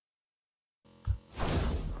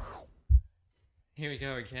Here we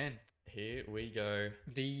go again. Here we go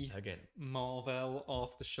The again. Marvel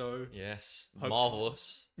after show. Yes. Hope-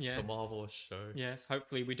 Marvelous. Yeah. The Marvelous show. Yes,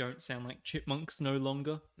 hopefully we don't sound like chipmunks no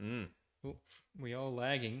longer. Mm. Oh, we are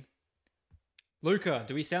lagging. Luca,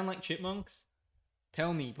 do we sound like chipmunks?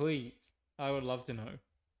 Tell me, please. I would love to know.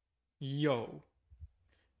 Yo.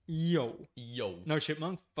 Yo. No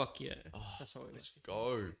chipmunk? Fuck yeah. Oh, That's what we like let's to hear.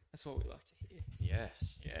 go. That's what we like to hear.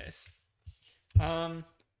 Yes. Yes.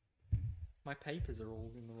 My papers are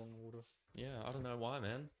all in the wrong order. Yeah, I don't know why,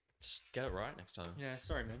 man. Just get it right next time. Yeah,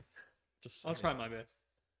 sorry, man. Just I'll try my best.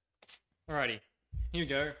 Alrighty. Here we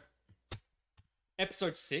go.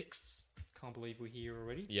 Episode 6. Can't believe we're here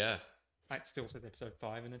already. Yeah. It still says episode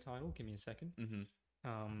 5 in the title. Give me a second.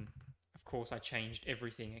 Mm-hmm. Of course, I changed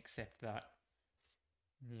everything except that.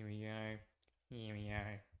 Here we go.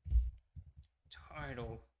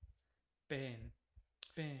 Title. Bam.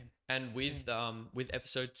 And with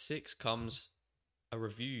episode 6 comes a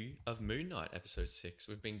review of Moon Knight episode 6.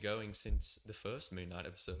 We've been going since the first Moon Knight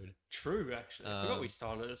episode. True, actually. I forgot we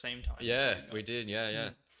started at the same time. Yeah, we did.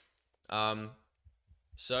 Yeah.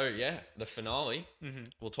 So yeah, the finale. Mm-hmm.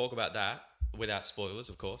 We'll talk about that without spoilers,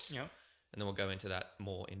 of course. Yep. And then we'll go into that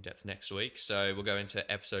more in depth next week. So we'll go into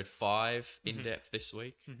episode 5 in depth this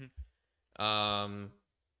week. Mm-hmm.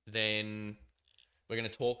 Then we're going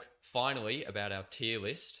to talk finally about our tier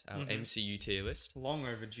list, our MCU tier list. Long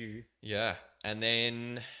overdue. Yeah. And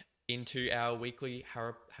then into our weekly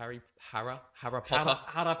Harry Potter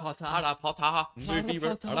movie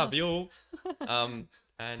review.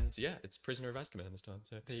 And yeah, it's Prisoner of Azkaban this time.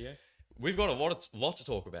 So There you go. we've got a lot to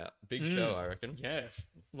talk about. Big show, I reckon. Yeah.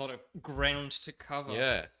 A lot of ground to cover.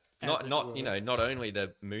 Yeah. As Not it not were. not only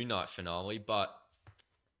the Moon Knight finale, but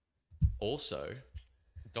also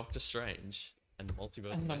Doctor Strange and the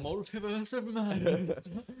Multiverse. And the of Multiverse of Madness.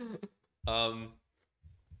 Madness.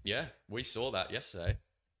 Yeah, we saw that yesterday,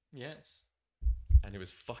 Yes. and it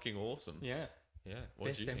was fucking awesome. Yeah. Yeah. What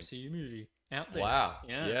Best do you think? MCU movie out there. Wow.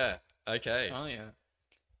 Yeah. Yeah. Okay. Oh, yeah.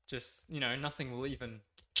 Just, nothing will even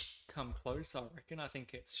come close, I reckon. I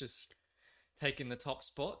think it's just taking the top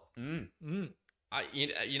spot. I'm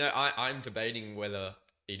debating whether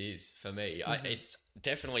it is for me. It's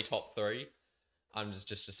definitely top 3. I'm just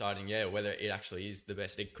deciding, whether it actually is the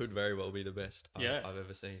best. It could very well be the best I've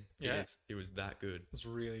ever seen. Yeah. It was that good. It's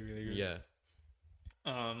really, really good. Yeah.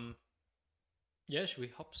 Yeah, should we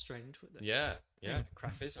hop straight into it then? Yeah.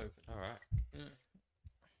 Crack this open. All right. Yeah.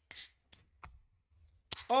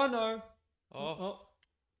 Oh, no. Oh.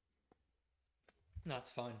 No, it's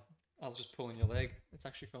fine. I was just pulling your leg. It's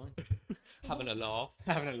actually fine. Having a laugh.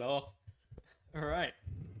 Having a laugh. All right.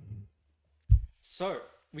 So,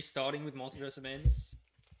 we starting with Multiverse of Madness?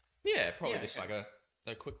 Yeah, probably Yeah, just okay. like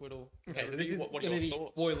a quick little Okay, so this review. is What are going to your be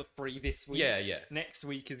thoughts? spoiler-free this week. Yeah. Next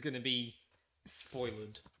week is going to be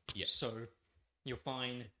spoiled. Yes. So, you'll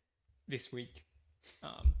find this week.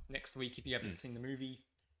 Next week, if you haven't seen the movie,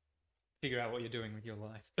 figure out what you're doing with your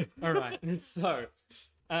life. All right. So,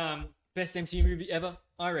 best MCU movie ever?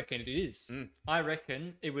 I reckon it is. I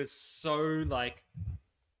reckon it was so,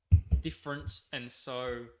 different and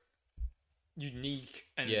so unique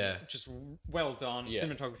and just well done. Yeah.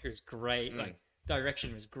 Cinematography was great.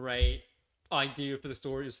 Direction was great. Idea for the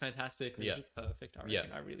story was fantastic. It was just perfect. I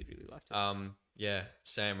reckon. I really, really liked it.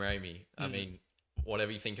 Sam Raimi. I mean,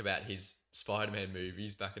 whatever you think about his Spider-Man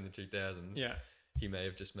movies back in the 2000s, he may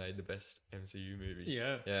have just made the best MCU movie.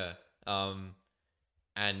 Yeah.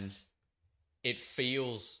 And it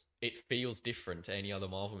feels different to any other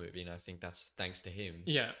Marvel movie, and I think that's thanks to him.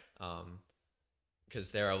 Yeah.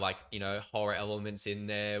 Because there are horror elements in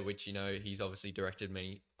there, which he's obviously directed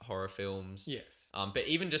many horror films. Yes. But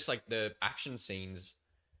even just the action scenes,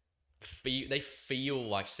 they feel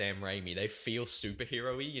like Sam Raimi. They feel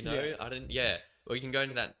superhero-y, Yeah. I didn't. Yeah. Well, we can go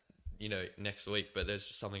into that, next week. But there's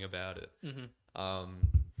just something about it.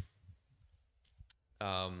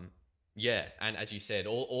 Yeah, and as you said,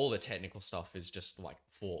 all the technical stuff is just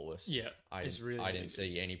flawless. Yeah. I it's didn't, really, I really didn't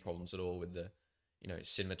see any problems at all with the,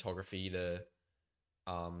 cinematography,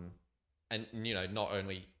 and not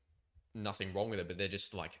only nothing wrong with it, but they're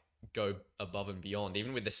just go above and beyond,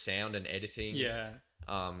 even with the sound and editing. Yeah.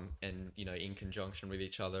 And in conjunction with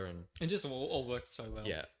each other, and It just all works so well.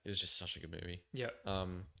 yeah, it was just such a good movie. Yeah.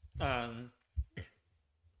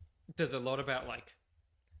 There's a lot about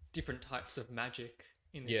different types of magic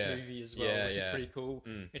in this movie as well, which is pretty cool.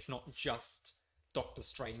 It's not just Doctor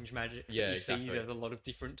Strange magic that you exactly. see. There's a lot of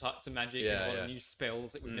different types of magic Yeah, and a lot yeah. of new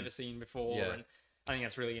spells that we've never seen before. Yeah. And I think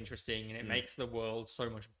that's really interesting, and it makes the world so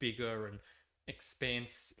much bigger and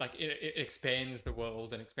expands it expands the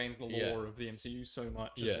world and expands the lore of the MCU so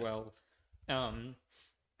much as well.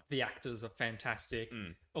 the actors are fantastic.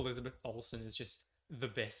 Mm. Elizabeth Olsen is just the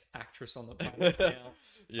best actress on the planet now.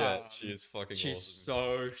 Yeah, she is fucking she's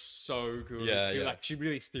awesome. so good. Yeah, yeah. Like she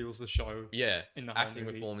really steals the show. Yeah, in the whole acting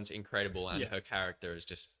movie. performance incredible, and Yeah. her character is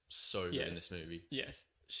just so good in Yes. this movie. Yes,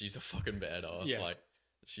 She's a fucking badass. Yeah. Like,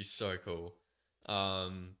 she's so cool.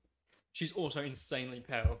 she's also insanely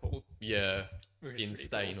powerful. Yeah, which is pretty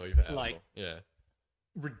insanely cool. powerful. Like yeah,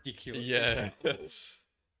 ridiculous. yeah.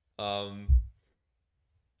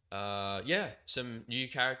 Yeah, some new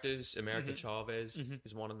characters. America Chavez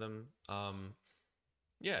is one of them.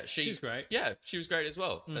 Yeah, She's great. Yeah, she was great as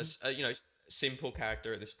well. Mhm. As, you know, simple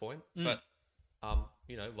character at this point, but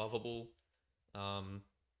you know, lovable.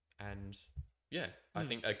 And yeah, I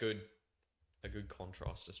think a good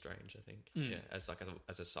contrast to Strange. I think yeah, as like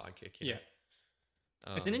as a sidekick. You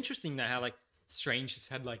know? It's an interesting that how like Strange has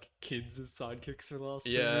had like kids as sidekicks for the last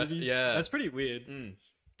two Yeah, movies. yeah. That's pretty weird.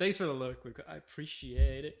 Thanks for the look, Luca. I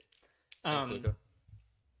appreciate it. Thanks, Luca.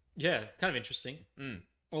 Yeah, kind of interesting.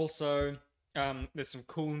 Also, there's some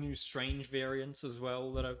cool new Strange variants as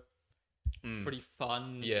well that are pretty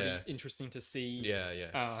fun. Yeah. Pretty interesting to see. Yeah,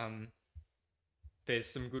 yeah. There's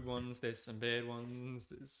some good ones. There's some bad ones.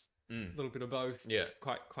 There's a little bit of both. Yeah.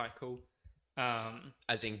 Quite cool.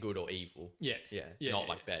 As in good or evil. Yes. Yeah. Not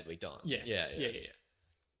like badly done. Yes. Yeah.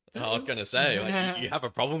 Yeah. I was gonna say, like, you have a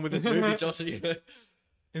problem with this movie, Joshi?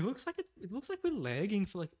 It looks like we're lagging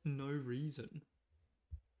for like no reason.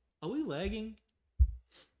 Are we lagging?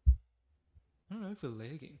 I don't know if we're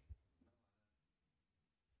lagging.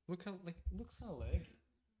 Look how like it looks kind of laggy.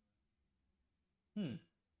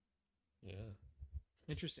 Yeah.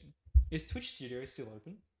 Interesting. Is Twitch Studio still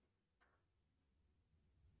open?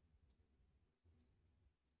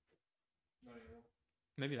 Not anymore.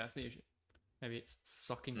 Maybe that's the issue. Maybe it's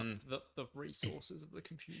sucking up the resources of the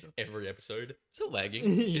computer. Every episode, still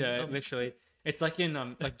lagging. Yeah, literally. It's like in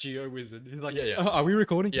like Geo Wizard. He's like, Yeah. "Oh, are we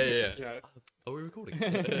recording?" Yeah. Are we recording?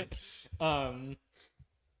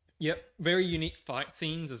 Yep. Very unique fight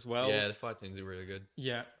scenes as well. Yeah, the fight scenes are really good.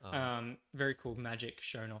 Yeah. Very cool magic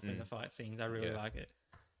shown off in the fight scenes. I really like it.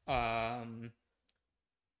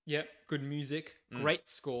 Yep. Good music. Great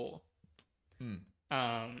score.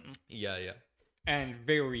 Yeah. And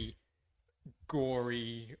very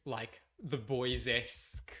gory, like the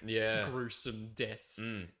boys-esque, gruesome deaths.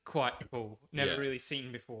 Quite cool. Never really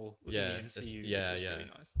seen before with the MCU. Yeah, which was really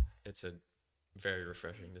nice. It's a very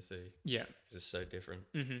refreshing to see. Yeah, because it's so different.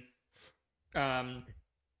 And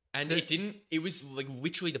it was like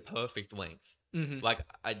literally the perfect length. Like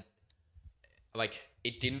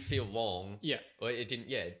it didn't feel long. Yeah. Or it didn't.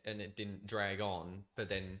 Yeah, and it didn't drag on. But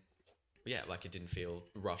then, yeah, like it didn't feel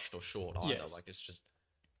rushed or short either. Yes. Like it's just.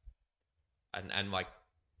 And like,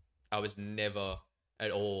 I was never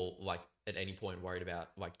at all like at any point worried about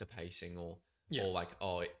like the pacing or like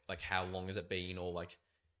like how long has it been or like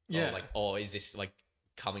is this like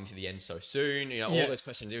coming to the end so soon? You know, all those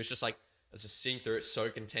questions. It was just like I was just seeing through it so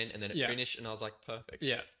content, and then it finished, and I was like, perfect.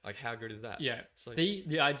 Yeah, like how good is that? Yeah. Like, see,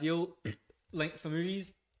 the ideal length for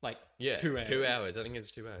movies, like 2 hours. 2 hours. I think it's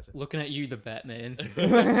 2 hours. Looking at you, the Batman.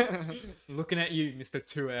 Looking at you, Mr.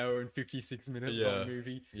 2 hour and 56-minute long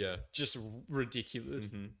movie. Yeah. Just ridiculous.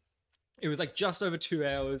 It was like just over 2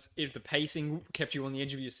 hours. If the pacing kept you on the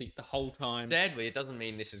edge of your seat the whole time. Sadly, it doesn't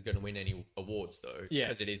mean this is going to win any awards though. Yeah.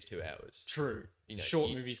 Because it is 2 hours. True. You know,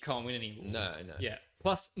 short movies can't win any awards. No. Yeah.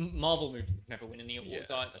 Plus, Marvel movies never win any awards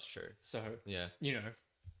either. That's true. So, yeah. You know,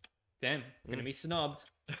 damn, I'm gonna be snubbed.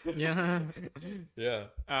 Yeah. Yeah.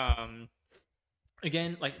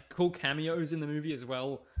 Again, like cool cameos in the movie as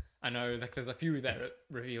well. I know like there's a few that are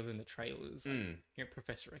revealed in the trailers. Like, you know,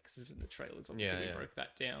 Professor X is in the trailers. Obviously, we broke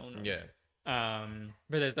that down. Yeah.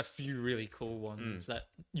 But there's a few really cool ones that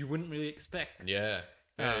you wouldn't really expect. Yeah.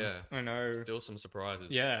 Yeah. I know. Still some surprises.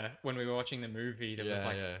 Yeah. When we were watching the movie, there was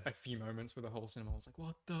like a few moments where the whole cinema was like,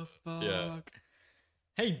 "What the fuck?" Yeah.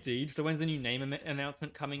 Hey, Deed. So when's the new name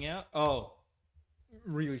announcement coming out? Oh,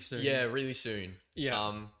 really soon. Yeah, really soon.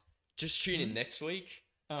 Yeah. Just tune in next week.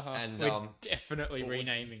 And we're definitely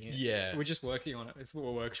renaming it. Yeah. We're just working on it. We're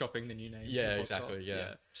workshopping the new name. Yeah, exactly.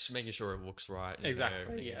 Yeah. Just making sure it looks right.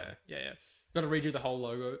 Exactly. Yeah. Got to redo the whole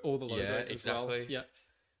logo, all the logos as well. Yeah.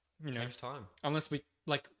 You know, takes time. Unless we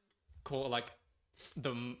like call it like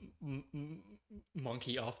the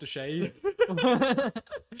monkey aftershave.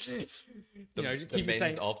 You know, just keep the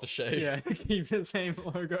same aftershave. Yeah, keep the same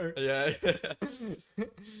logo. Yeah.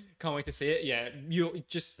 Can't wait to see it. Yeah, you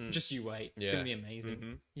just you wait. It's gonna be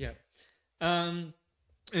amazing. Yeah.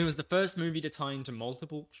 It was the first movie to tie into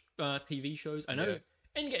multiple TV shows. I know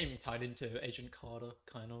Endgame tied into Agent Carter,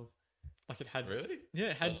 kind of like it had. Really? Yeah,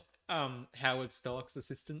 it had. Howard Stark's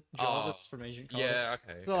assistant, Jarvis from Agent Carter. Yeah,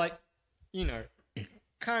 okay. So like, you know,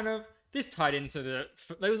 kind of this tied into that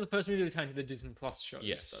was the first movie that tied into the Disney Plus shows.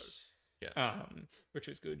 Yes. Though. Yeah. Which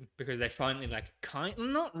was good because they finally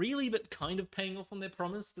not really, but kind of paying off on their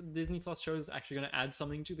promise that Disney Plus shows are actually going to add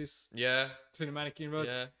something to this cinematic universe.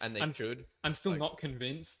 Yeah, and they should. I'm still not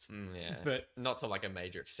convinced. Yeah, but not to like a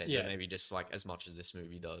major extent. But maybe just like as much as this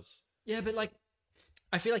movie does. Yeah, but like,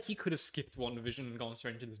 I feel like he could have skipped WandaVision and gone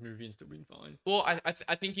straight into this movie and still been fine. Well,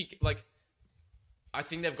 I think I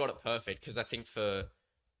think they've got it perfect because I think for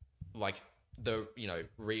like the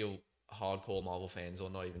real hardcore Marvel fans, or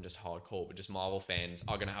not even just hardcore, but just Marvel fans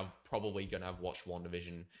are probably gonna have watched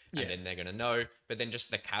WandaVision, and then they're gonna know. But then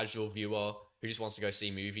just the casual viewer who just wants to go see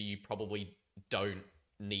a movie, you probably don't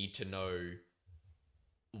need to know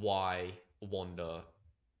why Wanda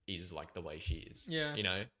is like the way she is. Yeah, and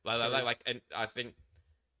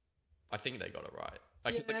I think they got it right.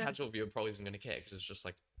 Like, the casual viewer probably isn't gonna care because it's just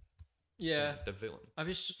like the villain. I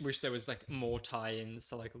just wish there was like more tie-ins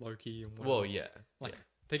to like Loki and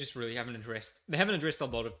they just really haven't addressed. They haven't addressed a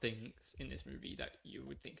lot of things in this movie that you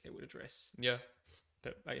would think they would address. Yeah,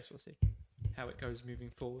 but I guess we'll see how it goes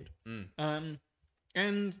moving forward.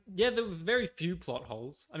 And there were very few plot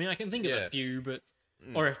holes. I mean, I can think of a few, but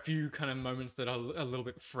or a few kind of moments that are a little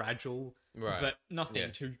bit fragile, right? But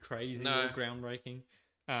nothing too crazy or groundbreaking.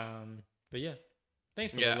 But yeah,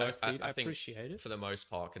 thanks for the work, dude. I appreciate it. For the most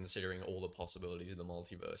part, considering all the possibilities of the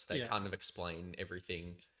multiverse, they kind of explain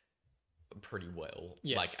everything pretty well.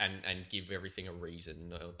 Yes. Like, and give everything a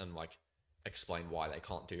reason, and like explain why they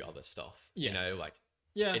can't do other stuff. You know, like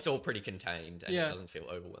it's all pretty contained, and it doesn't feel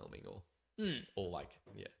overwhelming or like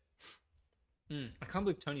I can't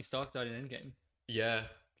believe Tony Stark died in Endgame. Yeah.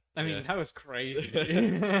 I mean, that was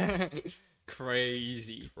crazy.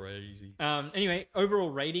 Crazy. Anyway, overall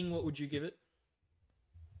rating, what would you give it?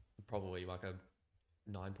 Probably like a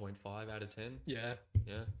 9.5 out of 10. Yeah.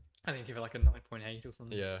 Yeah. I think give it like a 9.8 or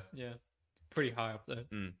something. Yeah. Yeah. Pretty high up there.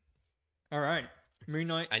 All right. Moon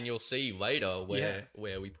Knight. And you'll see later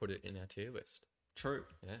where we put it in our tier list. True.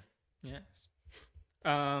 Yeah. Yes.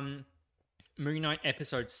 Moon Knight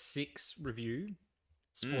episode 6 review.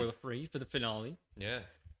 Spoiler free for the finale. Yeah.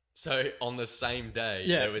 So on the same day,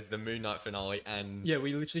 there was the Moon Knight finale and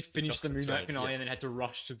we literally finished the Moon Knight finale and then had to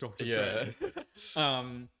rush to Doctor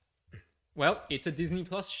Strange. Well, it's a Disney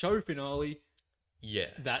Plus show finale. Yeah.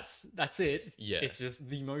 That's it. Yeah. It's just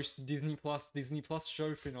the most Disney Plus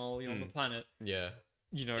show finale on the planet. Yeah.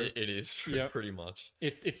 You know, it is pretty much.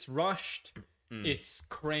 It's rushed. It's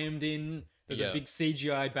crammed in. There's a big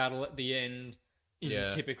CGI battle at the end in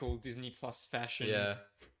typical Disney Plus fashion. Yeah.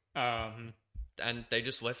 And they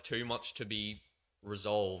just left too much to be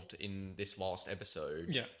resolved in this last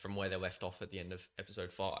episode from where they left off at the end of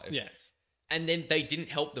episode 5. Yes. And then they didn't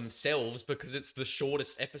help themselves because it's the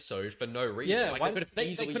shortest episode for no reason. Yeah, like,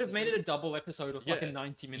 they could have made it a double episode or like a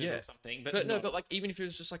 90-minute or something. But no, but like even if it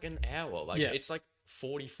was just like an hour, like it's like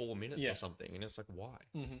 44 minutes or something, and it's like why?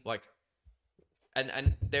 Like,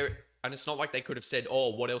 and it's not like they could have said, oh,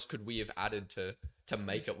 what else could we have added to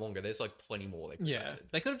make it longer? There's like plenty more they could have added.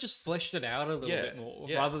 They could have just fleshed it out a little bit more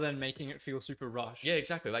rather than making it feel super rushed. Yeah,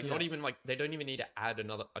 exactly. Like not even like they don't even need to add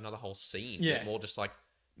another whole scene. But more just like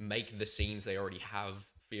make the scenes they already have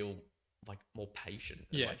feel like more patient.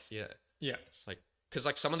 Yes. Like, it's like because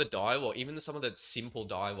like some of the dialogue, even some of the simple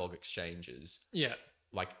dialogue exchanges,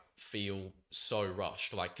 like feel so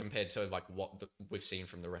rushed, like compared to like what we've seen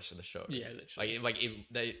from the rest of the show. Yeah, literally. Like if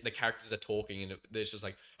the characters are talking and there's just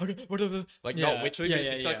like okay, whatever, like not literally,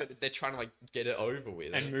 just like they're trying to like get it over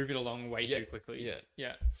with and move it along way too quickly.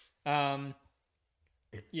 Yeah.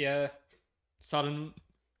 Sudden,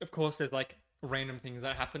 of course, there's like random things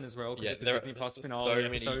that happen as well. Yeah, it's a Disney Plus finale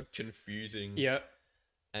episode. Confusing. Yeah.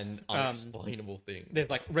 And unexplainable things. There's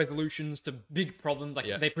like resolutions to big problems. Like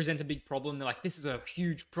they present a big problem. They're like, this is a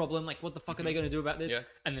huge problem. Like, what the fuck are they going to do about this? Yeah.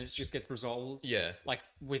 And then it just gets resolved. Yeah. Like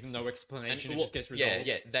with no explanation, it just gets resolved.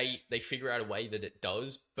 Yeah. They figure out a way that it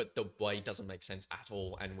does, but the way doesn't make sense at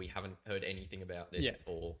all. And we haven't heard anything about this at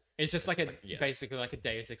all. It's just basically like a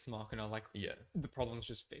Deus Ex Machina. Like the problem's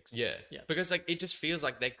just fixed. Yeah. Because like it just feels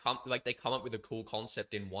like they come up with a cool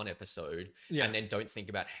concept in one episode and then don't think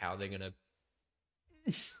about how they're gonna.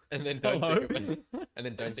 And then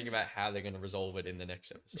don't think about how they're going to resolve it in the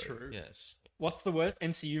next episode. True. Yes. What's the worst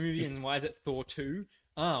MCU movie and why is it Thor 2?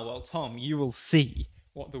 Well, Tom, you will see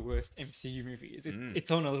what the worst MCU movie is. It's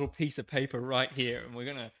on a little piece of paper right here, and we're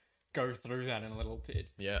going to go through that in a little bit.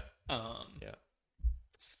 Yeah.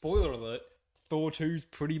 Spoiler alert, Thor 2's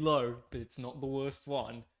pretty low, but it's not the worst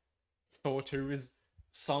one. Thor 2 is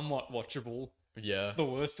somewhat watchable. Yeah. The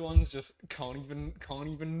worst ones just can't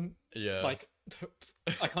even Yeah. like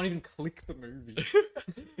I can't even click the movie.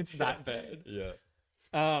 It's that bad. Yeah.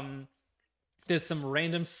 There's some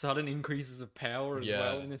random sudden increases of power as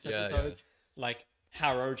well in this episode. Like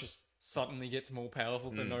Harrow just suddenly gets more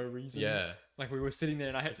powerful for no reason. Yeah. Like we were sitting there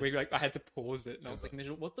and I had to pause it and I was like,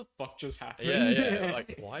 Mitchell, what the fuck just happened? Yeah.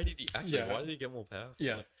 Like why did he get more powerful?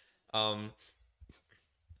 Yeah.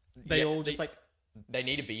 They all just like they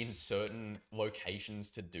need to be in certain locations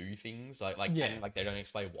to do things and like they don't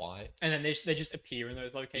explain why. And then they just appear in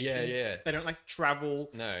those locations. Yeah. They don't like travel.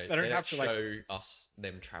 No, they don't have to show us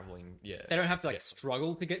them traveling. Yeah. They don't have to like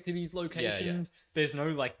struggle to get to these locations. Yeah. There's no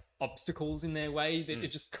like obstacles in their way. That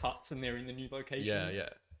it just cuts and they're in the new location. Yeah.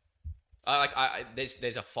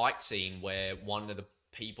 There's a fight scene where one of the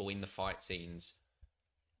people in the fight scenes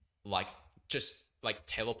like just like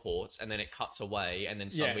teleports and then it cuts away and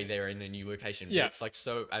then suddenly they're in a new location. Yeah. It's like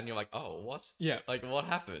so, and you're like, oh, what? Yeah. Like what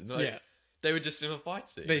happened? Like, they were just in a fight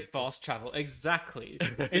scene. They fast travel. Exactly.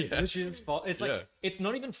 It's literally just it's like it's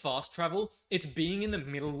not even fast travel. It's being in the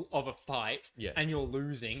middle of a fight and you're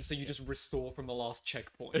losing, so you just restore from the last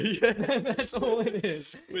checkpoint. That's all it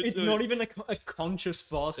is. It's not even a conscious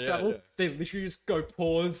fast travel. They literally just go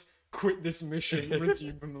pause, quit this mission,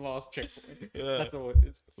 resume from the last checkpoint. That's all it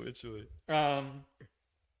is. Literally.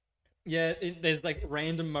 There's like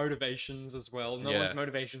random motivations as well. No one's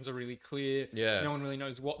motivations are really clear. No one really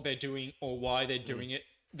knows what they're doing or why they're doing it.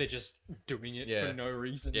 They're just doing it for no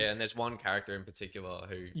reason. Yeah, and there's one character in particular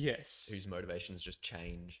whose motivations just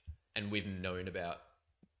change, and we've known about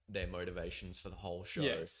their motivations for the whole show.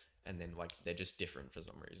 Yes. And then like they're just different for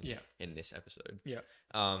some reason. In this episode.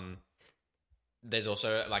 There's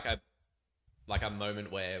also like a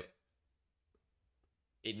moment where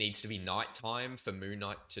it needs to be nighttime for Moon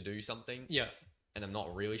Knight to do something. Yeah. And I'm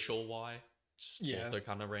not really sure why. It's also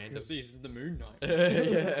kind of random. Because he's the Moon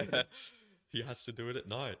Knight. He has to do it at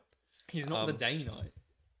night. He's not the Day Knight.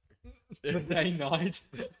 The Day Knight.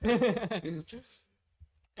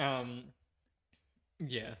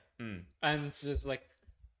 And it's just like,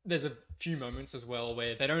 there's a few moments as well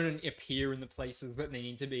where they don't appear in the places that they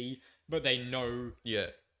need to be, but they know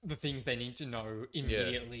the things they need to know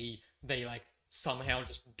immediately. They like somehow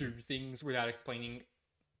just do things without explaining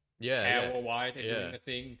how or why they're doing the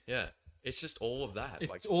thing. Yeah. It's just all of that.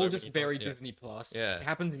 It's like, all just very Disney Plus. Yeah. It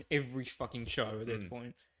happens in every fucking show at this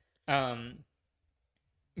point.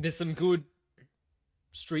 There's some good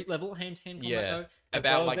street level hand-to-hand combat though.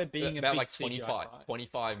 About like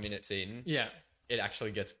 25 minutes in. Yeah. It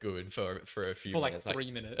actually gets good for a few minutes. For like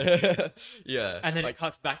 3 minutes. And then it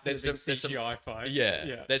cuts back to the big CGI fight.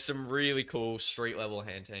 Yeah. There's some really cool street level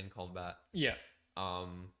hand-to-hand combat. Yeah.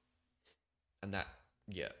 And that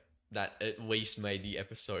at least made the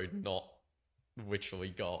episode not literally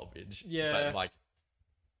garbage. Yeah. But like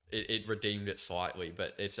it redeemed it slightly,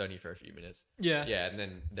 but it's only for a few minutes. Yeah. Yeah, and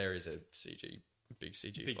then there is a big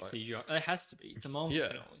CG big fight. CGI. It has to be. It's a Marvel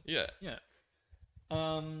finale. Yeah.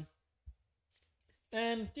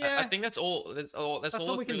 And I think that's all. That's all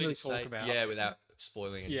we can really talk about. Yeah, without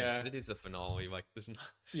spoiling anything. Yeah, it is the finale. Like, there's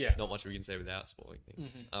not much we can say without spoiling things.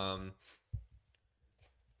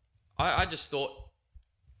 I just thought.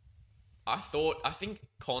 I think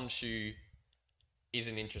Khonshu is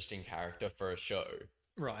an interesting character for a show.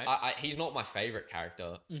 Right. He's not my favorite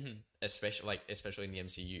character, especially in the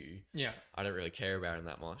MCU. Yeah. I don't really care about him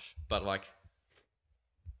that much, but like.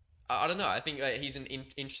 I don't know. I think he's an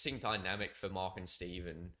interesting dynamic for Mark and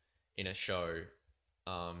Steven in a show,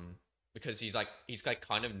 because he's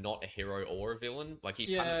kind of not a hero or a villain. Like he's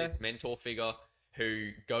kind of this mentor figure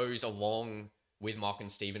who goes along with Mark and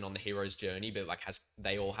Steven on the hero's journey, but like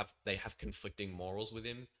they have conflicting morals with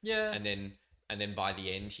him. Yeah. And then by the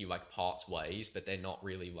end he like parts ways, but they're not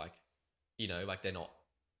really like, like they're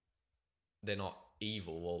not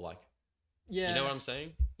evil or like, you know what I'm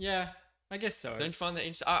saying? Yeah. I guess so. Don't you find that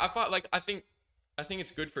interesting? I think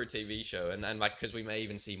it's good for a TV show, and like because we may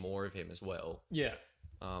even see more of him as well. Yeah.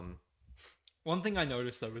 One thing I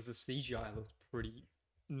noticed though was the CGI looked pretty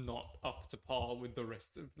not up to par with the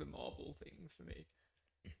rest of the Marvel things for me.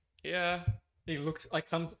 Yeah. It looked like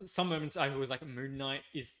some moments I was like, Moon Knight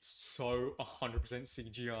is so 100%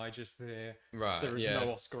 CGI just there. Right. There is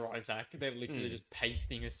no Oscar Isaac. They're literally just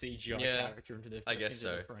pasting a CGI character into their frame. I guess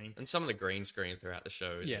so. And some of the green screen throughout the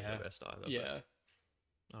show isn't the best either. Yeah.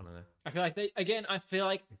 I don't know. I feel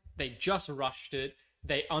like they just rushed it.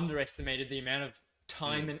 They underestimated the amount of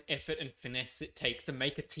time and effort and finesse it takes to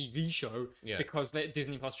make a TV show because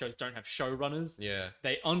Disney Plus shows don't have showrunners. Yeah.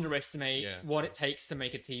 They underestimate what it takes to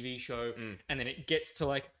make a TV show, and then it gets to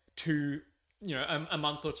like a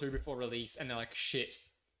month or two before release, and they're like, shit,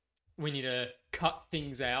 we need to cut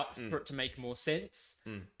things out for it to make more sense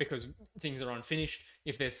because things are unfinished.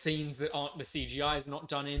 If there's scenes that aren't, the CGI is not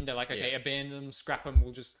done in, they're like, okay, abandon them, scrap them,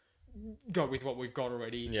 we'll just go with what we've got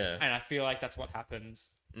already. Yeah. And I feel like that's what happens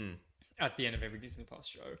at the end of every Disney Plus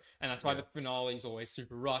show. And that's why the finale is always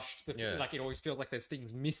super rushed. Like, it always feels like there's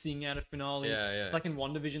things missing out of finales. It's like in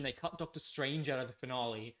WandaVision, they cut Doctor Strange out of the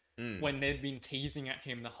finale when they'd been teasing at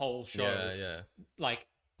him the whole show. Like,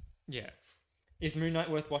 is Moon Knight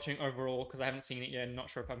worth watching overall? Because I haven't seen it yet and not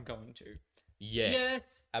sure if I'm going to.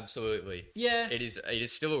 Yes. Absolutely. Yeah. It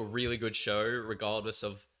is still a really good show, regardless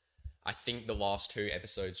of, I think the last 2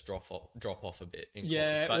 episodes drop off a bit.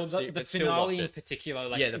 Yeah, but the finale in particular,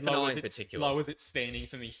 like, the finale in particular lowers its standing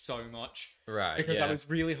for me so much. Right. Because I was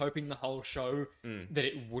really hoping the whole show that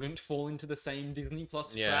it wouldn't fall into the same Disney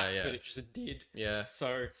Plus trap, but it just did. Yeah. So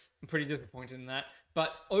I'm pretty disappointed in that.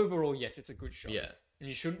 But overall, yes, it's a good show. Yeah. And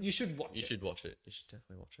you should watch it. You should watch it. You should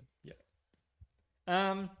definitely watch it.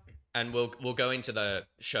 Yeah. And we'll go into the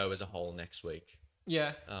show as a whole next week.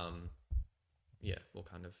 Yeah. Yeah, we'll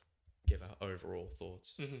kind of give our overall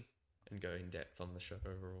thoughts and go in depth on the show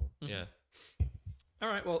overall. Yeah. All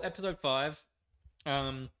right. Well, episode 5.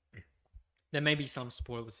 There may be some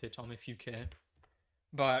spoilers here, Tom, if you care.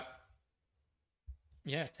 But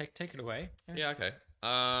yeah, take it away. Yeah. Okay.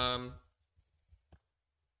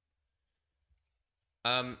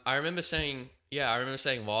 I remember saying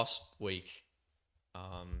last week,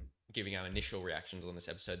 giving our initial reactions on this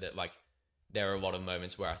episode, that like there are a lot of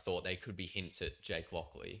moments where I thought they could be hints at Jake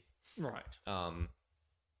Lockley. Right.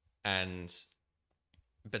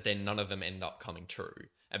 But then none of them end up coming true.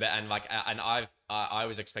 And I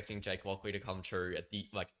was expecting Jake Lockley to come true at the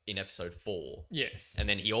in episode 4. Yes. And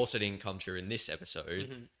then he also didn't come true in this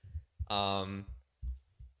episode. And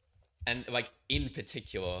in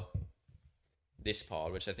particular, this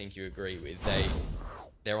part, which I think you agree with,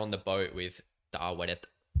 they're on the boat with Darwedet.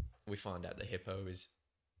 We find out the hippo is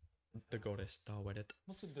the goddess Darwedet.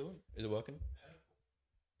 What's it doing? Is it working?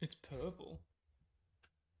 It's purple.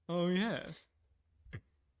 Oh yeah.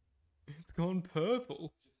 It's gone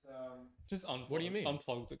purple. Just unplug. What do you mean?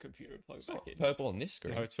 Unplug the computer, plug It's back not in. purple on this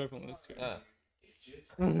screen. No, it's purple on this screen.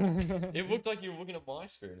 It looked like you were looking at my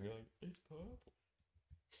screen and you're like, it's purple.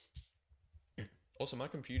 Also, my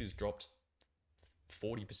computer's dropped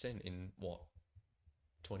 40% in what?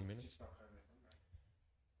 20 minutes?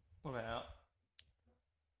 What about?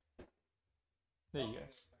 There you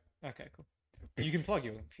go. Okay, cool. You can plug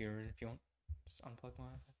your computer in if you want. Just unplug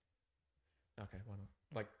mine. Okay, why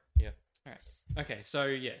not? Yeah. Alright. Okay, so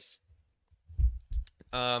yes.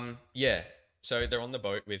 Yeah. So they're on the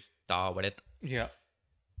boat with Darwedet. Yeah.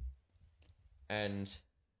 And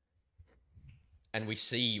we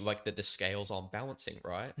see that the scales aren't balancing,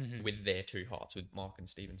 right? With their 2 hearts, with Mark and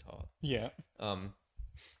Steven's heart. Yeah.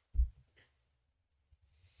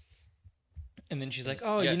 And then she's like,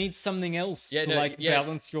 "Oh, you need something else to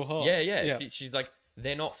balance your heart." Yeah. She's like,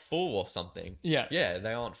 "They're not full or something." Yeah. Yeah,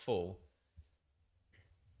 they aren't full.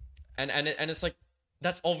 And it's like,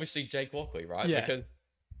 that's obviously Jake Lockley, right? Yeah.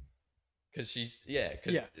 Because she's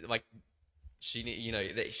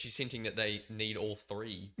she's hinting that they need all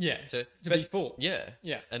 3. Yes. To be full. Yeah.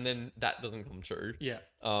 Yeah. And then that doesn't come true. Yeah.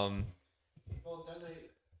 Well, doesn't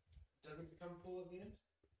it become full at the end?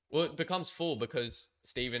 Well, it becomes full because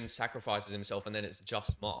Steven sacrifices himself and then it's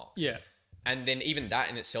just Mark. Yeah. And then even that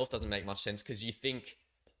in itself doesn't make much sense because you think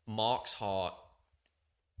Mark's heart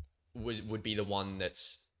would be the one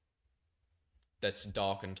that's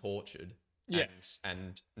dark and tortured.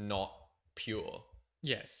 And not pure.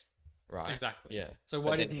 Yes. Right. Exactly. Yeah. So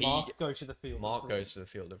why did Mark go to the field? Mark goes to the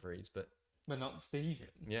field of reeds, but not Steven.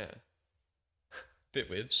 Yeah. Bit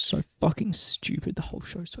weird. So fucking stupid. The whole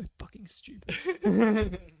show's so fucking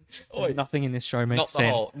stupid. Nothing in this show makes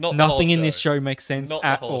sense. Nothing in this show makes sense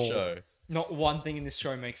at all. Show. Not one thing in this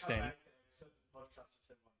show makes sense.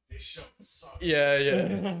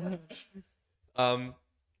 Yeah.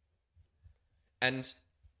 And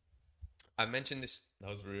I mentioned this. That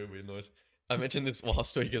was a really weird noise. I mentioned this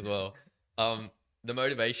last week as well. The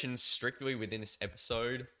motivations strictly within this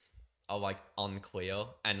episode are unclear,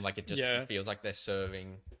 and it just feels like they're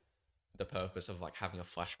serving the purpose of having a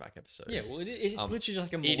flashback episode. Yeah, well, it's literally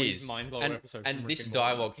just a more mind-blowing episode. And this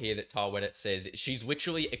dialogue here that Tarwedet says, she's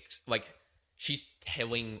literally she's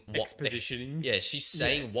telling what expositioning. She's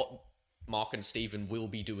saying what Mark and Steven will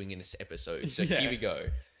be doing in this episode. So here we go.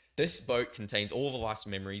 This boat contains all the life's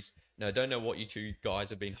memories. Now, I don't know what you 2 guys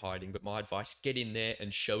have been hiding, but my advice, get in there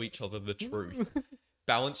and show each other the truth.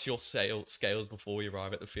 Balance your scales before you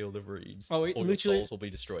arrive at the field of reeds, or your souls will be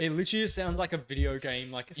destroyed. It literally just sounds like a video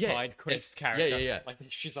game, a side quest character. Yeah.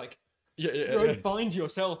 She's like, Go find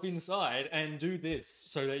yourself inside and do this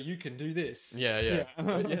so that you can do this. Yeah.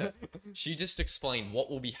 She just explained what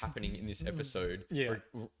will be happening in this episode. Yeah.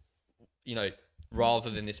 You know, rather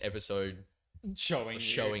than this episode Showing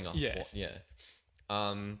us yes. what. Yeah.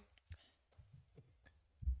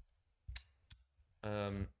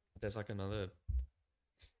 There's like another.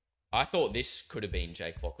 I thought this could have been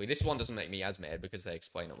Jake Lockley. This one doesn't make me as mad because they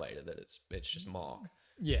explain it later that it's just Mark.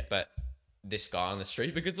 Yeah. But this guy on the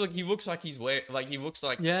street, because look, he looks like he's he looks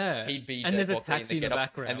like he'd be. And Jake there's a Lockley taxi in the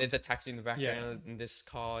background. and there's a taxi in the background, and this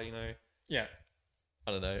car, you know. Yeah.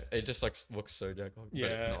 I don't know. It just like looks so Jake Lockley,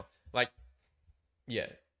 but Yeah. it's not. Like, yeah.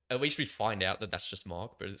 At least we find out that that's just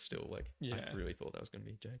Mark, but it's still like I really thought that was gonna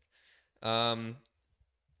be Jake. I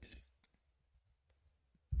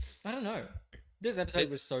don't know. This episode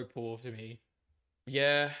was so poor to me.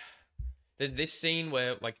 Yeah. There's this scene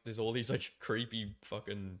where like there's all these like creepy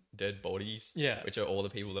fucking dead bodies. Yeah. Which are all the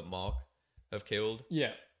people that Mark have killed.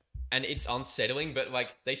 Yeah. And it's unsettling, but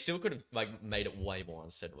like they still could have like made it way more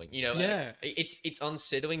unsettling. You know, Yeah. It's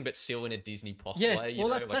unsettling, but still in a Disney Plus Yes, way. well,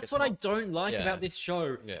 know? that's Like, it's what I not- don't like Yeah. about this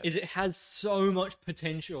show, Yeah. is it has so much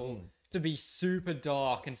potential to be super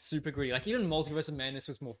dark and super gritty. Like, even Multiverse of Madness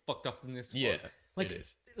was more fucked up than this Yeah, was. Like, it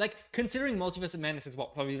is. Like, considering Multiverse of Madness is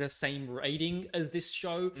probably the same rating as this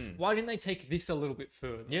show, why didn't they take this a little bit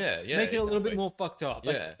further? Yeah, Make it a little bit exactly. more fucked up.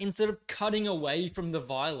 Like, Yeah. instead of cutting away from the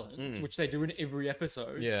violence, which they do in every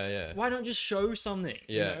episode, Yeah. why not just show something?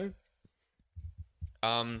 Yeah. You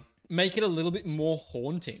know? Make it a little bit more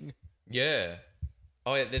haunting. Yeah.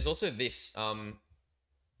 Oh yeah, there's also this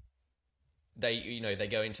they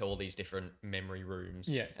go into all these different memory rooms.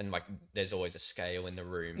 Yes. And like there's always a scale in the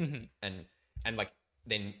room. And like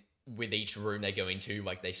then with each room they go into,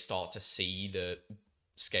 like they start to see the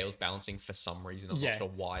scales balancing for some reason. I'm not sure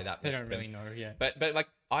why that They makes don't really sense. know, yeah. But like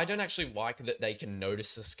I don't actually like that they can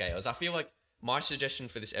notice the scales. I feel like my suggestion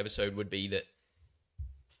for this episode would be that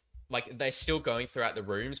like they're still going throughout the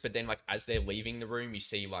rooms, but then like as they're leaving the room, you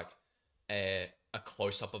see like a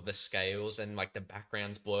close up of the scales and like the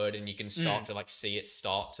background's blurred, and you can start to like see it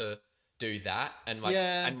start to do that, and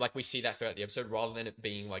like we see that throughout the episode, rather than it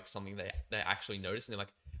being like something they actually notice and they're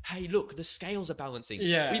like, hey, look, the scales are balancing.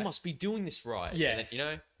 Yeah. We must be doing this right. Yes. And then, you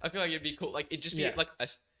know, I feel like it'd be cool. Like it'd just be like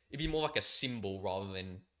it'd be more like a symbol rather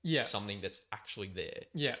than something that's actually there.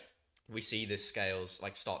 Yeah. We see the scales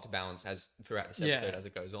like start to balance as throughout this episode as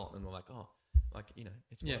it goes on, and we're like, oh, like, you know,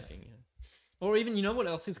 it's working. Yeah. Or even, you know what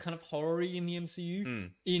else is kind of horror-y in the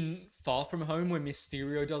MCU? In Far From Home, where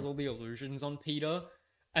Mysterio does all the illusions on Peter,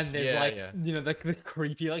 and there's you know, the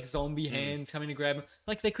creepy like zombie hands coming to grab him.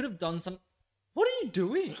 Like, they could have done some. What are you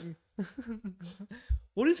doing?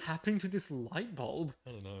 What is happening to this light bulb?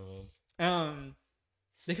 I don't know, man.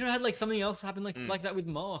 They could have had like something else happen like that with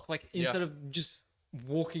Mark. Like, instead of just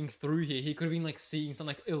walking through here, he could have been like seeing some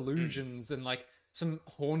like illusions and like some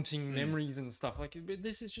haunting memories and stuff. Like, but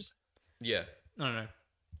this is just. Yeah. I don't know.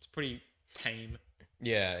 It's pretty tame.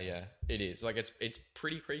 Yeah, it is. Like it's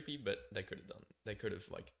pretty creepy, but they could have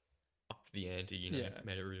like upped the ante, you know,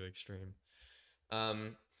 made it really extreme.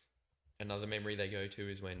 Another memory they go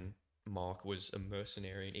to is when Mark was a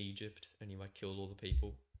mercenary in Egypt and he like killed all the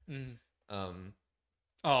people.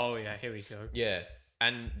 Oh yeah, here we go. Yeah.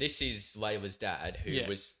 And this is Layla's dad, who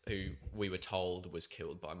Yes. who we were told was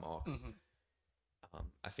killed by Mark.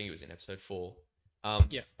 I think it was in episode 4.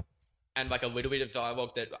 Yeah. And like a little bit of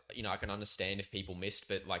dialogue that, you know, I can understand if people missed,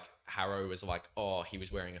 but like Harrow was like, oh, he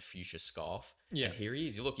was wearing a fuchsia scarf. Yeah. And here he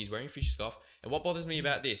is. Look, he's wearing a fuchsia scarf. And what bothers me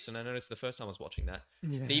about this, and I noticed the first time I was watching that,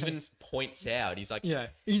 Steven points out, he's like,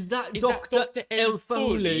 is that is Dr. that El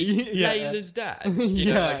Foley? Layla's dad?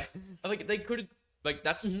 You know, like they could have, like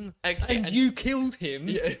that's, okay, And you killed him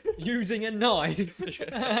using a knife.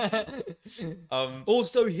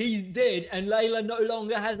 Also, he's dead, and Layla no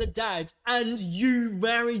longer has a dad, and you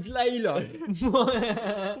married Layla.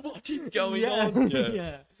 what is going on?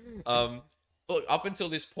 Look, up until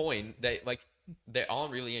this point, there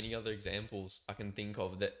aren't really any other examples I can think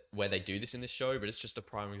of that where they do this in this show, but it's just a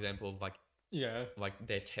prime example of like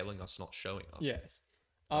they're telling us, not showing us. Yes.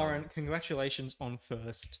 Aaron, congratulations on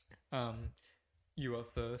first. You are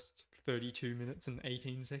first 32 minutes and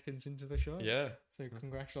 18 seconds into the show. Yeah. So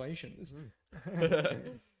congratulations.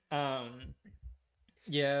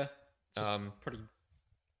 Yeah. Pretty.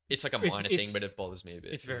 It's like a minor thing, but it bothers me a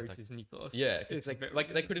bit. It's very like, Disney Plus. Yeah. It's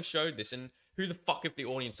like they could have showed this, and who the fuck if the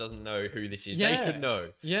audience doesn't know who this is? Yeah. They should know.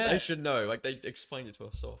 Yeah. They should know. Like they explained it to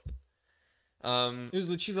us so often. It was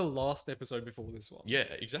literally the last episode before this one. Yeah,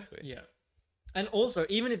 exactly. Yeah. And also,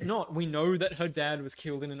 even if not, we know that her dad was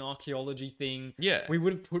killed in an archaeology thing. Yeah. We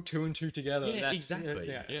would have put 2 and 2 together. Yeah, That's, exactly.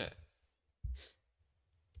 Yeah.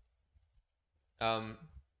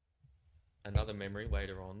 Another memory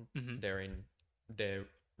later on. Mhm. They're in their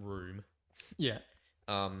room. Yeah.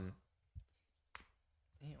 Um,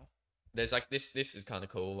 Ew. there's like this is kind of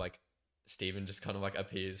cool. Like Steven just kind of like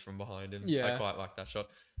appears from behind him. I Yeah. quite like that shot.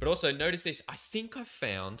 But also notice this. I think I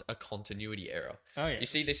found a continuity error. Oh yeah. You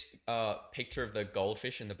see this picture of the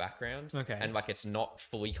goldfish in the background, Okay. and like it's not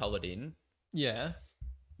fully colored in. Yeah.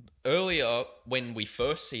 Earlier, when we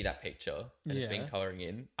first see that picture and it's been Yeah. coloring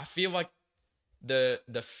in, I feel like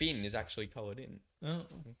the fin is actually colored in. Oh.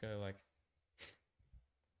 Go like,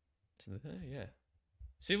 yeah.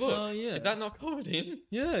 See, look, Oh yeah. is that not colored in?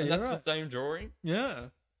 Yeah. And You're that's right. the same drawing. Yeah.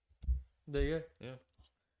 There you go. Yeah.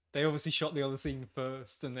 They obviously shot the other scene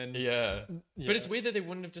first, and then Yeah. Yeah. But it's weird that they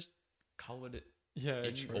wouldn't have just colored it yeah,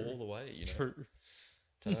 in true. all the way. You know, True.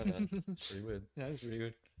 Ta-da-da. It's pretty weird. That was really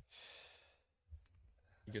good.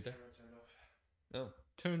 You good there? Turn off. No.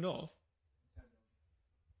 Turned off.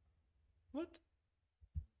 What?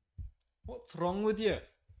 What's wrong with you?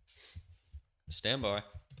 Stand by.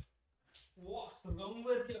 What's wrong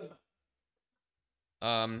with you?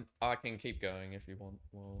 I can keep going if you want.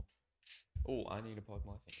 Well, oh, I need to plug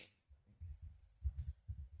my thing.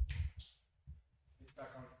 It's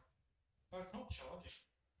back on. Oh, it's not charging.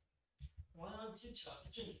 Why aren't you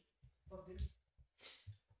charging?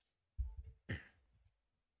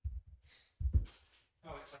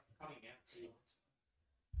 Oh, it's like cutting out.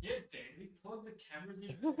 Yeah, Danzig, plug the cameras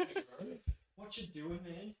in, bro. What you doing,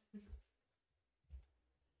 man?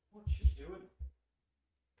 What you doing?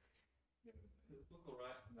 Look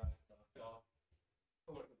alright from that stuff.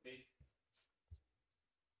 Oh, what it would be.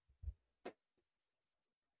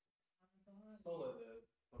 Solo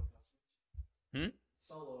the podcast. Hmm?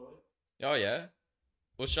 Solo it. Oh yeah.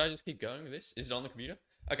 Well, should I just keep going with this? Is it on the computer?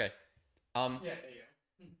 Okay. Yeah, there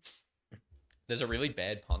you go. There's a really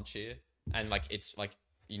bad punch here, and like it's like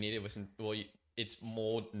you need to listen. Well, it's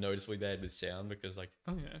more noticeably bad with sound because like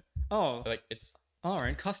Oh yeah. Oh, like it's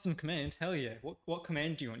and custom command. Hell yeah. What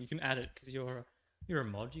command do you want? You can add it because you're a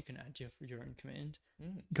mod. You can add your own command.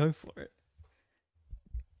 Go for it.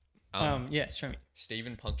 Yeah. Show me.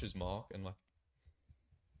 Steven punches Mark, and like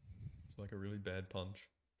it's like a really bad punch,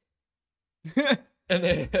 and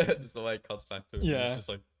then just the way it cuts back to him. Yeah. It's just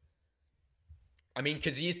like. I mean,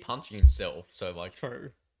 because he is punching himself, so like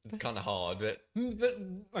True. kind of hard, but But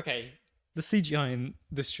okay, the CGI in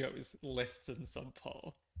this show is less than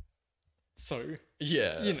subpar. So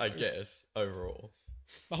yeah, You know. I guess overall.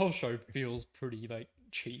 the whole show feels pretty like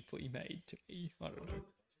cheaply made to me. I don't know.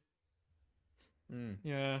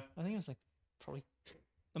 Yeah, I think it was like probably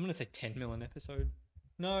I'm gonna say 10 mil an episode.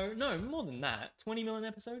 No, more than that. 20 mil an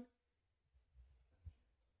episode.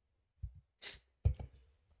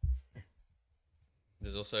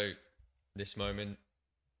 There's also this moment,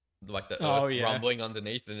 like the Oh, earth yeah. rumbling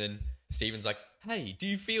underneath, and then Steven's like, "Hey, do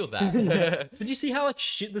you feel that?" Did you see how like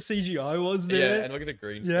shit the CGI was Yeah, there? and look at the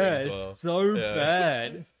green screen Yeah, as well. it's so Yeah.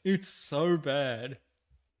 bad. It's so bad.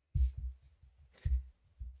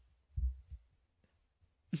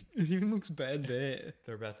 It even looks bad there.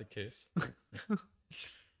 They're about to kiss.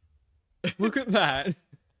 Look at that.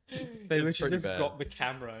 They It's literally pretty just bad. got the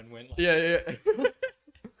camera and went like, Yeah.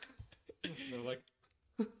 they're like,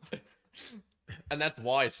 And that's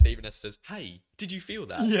why Steven says, "Hey, did you feel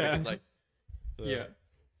that?" Yeah. Because, like, yeah.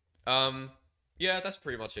 Yeah, that's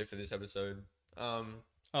pretty much it for this episode. Oh,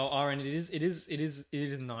 Aaron, it is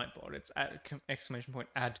Nightbot. It's at exclamation point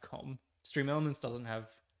adcom. Stream Elements doesn't have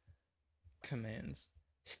commands.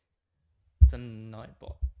 It's a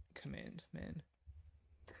Nightbot command, man.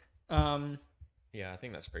 Yeah, I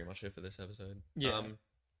think that's pretty much it for this episode. Yeah.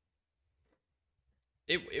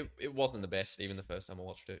 It wasn't the best even the first time I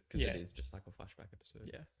watched it because Yeah. it is just like a flashback episode.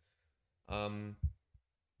 Yeah.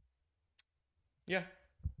 Yeah.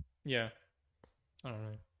 Yeah. I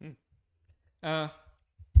don't know.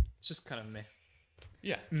 It's just kind of meh.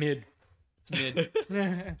 Yeah. Mid. It's mid.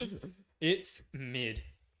 It's mid.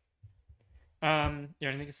 Yeah, I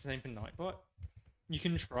don't think it's the same for Nightbot. You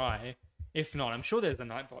can try. If not, I'm sure there's a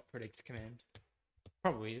Nightbot predict command.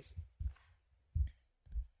 Probably is.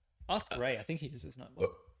 Ask Ray. I think he uses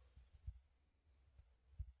Nightbot.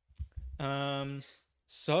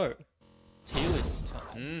 So tier list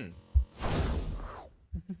time.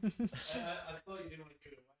 I thought you didn't want to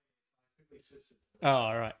give it away. I quickly switched it. Oh,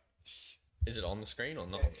 all right. Is it on the screen or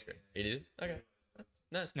not on the screen? It is? Okay.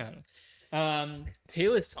 No, it's No. Tier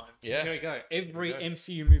list time. So Yeah. here we go. Every Here we go.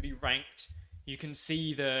 MCU movie ranked. You can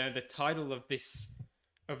see the title of this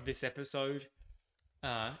episode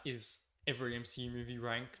is every MCU movie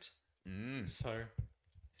ranked. So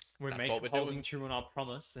we're That's what we're holding doing. true on our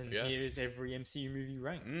promise, and Yeah. here is every MCU movie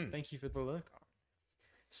ranked. Mm. Thank you for the lurk.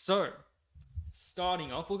 So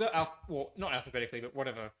starting off, we'll go well, not alphabetically, but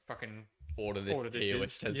whatever fucking Order this Order this tier is,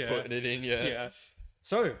 list has yeah. put it in. Yeah. yeah.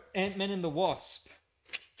 So Ant-Man and the Wasp.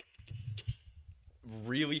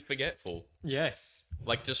 Really forgetful. Yes.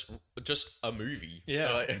 Like just a movie.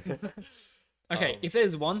 Yeah. Like- Okay, if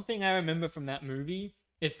there's one thing I remember from that movie,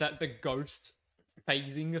 it's that the ghost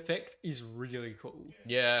phasing effect is really cool.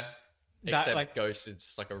 yeah. That, Except like- Ghost is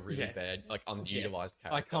just like a really Yes. bad, like unutilized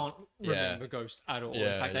character. I can't Yeah. remember Ghost at all.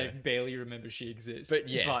 Yeah, In fact, I yeah. barely remember she exists. But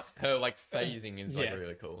yes, her like phasing is like yeah.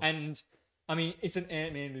 really cool. And I mean, it's an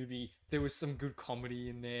Ant-Man movie. There was some good comedy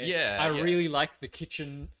in there. Yeah, I yeah. really liked the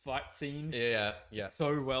kitchen fight scene. yeah.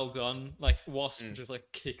 So well done. Like Wasp just like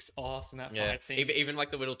kicks ass in that Yeah, fight scene. even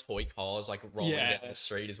like the little toy cars like rolling Yeah. down the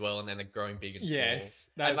street as well, and then they're growing big and small.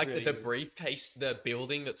 Yes, that and was like really the good. briefcase, the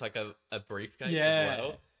building that's like a briefcase Yeah. as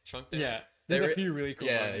well, shrunk down. Yeah, there's They're- a few really cool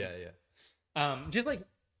yeah, moments. yeah. Just like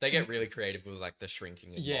They get really creative with like the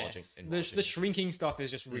shrinking and enlarging. yes, the shrinking stuff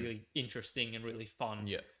is just really interesting and really fun.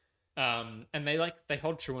 Yeah, And they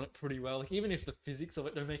hold true on it pretty well. Like even if the physics of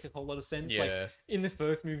it don't make a whole lot of sense. Like yeah, in the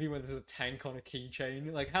first movie when there's a tank on a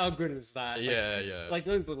keychain, like how good is that? Like, yeah. like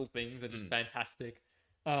those little things are just fantastic.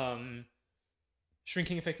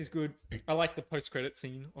 Shrinking effect is good. I like the post-credit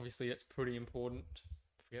scene. Obviously, that's pretty important.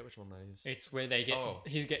 I forget which one that is. It's where they get Oh.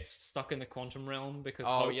 he gets stuck in the quantum realm because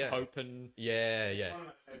Oh, Hope, yeah. Hope and Yeah. One of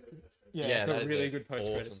my favorite bits. yeah, it's that a is really a good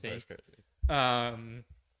post-credit awesome scene. post-credit scene.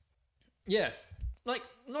 Yeah, like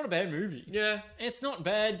not a bad movie. Yeah. It's not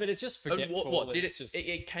bad, but it's just And forgetful. what that did it's it? just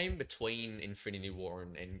It came between Infinity War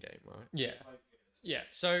and Endgame, right? yeah, yeah,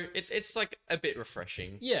 So it's like a bit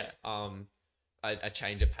refreshing. yeah, A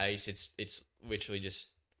change of pace. It's literally just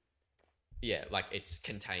like it's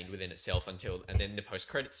contained within itself and then the post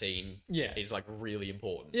credit scene yeah. is like really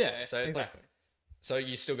important. yeah, So it's like exactly. so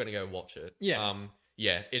you're still gonna go watch it. Yeah.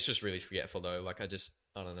 Yeah. It's just really forgetful though. Like I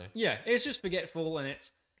don't know. Yeah, it's just forgetful, and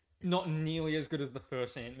it's not nearly as good as the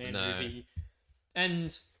first Ant-Man No. movie.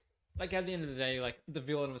 And like at the end of the day, like the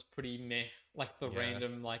villain was pretty meh. Like the Yeah.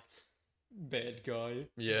 random like bad guy. He was,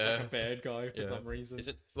 Yeah. like a bad guy for Yeah. some reason. Is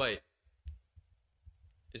it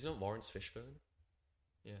not Lawrence Fishburne?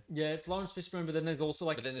 Yeah, it's Lawrence Fishburne, but then there's also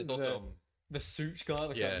like But then there's also the suit guy,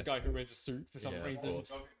 like Yeah. the guy who wears a suit for some Yeah, of reason. course.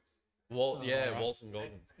 Goggins. Oh, right. Walton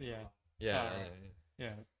Goggins. Yeah, Yeah, Alright.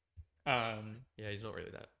 yeah. yeah. Yeah, he's not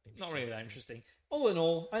really that. Not really that interesting. All in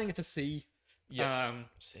all, I think it's a C. Yeah.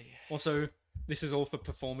 See. Also, this is all for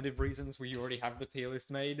performative reasons. We already have the tier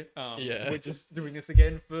list made. Yeah. We're just doing this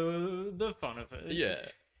again for the fun of it. Yeah.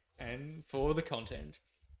 And for the content.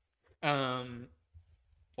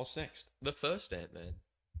 What's next? The first Ant-Man.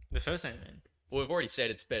 The first Ant-Man. Well, we've already said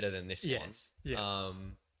it's better than this Yes. one. Yeah.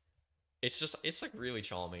 It's like really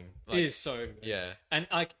charming. It Like, is so good. Yeah. And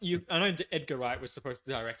like I know Edgar Wright was supposed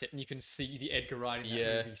to direct it, and you can see the Edgar Wright in that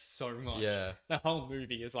Yeah. movie so much. Yeah. The whole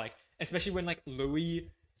movie is like, especially when like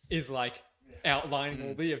Louis is like outlining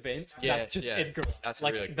all the events. Yeah, That's just yeah. Edgar Wright. That's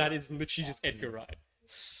like really cool. that is literally just Edgar Wright.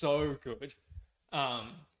 So good.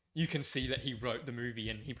 You can see that he wrote the movie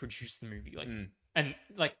and he produced the movie. Like, and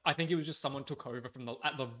like I think it was just someone took over from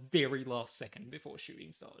at the very last second before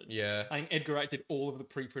shooting started. Yeah. I think Edgar Wright did all of the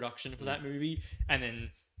pre-production for that movie, and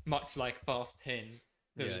then much like Fast 10,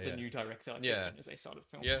 there was Yeah, the yeah. new director like, Yeah. as they started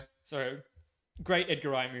filming. Yeah. So great Edgar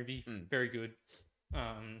Wright movie, Mm. very good.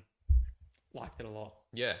 Liked it a lot.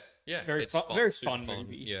 Yeah. Yeah. Very it's very super fun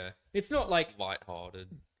movie. Yeah. It's not like Lighthearted.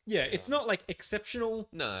 it's not like exceptional,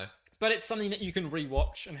 No. but it's something that you can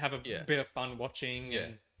rewatch and have a Yeah. bit of fun watching. Yeah.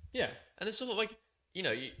 And, yeah, And it's sort of like, you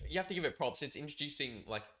have to give it props. It's introducing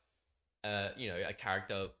like, a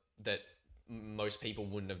character that most people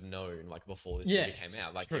wouldn't have known like before this movie Yes, came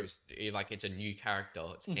out. Like true. it's a new character.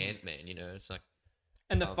 It's Ant-Man. It's like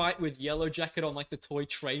and the fight with Yellow Jacket on like the toy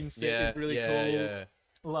train set is really cool. Yeah.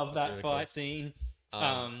 Love That's that really fight cool.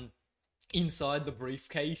 scene. Inside the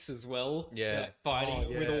briefcase as well. Yeah. Fighting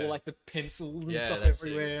Oh, with yeah. all like the pencils and Yeah, stuff that's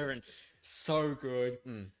sick. everywhere, and so good.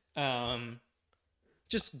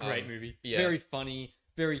 Just great movie. yeah. Very funny,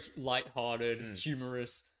 very light-hearted,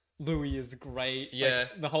 humorous. Louis is great. Like, Yeah.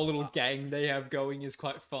 the whole little gang they have going is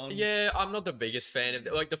quite fun. Yeah, I'm not the biggest fan of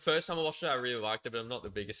it. Like the first time I watched it, I really liked it, but I'm not the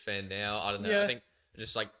biggest fan now. I don't know. Yeah. I think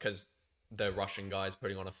just like because the Russian guy's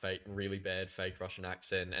putting on a really bad fake Russian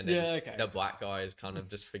accent, and then Yeah, okay. the black guy is kind of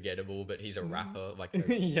just forgettable, but he's a rapper, like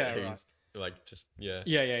Yeah, who's like just yeah.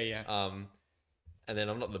 Yeah. And then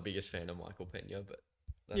I'm not the biggest fan of Michael Pena, but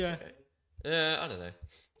that's Yeah. okay. Yeah, I don't know.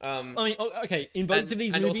 I mean, okay, in both of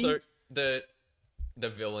these movies, also the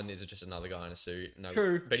villain is just another guy in a suit. No,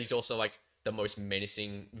 True. but he's also like the most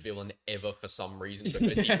menacing villain ever for some reason,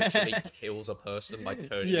 because he literally kills a person by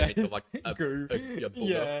turning him into like a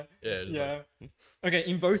booger. Okay,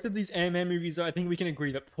 in both of these Ant-Man movies, I think we can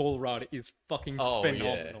agree that Paul Rudd is fucking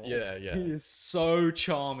phenomenal. Yeah. He is so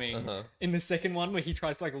charming. In the second one, where he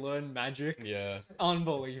tries to like learn magic,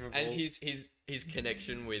 unbelievable. And his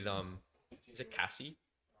connection with is it Cassie?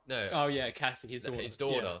 No. Oh yeah, Cassie, his daughter. His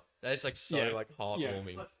daughter. That's like so like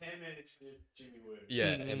heartwarming. Plus, Ant-Man introduced Jimmy Woo. Yeah,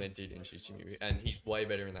 Ant-Man did introduce Jimmy Woo, and he's way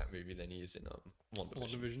better in that movie than he is in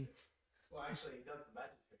WandaVision. Well, actually, he does the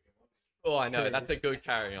magic trick in one. Oh, I know. That's a good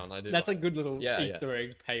carry on. That's a good little Easter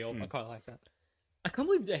egg payoff. I quite like that. I can't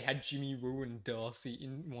believe they had Jimmy Woo and Darcy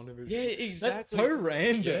in WandaVision. Yeah, exactly. That's so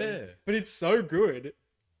random, but it's so good.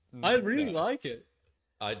 I really like it.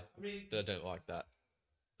 I don't like that.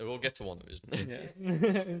 We'll get to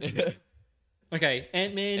WandaVision. Yeah. Okay,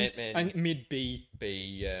 Ant-Man. Mid B.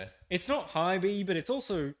 B, yeah. It's not high B, but it's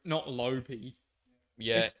also not low B.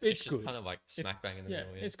 Yeah, it's just good. kind of like smack bang in the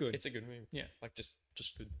middle. Yeah, it's good. It's a good movie. Yeah, like just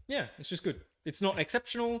good. Yeah, it's just good. It's not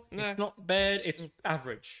exceptional. Nah. It's not bad. It's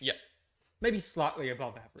average. Yeah, maybe slightly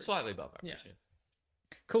above average. Slightly above average. Yeah.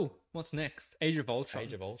 Cool. What's next? Age of Ultron.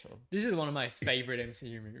 Age of Ultron. This is one of my favorite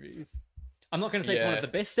MCU movies. I'm not going to say it's one of the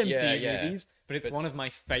best MCU movies, but it's one of my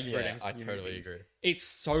favorite MCU movies. I totally agree. It's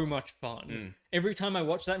so much fun. Every time I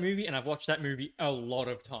watch that movie, and I've watched that movie a lot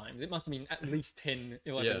of times, it must have been at least 10,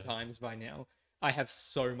 11 times by now, I have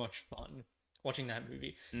so much fun watching that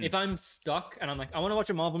movie. If I'm stuck and I'm like, I want to watch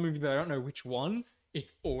a Marvel movie, but I don't know which one,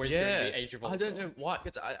 it's always going to be Age of Ultron. I don't know why.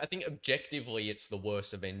 I think objectively it's the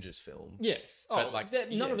worst Avengers film. Yes.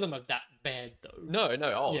 But none of them are that bad, though. No.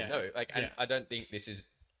 No. Like, and I don't think this is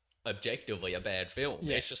objectively a bad film.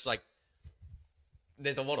 Yes. It's just like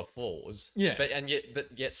there's a lot of flaws. Yeah. But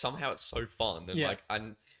yet somehow it's so fun and like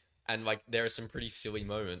and like there are some pretty silly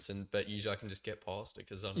moments but usually I can just get past it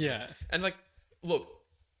because and like look,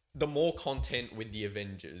 the more content with the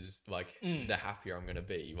Avengers, like the happier I'm gonna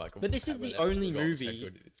be. Like, but this is the only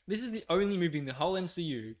movie. This is the only movie in the whole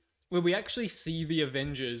MCU where we actually see the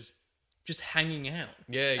Avengers just hanging out.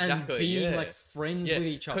 Yeah, exactly. And being like friends with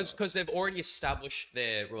each other. Because they've already established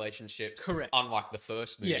their relationships. Correct. Unlike the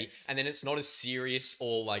first movie. Yes. And then it's not as serious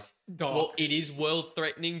or like dark. Well, it is world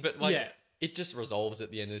threatening, but like it just resolves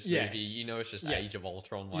at the end of this movie. You know, it's just Age of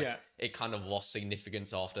Ultron. Like it kind of lost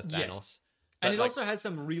significance after Thanos. Yes. And it also has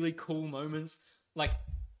some really cool moments. Like,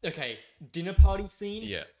 okay, dinner party scene.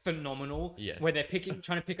 Yeah. Phenomenal. Yeah. Where they're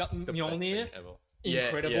trying to pick up Mjolnir.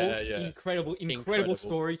 Incredible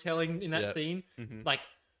storytelling in that scene. Like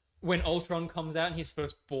when Ultron comes out and he's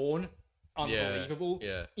first born, unbelievable.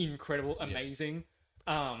 Incredible, amazing.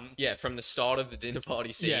 From the start of the dinner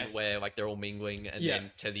party scene where like they're all mingling, and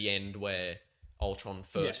then to the end where Ultron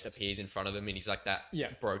first appears in front of them and he's like that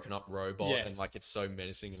broken up robot and like it's so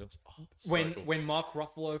menacing and it's when Mark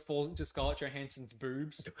Ruffalo falls into Scarlett Johansson's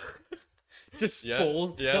boobs. Just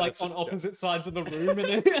falls like on opposite sides of the room,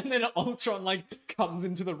 and then Ultron like comes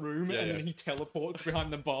into the room and then he teleports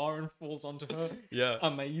behind the bar and falls onto her.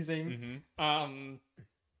 Amazing. Like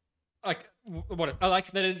I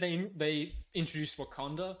like that they introduced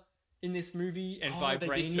Wakanda in this movie and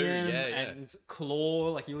Vibranium and Claw,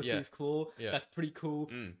 like Ulysses Claw. That's pretty cool.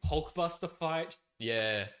 Hulkbuster fight.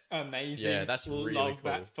 Amazing. Yeah, that's really love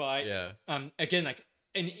cool. that fight. Again, like,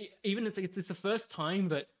 and even it's the first time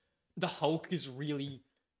that the Hulk is really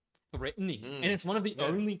threatening, and it's one of the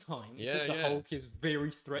only times that the Hulk is very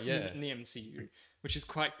threatening in the MCU, which is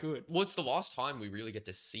quite good. Well, it's the last time we really get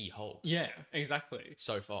to see Hulk. Yeah, exactly.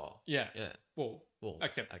 So far. Yeah. Well,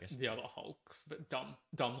 except I guess the other Hulks, but dumb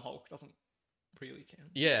Hulk doesn't really count.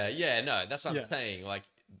 No, that's what I'm saying. Like,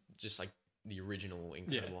 just like the original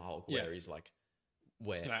Incredible Hulk, where he's like,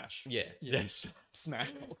 Smash. Smash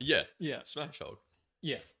Hulk. Smash Hulk.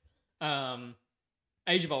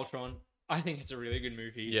 Age of Ultron, I think it's a really good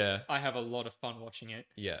movie. I have a lot of fun watching it.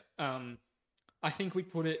 I think we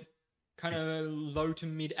put it kind of low to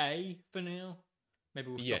mid A for now. Maybe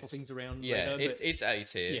we'll shuffle things around later. It's A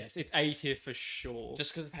tier. Yes, it's A tier for sure.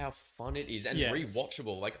 Just because of how fun it is and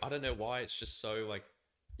rewatchable. Like, I don't know why it's just so like...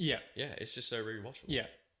 Yeah, it's just so rewatchable. Yeah.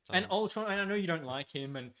 And Ultron, and I know you don't like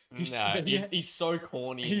him, and he's so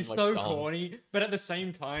corny. He's like so corny, but at the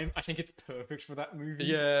same time, I think it's perfect for that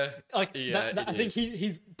movie. I think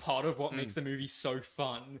he's part of what makes the movie so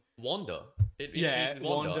fun. Wanda.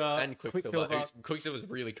 Wanda and Quicksilver. Quicksilver's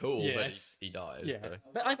really cool, but he dies. So.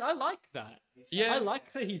 But I like that. I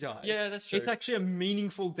like that he dies. Yeah, that's true. It's actually a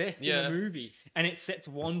meaningful death in the movie, and it sets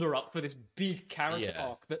Wanda up for this big character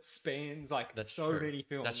arc that spans like many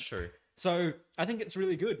films. That's true. So I think it's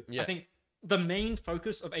really good. I think the main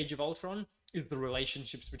focus of Age of Ultron is the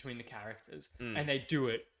relationships between the characters, and they do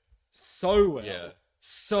it so well. Yeah.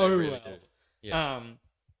 So They really well. do. Yeah.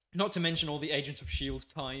 Not to mention all the Agents of S.H.I.E.L.D.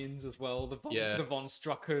 tie-ins as well. The Von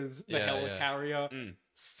Struckers, the Helicarrier.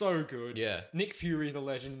 So good. Yeah. Nick Fury's a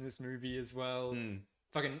legend in this movie as well.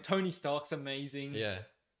 Fucking Tony Stark's amazing. Yeah.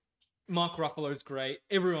 Mark Ruffalo's great.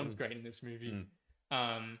 Everyone's great in this movie.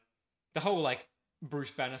 The whole like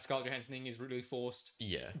Bruce Banner, Scarlett Johansson thing is really forced.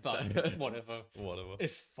 Yeah. But whatever. Whatever.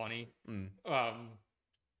 It's funny. Mm. And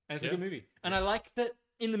it's a good movie. And I like that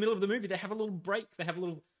in the middle of the movie they have a little break. They have a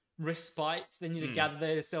little respite. Then you gather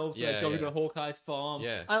themselves. So they go to Hawkeye's farm.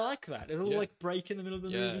 Yeah. I like that. A little like break in the middle of the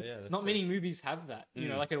movie. Yeah, Not many movies have that. You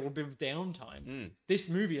know, like a little bit of downtime. This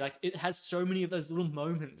movie, like, it has so many of those little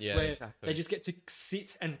moments where they just get to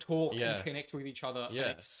sit and talk and connect with each other. Yeah.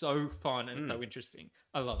 And it's so fun and so interesting.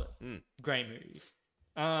 I love it. Great movie.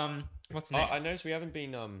 What's next? I noticed we haven't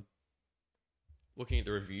been looking at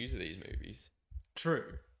the reviews of these movies. True.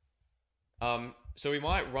 So we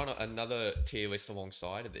might run another tier list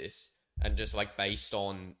alongside of this, and just like based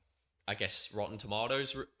on, I guess, Rotten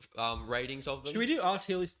Tomatoes ratings of them. Should we do our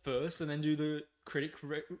tier list first and then do the critic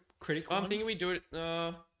one? I'm thinking we do it.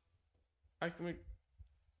 I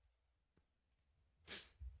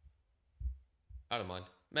don't mind.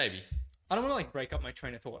 Maybe. I don't want to like break up my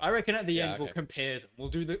train of thought. I reckon at the end okay. we'll compare them. We'll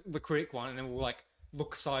do the critic one and then we'll like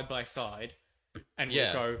look side by side, and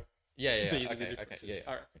we'll go. Yeah. These are the Okay. differences. Yeah.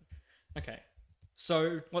 I reckon. Okay.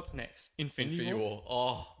 So what's next? Infinity War.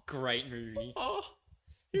 Oh. Great movie. Oh.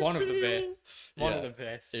 One of the best. One of the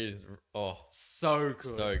best. It is. Oh. So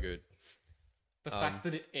good. So good. The fact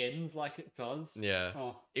that it ends like it does. Yeah.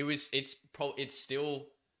 Oh. It's still.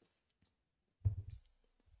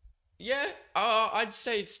 Yeah. I'd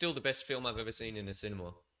say it's still the best film I've ever seen in the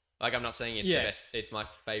cinema. Like, I'm not saying it's the best. It's my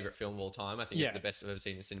favorite film of all time. I think it's the best I've ever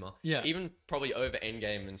seen in the cinema. Yeah. Even probably over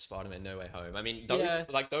Endgame and Spider-Man No Way Home. I mean, those are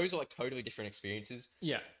like totally different experiences.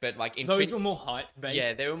 Yeah. But like, those were more hype-based.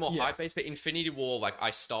 Yeah, they were more hype-based. But Infinity War, like,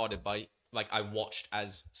 I started by, like, I watched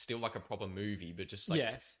as still like a proper movie, but just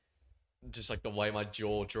like, just like the way my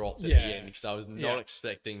jaw dropped at the end, because I was not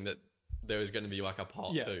expecting that there was going to be like a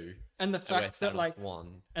part 2. And the fact that like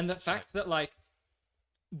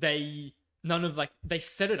they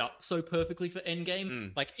set it up so perfectly for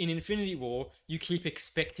Endgame. Like in Infinity War, you keep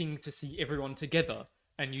expecting to see everyone together,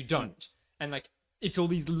 and you don't. And like it's all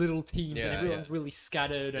these little teams, and everyone's really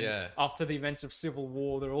scattered. And after the events of Civil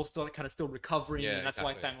War, they're all still kind of still recovering, and that's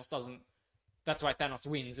why Thanos doesn't. That's why Thanos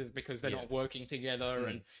wins, is because they're not working together,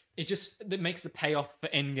 and it makes the payoff for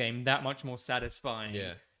Endgame that much more satisfying.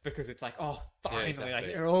 Yeah. Because it's like, oh, finally, like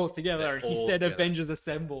they're all together, and he said Avengers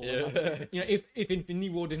Assemble. Yeah. Like, you know, if Infinity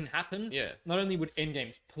War didn't happen, not only would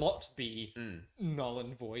Endgame's plot be null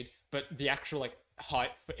and void, but the actual like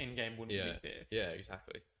hype for Endgame wouldn't be there. Yeah,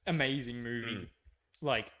 exactly. Amazing movie.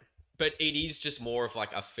 Like, but it is just more of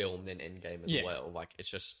like a film than Endgame as well. Like, it's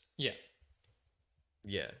just yeah.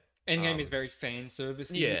 Endgame is very fan service.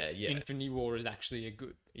 Yeah. Infinity War is actually a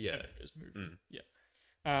good Avengers movie.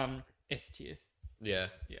 S tier. Yeah.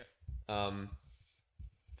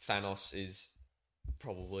 Thanos is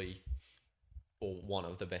probably one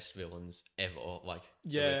of the best villains ever, like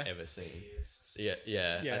we've ever seen.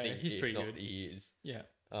 Yeah. I think he's pretty good. He is. Yeah.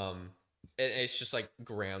 It's just like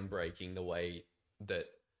groundbreaking the way that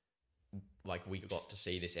like we got to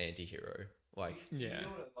see this anti-hero. Like, You know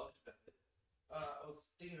what I loved about it? I was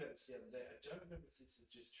thinking about this the other day. I don't remember if this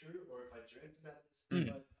is just true or if I dreamt about this,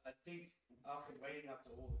 but I think after waiting after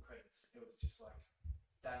all the credits, it was just like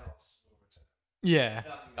Thanos will return. Yeah.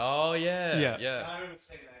 oh yeah. I remember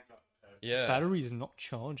saying that. Yeah. Battery's not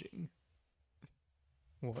charging.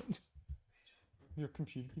 What? Your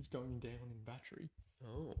computer keeps going down in battery.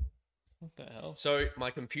 Oh. What the hell? So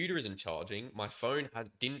my computer isn't charging. My phone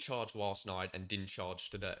didn't charge last night and didn't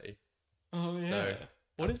charge today. Oh yeah. So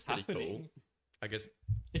what is pretty happening? Cool. I guess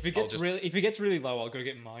if it gets really low, I'll go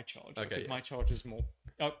get my charger. Okay, because my charge is more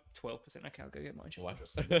 12%. Okay, I'll go get my charger.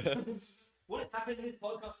 What has happened in this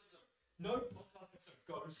podcast episode? No podcast episode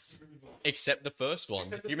goes smoothly. Except the first one.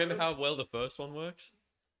 Do you remember how well the first one works?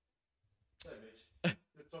 So, Mitch,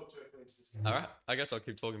 let's talk directly into this. All right. I guess I'll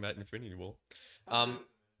keep talking about Infinity War.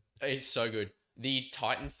 It's so good. The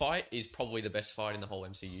Titan fight is probably the best fight in the whole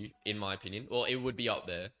MCU, in my opinion. Well, it would be up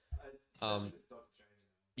there.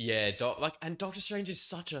 Yeah, and Doctor Strange is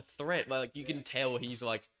such a threat. Like, you can tell he's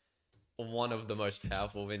like one of the most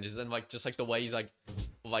powerful Avengers, and like just like the way he's like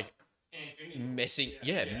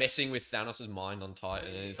messing with Thanos' mind on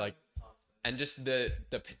Titan, and it's like, and just the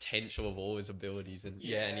potential of all his abilities, and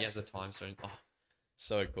and he has the time stone. Oh,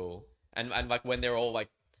 so cool. And like when they're all like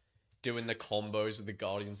doing the combos with the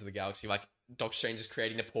Guardians of the Galaxy, like Doctor Strange is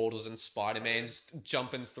creating the portals and Spider-Man's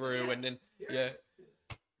jumping through, and then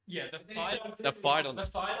Yeah, The fight on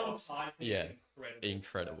Titan Yeah. is incredible.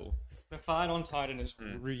 incredible. The fight on Titan is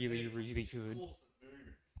really, really good.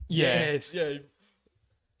 Yeah, It's I'm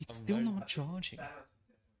still waiting. not charging.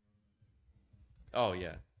 Oh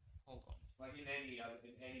yeah. Hold on. Like in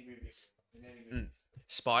any movie.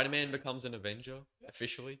 Spider-Man becomes an Avenger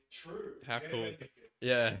officially. True. How Yeah, cool yeah, is it?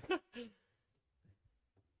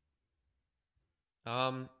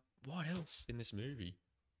 Yeah. What else in this movie?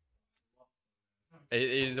 It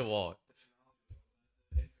is a what?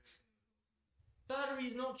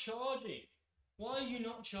 Battery's not charging. Why are you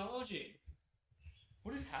not charging?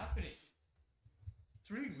 What is happening?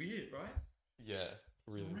 It's really weird, right? Yeah,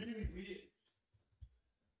 really. Really weird.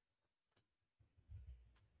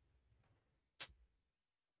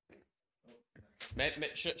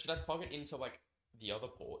 Should I plug it into like the other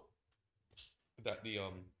port that the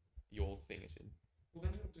your thing is in? Well,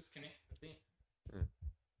 then it'll disconnect the thing. Can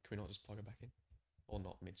we not just plug it back in, or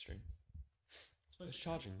not midstream? It's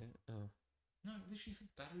charging there. Oh. No, it literally says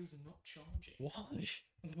batteries are not charging. Why?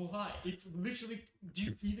 Why? It's literally. Do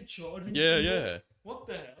you see the charging? Yeah, symbol? yeah. What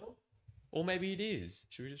the hell? Or maybe it is.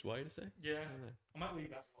 Should we just wait a sec? Yeah. I don't know. I might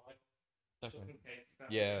leave that slide just Okay. in case.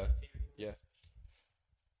 Yeah.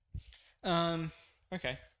 Yeah.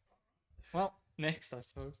 Okay. Well, next, I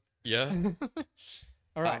suppose. Yeah.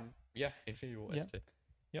 All right. Yeah. Infinity War Yeah. S tier.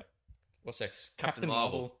 Yep. What's next? Captain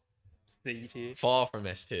Marvel. C tier. Far from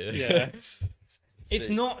S tier. Yeah. It's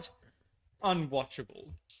C. not unwatchable.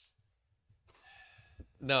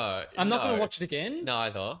 No. I'm not no. gonna watch it again.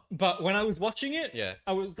 Neither. But when I was watching it, Yeah.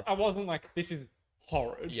 I wasn't like, this is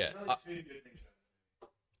horrid. Yeah.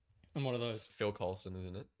 And one of those. Phil Coulson,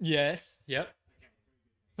 isn't it? Yes. Yep.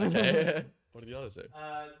 Okay. What are the others?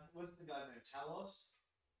 What's the guy's name? Talos?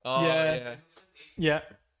 Oh Yeah. yeah. Yeah.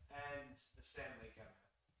 And the Stanley camera.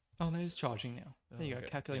 Oh, there's charging now. There you go. okay.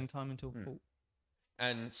 Calculating time until full.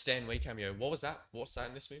 And Stan Lee cameo. What was that? What's that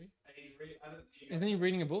in this movie? And he's I don't know if you Isn't he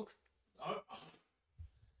reading a book? Oh.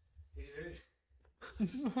 He's reading.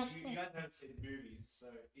 You guys haven't seen the movies, so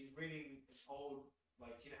he's reading an old,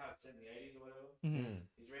 like, you know how it's set in the 80s or whatever? Mhm.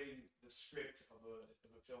 He's reading the script of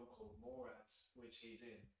a film called Mallrats, which he's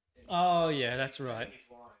in. And Oh, yeah, that's he's right. saying his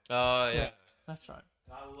line. Oh yeah. Yeah. That's right.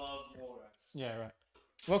 And I love Mallrats. Yeah, right.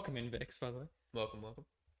 Welcome in, Vex, by the way. Welcome, welcome.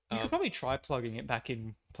 You could probably try plugging it back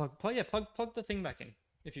in. Plug the thing back in,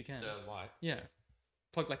 if you can. Why? Yeah.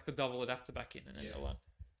 Plug like the double adapter back in and then go on.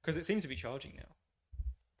 Because it seems to be charging now.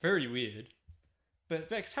 Very weird. But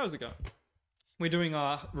Vex, how's it going? We're doing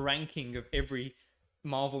our ranking of every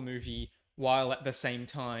Marvel movie while at the same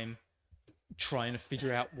time trying to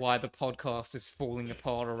figure out why the podcast is falling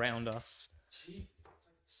apart around us. Jeez, it's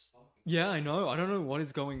like smoking. Yeah, I know. I don't know what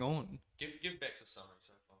is going on. Give Bex a summary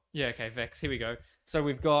so far. Yeah, okay, Vex, here we go. So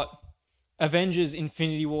we've got Avengers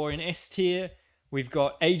Infinity War in S tier. We've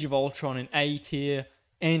got Age of Ultron in A tier.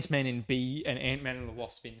 Ant-Man in B. And Ant-Man and the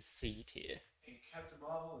Wasp in C tier. And Captain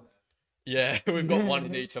Marvel in Yeah, we've got one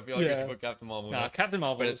in each. I feel like we Yeah. should put Captain Marvel in No, there. Captain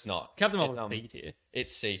Marvel. But it's not. Captain It's, Marvel is C tier.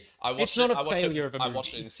 It's C. I watched It's not it, a I watched failure it, of a I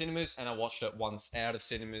watched it movie. in cinemas and I watched it once out of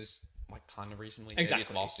cinemas, like kind of recently. Exactly. Maybe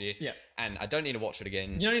it's last year. Yeah. And I don't need to watch it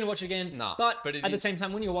again. You don't need to watch it again. Nah, But but it at the is- same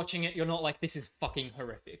time, when you're watching it, you're not like, this is fucking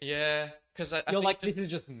horrific. Yeah, because I You're think like, just- this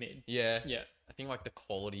is just mid. yeah, Yeah. I think like the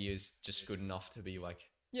quality is just good enough to be like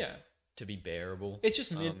Yeah. to be bearable. It's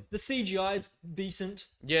just mid. The CGI is decent.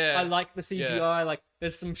 Yeah, I like the CGI. Like,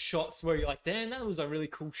 there's some shots where you're like, damn, that was a really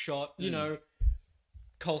cool shot. You know,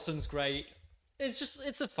 Coulson's great.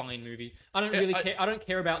 It's a fine movie. I don't really care. I don't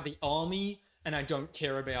care about the army, and I don't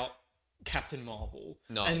care about Captain Marvel.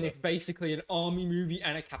 No. And it's basically an army movie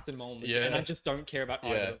and a Captain Marvel movie, Yeah. and I just don't care about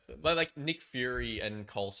either yeah. of them. But like Nick Fury and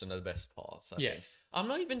Coulson are the best parts. I think. Yes. I'm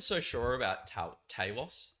not even so sure about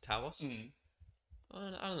Talos. Mm.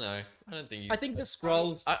 I don't know. I don't think. I think the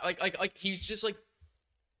Skrulls. Like he's just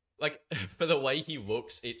like for the way he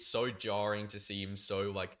looks, it's so jarring to see him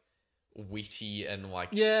so like witty and like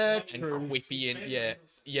Yeah, and true. quippy and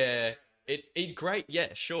yeah. It's great.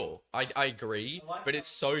 Yeah, sure. I agree, I like but that. it's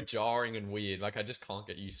so jarring and weird. Like I just can't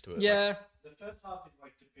get used to it. Like, Yeah. The first half is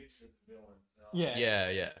like depicted as a villain. Yeah.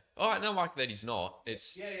 yeah. Oh, I don't like that he's not.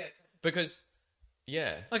 It's Yeah. because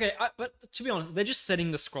yeah. Okay, but to be honest, they're just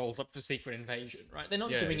setting the Skrulls up for Secret Invasion, right? They're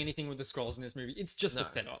not Yeah, doing it's- anything with the Skrulls in this movie. It's just a No.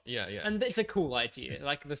 setup. Yeah. And it's a cool idea.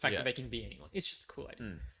 Like the fact Yeah. that they can be anyone. It's just a cool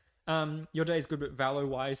idea. Your Day is Good, but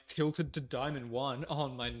Valor-wise, tilted to Diamond 1. Oh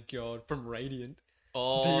my god, from Radiant.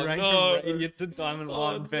 Oh D-rank no. from Radiant to Diamond Oh,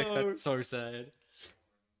 1. Vex, no. that's so sad.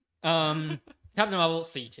 Captain Marvel,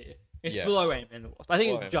 C tier. It's Yeah. below Ant-Man and the Wasp. I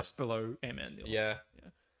think Below it's just below Ant-Man and the Wasp. Yeah.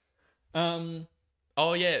 Yeah.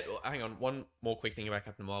 Oh yeah. Hang on. One more quick thing about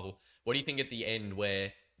Captain Marvel. What do you think at the end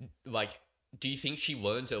where like do you think she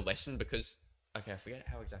learns her lesson? Because, okay, I forget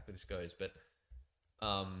how exactly this goes, but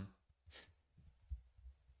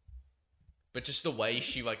just the way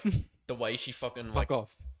she fucking like Fuck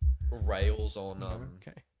off. rails on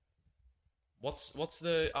Okay. what's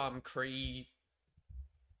the Kree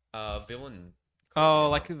villain? Oh,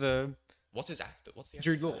 like the What's his actor? What's the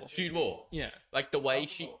Jude actor's Law. name? Jude Law. Yeah. Like the way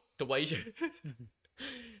she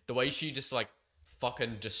just like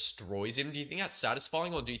fucking destroys him. Do you think that's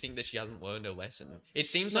satisfying, or do you think that she hasn't learned her lesson? It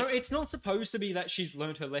seems No, like it's not supposed to be that she's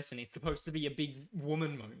learned her lesson. It's supposed to be a big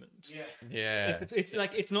woman moment. Yeah. yeah. It's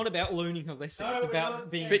like it's not about learning her lesson. No, It's we're about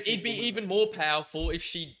not being. But it'd be even more powerful if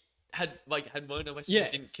she had learned her lesson and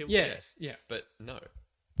Yes. didn't kill him. Yes. Yeah. But no.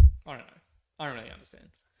 I don't know. I don't really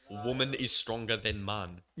understand. Woman is stronger than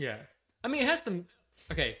man. Yeah. I mean, it has some.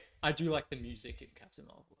 Okay, I do like the music in Captain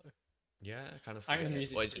Marvel, though. Yeah, kind of. I think the forget.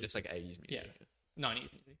 music's Or is it pretty just like 80s music? Yeah. 90s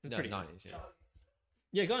music. It's No, pretty 90s, yeah.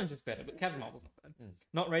 Yeah, Guardians is better, but Captain Marvel's not bad. Mm.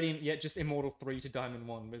 Not Radiant yet, just Immortal 3 to Diamond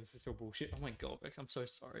 1, but this is still bullshit. Oh my god, Vex, I'm so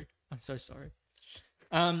sorry. I'm so sorry.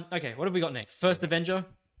 Okay, what have we got next? First Avenger? Is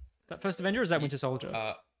that First Avenger or is that Winter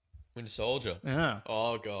Soldier? Winter Soldier. Yeah.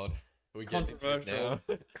 Oh, God. We get into this now.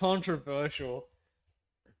 Controversial. Controversial.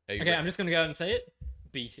 Are you Okay, ready? I'm just gonna go out and say it.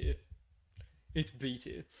 B tier. It's B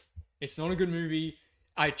tier. It's not a good movie.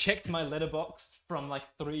 I checked my letterbox from like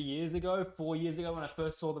 4 years ago when I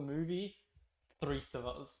first saw the movie. 3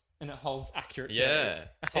 stars, and it holds accurate. Yeah.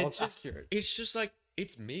 It holds accurate. It's just like,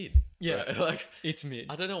 it's mid. Yeah. Right? Like, It's mid.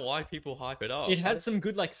 I don't know why people hype it up. It has some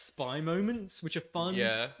good like spy moments, which are fun.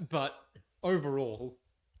 Yeah. But overall,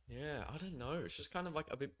 Yeah, I don't know. It's just kind of like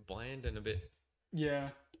a bit bland and a bit. yeah.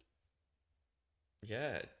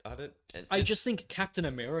 Yeah, I don't. And I just think Captain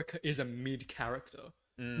America is a mid character.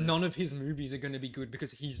 None of his movies are going to be good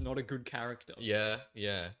because he's not a good character. Yeah,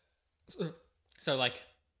 yeah. So like,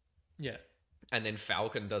 yeah. And then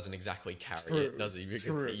Falcon doesn't exactly carry True, it, does he? Because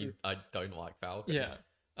true. I don't like Falcon. Yeah.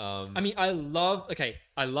 I I mean, I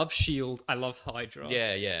love Shield. I love Hydra.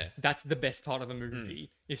 Yeah, yeah. That's the best part of the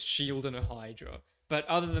movie is Shield and a Hydra. But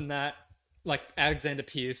other than that, like Alexander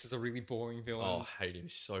Pierce is a really boring villain. Oh, I hate him.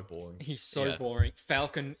 He's so boring. He's so Yeah. boring.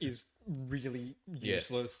 Falcon is really Yeah.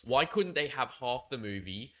 useless. Why couldn't they have half the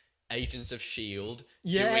movie Agents of Shield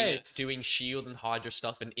Yes. doing Shield and Hydra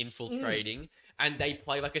stuff and infiltrating, and they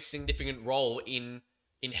play like a significant role in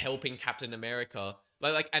helping Captain America.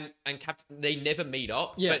 And Captain, they never meet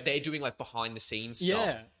up, Yeah. but they're doing like behind the scenes stuff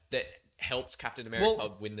Yeah. that helps Captain America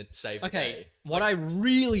Well, win the save the Okay, day. what I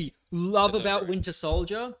really love It's a about no-brainer. Winter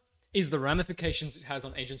Soldier is the ramifications it has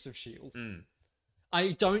on Agents of S.H.I.E.L.D. Mm.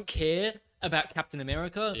 I don't care about Captain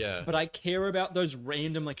America, Yeah. but I care about those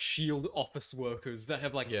random like S.H.I.E.L.D. office workers that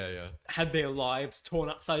have like Yeah. had their lives torn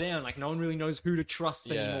upside down. Like no one really knows who to trust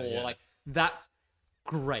Yeah, anymore. yeah. Like that's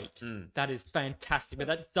great. Mm. That is fantastic. But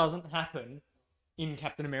that doesn't happen in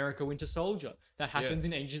Captain America Winter Soldier. That happens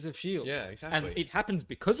in Agents of S.H.I.E.L.D. Yeah, exactly. And it happens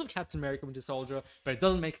because of Captain America Winter Soldier, but it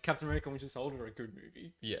doesn't make Captain America Winter Soldier a good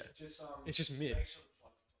movie. Yeah. Just, It's just mid. make sure the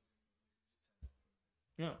plot's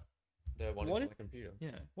Yeah. They're one What into is- the computer.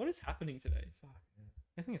 Yeah. What is happening today?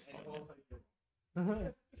 I think it's and fine.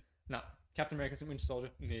 also, No. Captain America Winter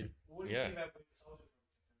Soldier, mid. what do you Yeah. think about Winter Soldier?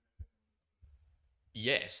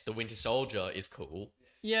 Yes, the Winter Soldier is cool.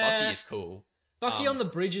 Yeah. Bucky is cool. Bucky on the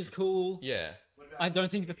bridge is cool. Yeah. What about I don't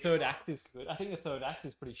think the third act is good. I think the third act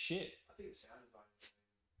is pretty shit. I think it sounded like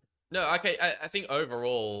No, okay. I think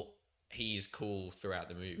overall he's cool throughout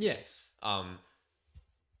the movie. Yes.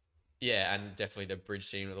 Yeah, and definitely the bridge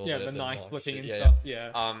scene with all Yeah, the the knife knife flipping shit, and yeah. stuff.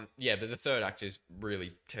 Yeah. Yeah, but the third act is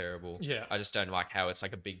really terrible. Yeah. I just don't like how it's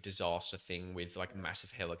like a big disaster thing with like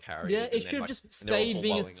massive helicarriers. Yeah, and it then, should have like, just and they're all stayed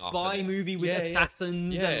being a blowing up spy and- movie with Yeah, yeah.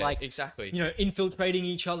 assassins Yeah, and like exactly. infiltrating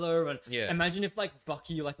each other and Yeah. imagine if like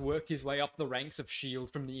Bucky like worked his way up the ranks of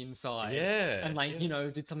Shield from the inside. Yeah, And like, yeah.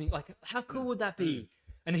 did something like how cool would that be?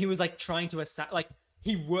 And he was like trying to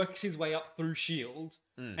he works his way up through Shield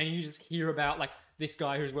and you just hear about like this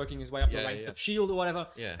guy who's working his way up the Yeah, ranks yeah. of Shield or whatever.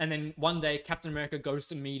 Yeah. And then one day Captain America goes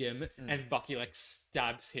to meet him and Bucky like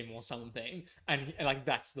stabs him or something. And like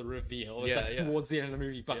that's the reveal. It's Yeah, like yeah. towards the end of the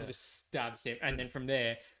movie, Bucky Yeah. just stabs him. And then from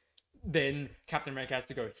there, then Captain America has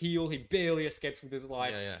to go heal. He barely escapes with his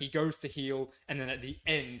life. Yeah, yeah. He goes to heal, and then at the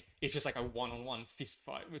end, it's just like a one-on-one fist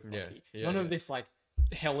fight with Yeah, Bucky. yeah, None of yeah. this like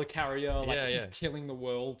helicarrier, like Yeah, yeah. killing the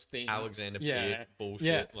world thing. Alexander Yeah. Pierce bullshit.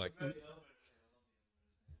 Yeah. Like, the elevator scene.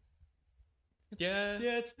 yeah.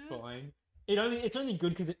 Yeah, it's fine. It's only good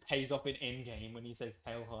because it pays off in Endgame when he says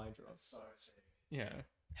 "Hail Hydra." So sick. Yeah.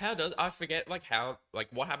 How does I forget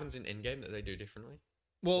what happens in Endgame that they do differently?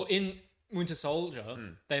 Well, in Winter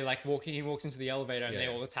Soldier, they like he walks into the elevator and Yeah, they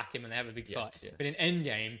yeah. all attack him and they have a big Yes, fight. yeah. But in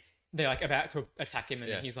Endgame, they're like about to attack him, and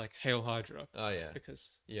Yeah. then he's like, "Hail Hydra," Oh yeah.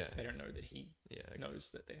 because Yeah. they don't know that he Yeah. knows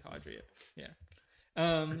that they're Hydra yet.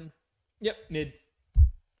 Yep, mid.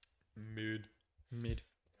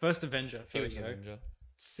 First Avenger. Here First we go. Avenger.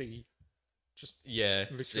 C. Just Yeah.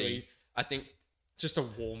 literally, See, I think just a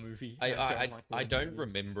war movie. I like war don't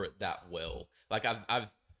movies. remember it that well. Like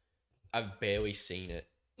I've barely seen it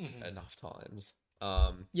Mhm. enough times.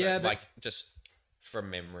 Yeah, but- like just from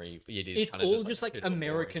memory, it is. It's kind of all just, just a like bit of a boring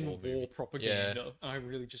American war movie. war propaganda. I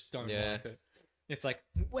really just don't Yeah. like it. It's like,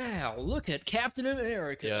 wow, look at Captain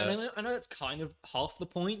America. Yeah. And I know it's kind of half the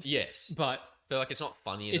point, Yes, but but like it's not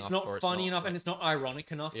funny enough. it's not or funny not, enough, like- and it's not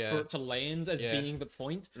ironic enough Yeah. for it to land as Yeah. being the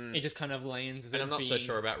point. Mm. It just kind of lands as and it I'm not so being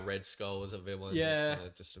sure about Red Skull as a villain. Yeah. It's kind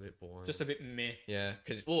of just a bit boring. just a bit meh. Yeah,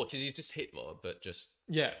 because he's just Hitler, but just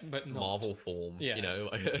Yeah, but not. Marvel form. Yeah. You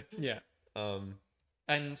know. Yeah.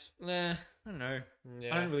 And I don't know.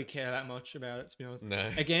 Yeah. I don't really care that much about it, to be honest.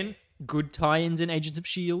 No. Again, good tie-ins in Agents of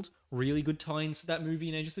S.H.I.E.L.D. Really good tie-ins to that movie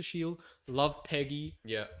in Agents of S.H.I.E.L.D. Love Peggy.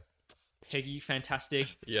 Yeah. Peggy,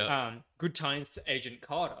 fantastic. Yeah. Good tie-ins to Agent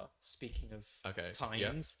Carter. Speaking of Okay.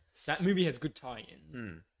 tie-ins, that movie has good tie-ins,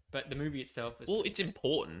 Mm. but the movie itself is Well, it's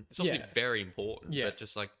important. It's obviously Yeah. very important. Yeah. But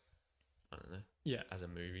just like, I don't know. yeah, As a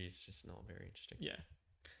movie, it's just not very interesting. yeah.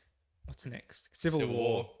 What's next? Civil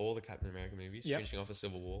War. All the Captain America movies. Yep. Finishing off a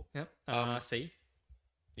Civil War. Yep. C.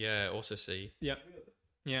 Yeah. Also C. Yep.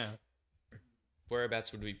 Yeah.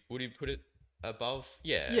 Whereabouts would we put it above?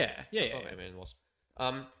 Yeah. Yeah. Yeah. Above Yeah. Ant-Man was.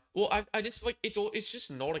 Well, I just like it's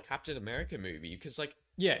just not a Captain America movie because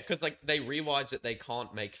Yes. like they realize that they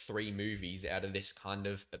can't make 3 movies out of this kind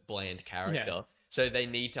of bland character, Yes. so they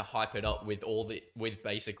need to hype it up with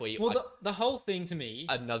basically Well, the whole thing to me,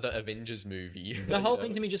 another Avengers movie. the whole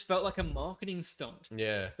thing to me just felt like a marketing stunt.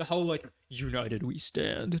 Yeah. The whole like, united we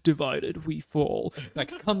stand, divided we fall. Like,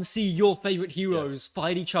 come see your favorite heroes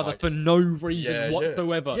fight each other for no reason Yeah, yeah.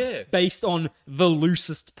 whatsoever, Yeah. based on the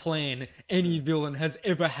loosest plan any villain has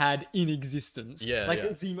ever had in existence. Yeah, like yeah.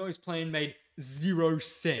 Zemo's plan made 0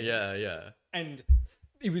 sense. Yeah. And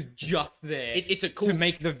it was just there It's a cool. to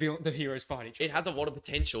make the heroes fight each other. It has a lot of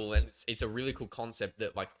potential, and it's a really cool concept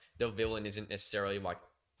that like the villain isn't necessarily like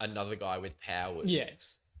another guy with powers.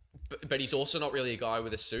 Yes. But he's also not really a guy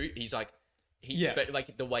with a suit. He's like Yeah. but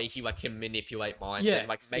like the way he like can manipulate minds Yes, and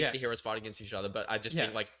like make yeah. the heroes fight against each other. But I just Yeah.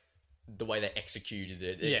 think like the way they executed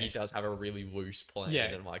it, he Yes. does have a really loose plan,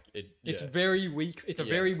 Yes. and like it. It's yeah. very weak. It's a Yeah.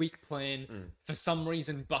 very weak plan. Mm. For some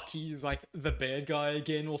reason, Bucky is like the bad guy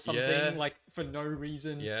again, or something. Yeah. Like for no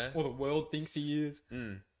reason. Yeah. Or the world thinks he is.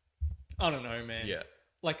 Mm. I don't know, man. Yeah.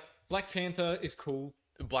 Like Black Panther is cool.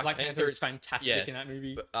 Black Panther Panther is fantastic yeah. in that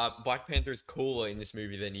movie. But Black Panther is cooler in this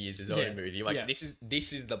movie than he is his Yes, own movie. Like yeah. this is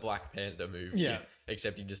the Black Panther movie. Yeah.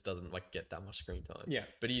 Except he just doesn't like get that much screen time. Yeah.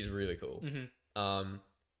 But he's really cool. Mhm.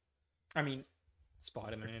 I mean,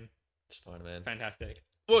 Spider-Man, Spider-Man. fantastic.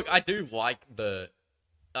 Look, I do like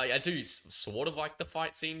I do sort of like the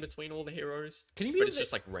fight scene between all the heroes. Can you But believe it's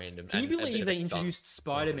just like random. Can you and a bit believe of they a stunt. introduced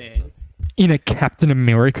Spider-Man stuff. in a Captain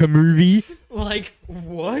America movie? Like,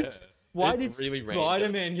 what? Yeah. Why It's did really random.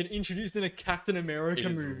 Spider-Man get introduced in a Captain America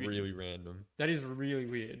It is movie? really random. That is really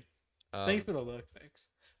weird. Um, Thanks for the lurk facts.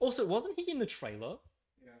 Also, wasn't he in the trailer?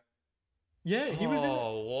 Yeah. Yeah, he was in it.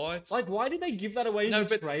 Oh, what? Like, why did they give that away in no, the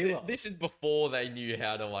but trailer? this is before they knew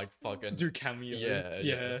how to like fucking Do cameos. Yeah,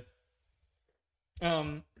 Yeah.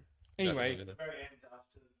 Anyway. At the very end,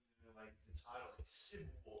 after like the title, it's Civil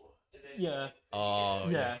War. And then Yeah. Oh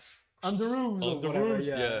Yeah. Under rules. or Oh, the whatever, rules.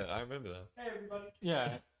 Yeah. Yeah, I remember that. Hey everybody.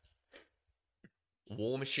 Yeah.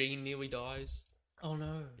 War Machine nearly dies. Oh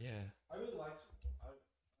no. Yeah. I really like Civil War.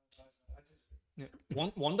 I just Yeah.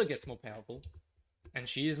 Wanda gets more powerful, and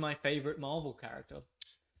she is my favorite Marvel character.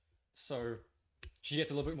 So she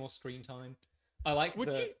gets a little bit more screen time. I like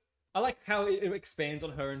I like how it expands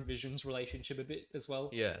on her and Vision's relationship a bit as well.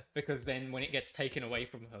 Yeah. Because then when it gets taken away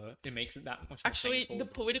from her, it makes it that much more Actually, painful. the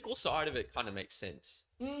political side of it kind of makes sense.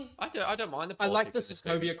 Mm, I don't mind the I politics like the in this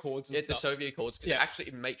movie. Sokovia Accords and Yeah, the stuff. Soviet Accords because Yeah. actually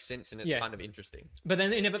it makes sense and it's Yes. kind of interesting. But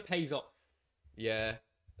then it never pays off. Yeah.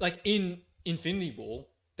 Like in Infinity War,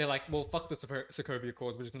 they're like, well, fuck the Sokovia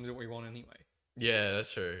Accords, we're just going to do what we want anyway. Yeah,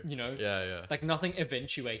 that's true. You know? Yeah, yeah. Like nothing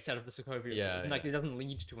eventuates out of the Sokovia Yeah, Accords. And, like yeah. it doesn't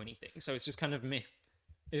lead to anything. So it's just kind of meh.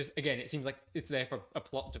 It just, again, it seems like it's there for a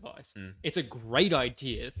plot device. Mm. It's a great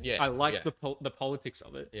idea. Yes, I like yeah. the politics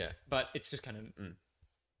of it. Yeah. But it's just kind of Mm.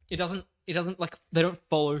 it doesn't like they don't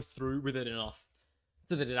follow through with it enough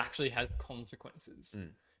so that it actually has consequences.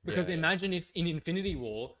 Mm. Because Yeah, yeah. imagine if in Infinity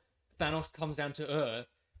War Thanos comes down to Earth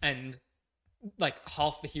and like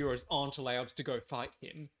half the heroes aren't allowed to go fight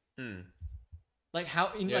him. Mm. Like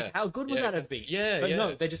how Yeah. how good would Yeah, that have been? yeah, But yeah.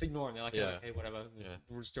 no, they just ignore it. They're like, Yeah. okay, whatever. Yeah.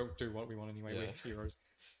 We'll just do what we want anyway. Yeah. We're heroes.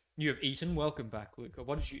 You have eaten. Welcome back, Luca.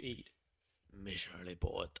 What did you eat? Mission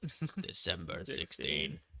report, December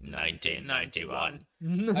 16, 1991.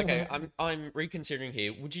 Okay, I'm reconsidering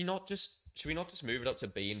here. Should we not just move it up to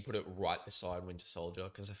B and put it right beside Winter Soldier?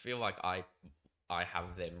 Because I feel like I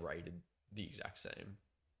have them rated the exact same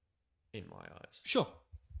in my eyes. Sure.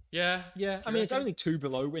 Yeah. Yeah. Do I you mean, it's reckon? only 2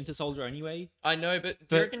 below Winter Soldier anyway. I know, but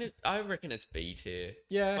I reckon it's B tier.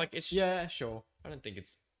 Yeah. Like it's yeah, sure. I don't think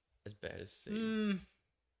it's as bad as C. Mm,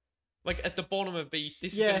 Like at the bottom of B,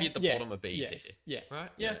 this is yeah. gonna be at the yes, bottom of B yes, tier, Yeah. right?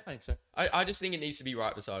 Yeah, I think so. I just think it needs to be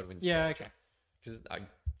right beside Winter Yeah. Soldier. Okay. Because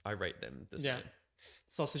I rate them the same. Yeah.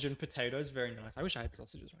 Sausage and potatoes, very nice. I wish I had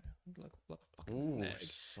sausages right now. Like fucking Ooh, snag.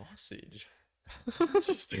 sausage.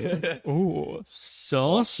 Ooh,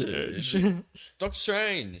 sausage. Doctor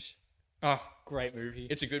Strange. Oh, great movie.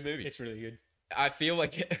 It's a good movie. It's really good. I feel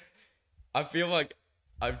like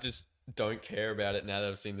I just don't care about it now that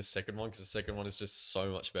I've seen the second one, because the second one is just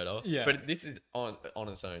so much better. Yeah. But this is on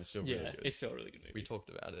its own still Yeah, really good. it's still a really good movie. We talked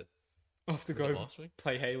about it. Off to Was it go last week?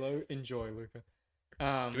 play Halo. Enjoy, Luca.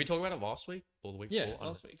 Did we talk about it last week or the week Yeah, before? I don't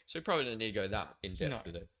last know. week. So we probably don't need to go that in depth No.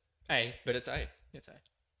 with it. A. But it's A. It's A.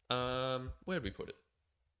 Where did we put it?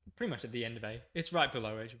 Pretty much at the end of A. It's right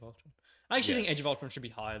below Age of Ultron. I actually Yeah. think Age of Ultron should be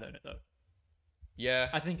higher than it, though. Yeah.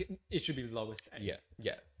 I think it should be lowest A.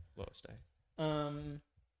 Yeah. Lowest A.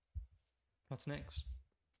 What's next?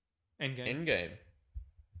 Endgame. Endgame.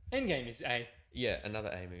 Endgame is A. Yeah, another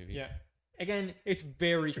A movie. Yeah. Again, it's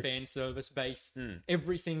very fan service based. Mm.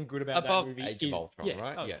 Everything good about Above that movie Age is of Ultron, yeah,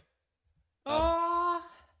 right? oh. Yeah.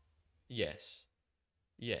 Yes.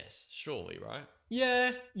 Yes, surely, right?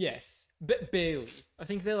 Yeah. Yes. But barely. I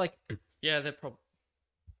think they're like. Yeah, they're probably.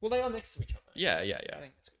 Well, they are next to each other. Yeah. I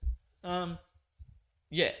think that's good.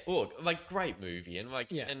 Yeah. Look, like great movie, and like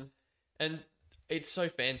Yeah. and it's so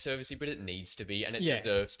fan servicey, but it needs to be, and it Yeah.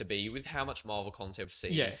 deserves to be with how much Marvel content we've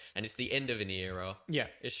seen. Yes. And it's the end of an era. Yeah.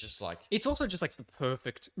 It's just like It's also just like the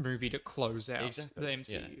perfect movie to close out Exactly, the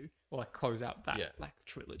MCU, or like close out that Yeah. like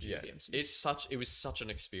trilogy yeah, of the MCU. it was such an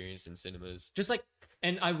experience in cinemas. Just like,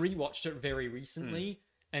 and I rewatched it very recently, Hmm.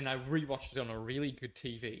 and I rewatched it on a really good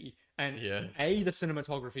TV. And Yeah. A, the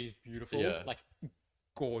cinematography is beautiful, Yeah. like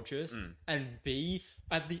gorgeous, Mm. and B,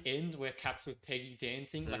 at the end where Caps with Peggy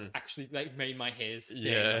dancing, like Mm. actually like made my hair stand.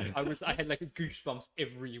 Yeah. I had like goosebumps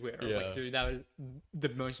everywhere. I was Yeah. like, dude, that was the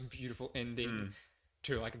most beautiful ending Mm.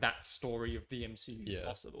 to like that story of the MCU Yeah.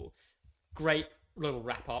 possible. Great little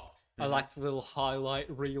wrap up. I Mhm. like the little highlight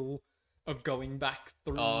reel of going back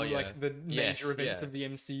through Oh, yeah. like the Yes, major events yeah. of the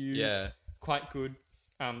MCU. Yeah. Quite good.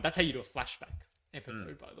 That's how you do a flashback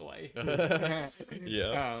episode, by the way.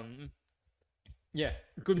 Yeah. Yeah,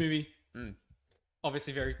 good movie. Mm.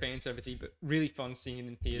 Obviously very fan servicey, but really fun seeing it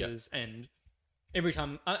in theaters. And every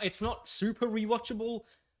time, it's not super rewatchable,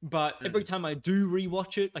 but every time I do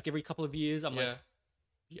rewatch it, like every couple of years, I'm like,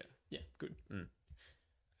 yeah, good.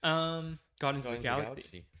 Guardians of the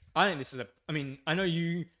Galaxy. I think this is I mean, I know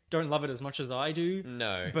you don't love it as much as I do,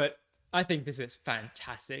 No. but I think this is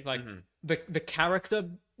fantastic. Like Mhm. the character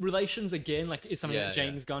relations again, like is something Yeah, that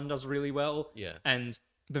James Gunn does really well. Yeah. And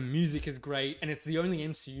the music is great, and it's the only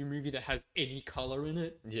MCU movie that has any color in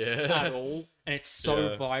it Yeah. at all, and it's so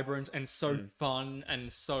Yeah. vibrant and so fun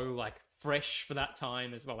and so like fresh for that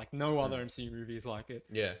time as well. Like no other MCU movie is like it.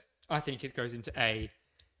 Yeah. I think it goes into A.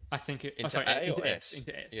 I think it. Into sorry, A into or S. S?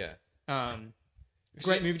 Into S. Yeah.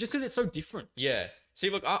 Great movie, just because it's so different. Yeah. See,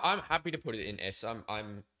 look, I'm happy to put it in S.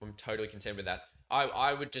 I'm totally content with that.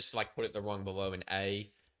 I would just like put it the rung below in A.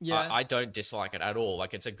 Yeah. I don't dislike it at all.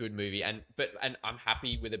 Like it's a good movie, and I'm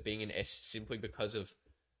happy with it being an S simply because of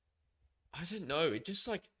I don't know. It just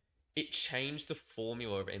like it changed the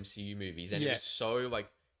formula of MCU movies, and it was Yes. so like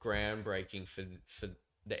groundbreaking for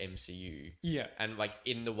the MCU. Yeah. And like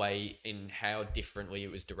in the way in how differently it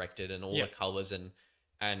was directed and all Yeah. the colors and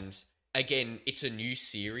again it's a new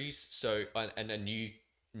series so and a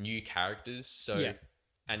new characters so Yeah.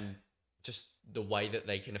 and just the way that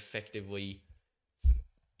they can effectively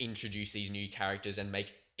introduce these new characters and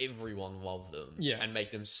make everyone love them Yeah. and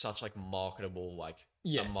make them such like marketable like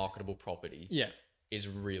Yes. a marketable property Yeah. is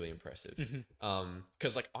really impressive. Mhm.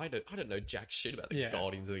 Because like I don't know jack shit about the Yeah.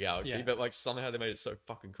 Guardians of the Galaxy, Yeah. but like somehow they made it so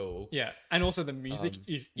fucking cool. Yeah, and also the music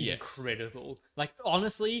is yes. incredible. Like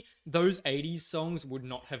honestly, those '80s songs would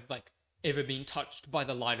not have like ever been touched by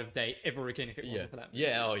the light of day ever again if it wasn't Yeah. for that movie.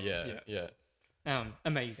 Yeah. Oh yeah. Yeah. Yeah.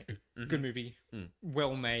 Amazing, good movie,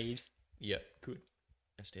 well made, Yeah. good.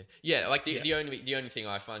 Yeah, like the only thing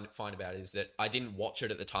I find about it is that I didn't watch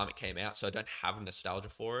it at the time it came out, so I don't have nostalgia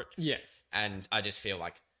for it, Yes, and I just feel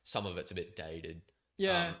like some of it's a bit dated.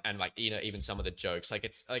 Yeah. And like, you know, even some of the jokes, like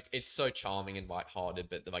it's so charming and lighthearted,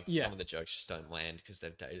 but like some of the jokes just don't land because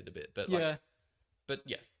they've dated a bit. But like, but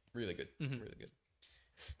yeah, really good, really good.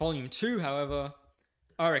 Volume 2, however,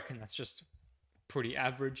 I reckon that's just pretty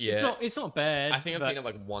average. Yeah. It's not bad. I think I've seen it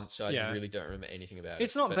like once, so I really don't remember anything about it.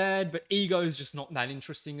 It's not bad, but Ego's just not that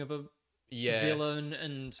interesting of a villain,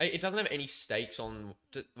 and it doesn't have any stakes on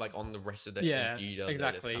the rest of the MCU. Does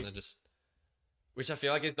exactly. It's kind of just, which I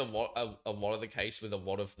feel like is a lot of the case with a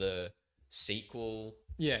lot of the sequel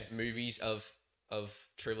movies of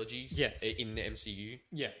trilogies in the MCU.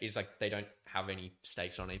 Is like they don't have any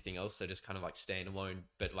stakes on anything else. They're just kind of like standalone,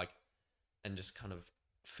 but like, and just kind of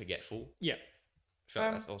forgetful. I feel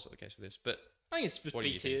like that's also the case with this, but I think it's just what do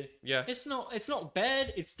you tier. think? Yeah, it's not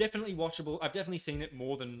bad. It's definitely watchable. I've definitely seen it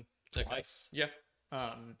more than twice. Yeah.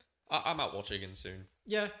 I might watch it again soon.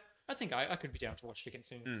 Yeah, I think I could be down to watch it again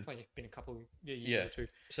soon. Probably been a couple years or two.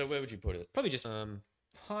 So where would you put it? Probably just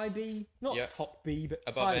high B, not top B, but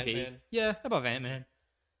above high Ant-Man. B. Yeah, above Ant-Man.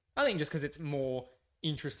 I think just because it's more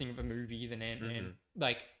interesting of a movie than Ant-Man.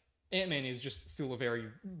 Like Ant-Man is just still a very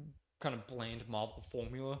kind of bland Marvel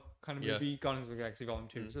formula kind of movie. Guardians of the Galaxy Volume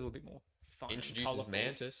 2 is a little bit more fun. Introduces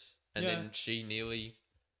Mantis, and then she nearly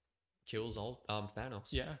kills Thanos.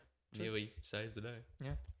 Yeah. True. Nearly saves the day.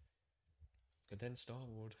 Yeah. But then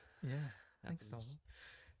Star-Lord. Yeah. Thanks, Star-Lord.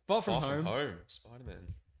 Far From Home.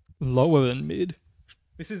 Spider-Man. Lower than mid.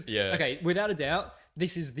 This is... Yeah. Okay, without a doubt,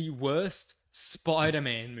 this is the worst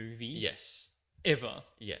Spider-Man movie Yes. ever.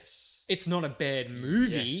 Yes. It's not a bad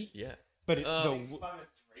movie, Yeah. but it's the... Spider-Man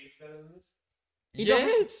 3 is better than this?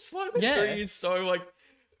 It Spider-Man 3 is so, like,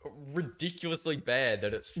 ridiculously bad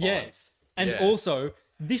that it's fine. Yes. And also,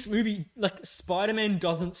 this movie, like, Spider-Man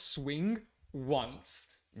doesn't swing once.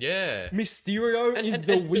 Yeah. Mysterio is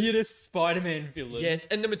the weirdest Spider-Man villain. Yes,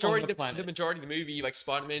 and the majority of the movie, like,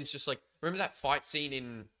 Spider-Man's just like, remember that fight scene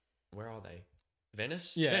in, where are they?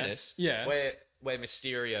 Venice? Yeah. Venice. Yeah. Where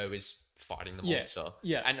Mysterio is fighting the monster.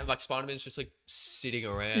 Yeah. And like Spider-Man's just like sitting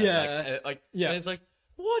around. Yeah. And it's like,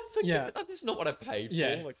 what? It's like, this is not what I paid for.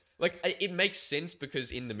 Yes. Like it makes sense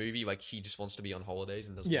because in the movie, like he just wants to be on holidays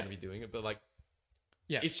and doesn't want to be doing it. But like,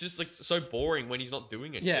 it's just like so boring when he's not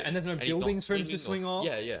doing it. Yeah, and there's no buildings for him to swing off.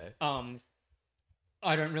 Yeah.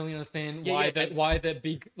 I don't really understand why the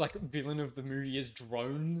big like villain of the movie is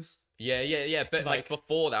drones. Yeah. But like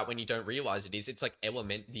before that, when you don't realize it's like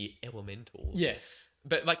the elementals. Yes.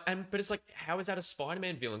 But like, but it's like, how is that a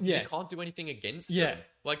Spider-Man villain? Because he can't do anything against them.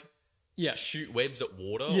 Like, shoot webs at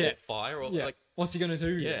water or fire or like, what's he gonna do?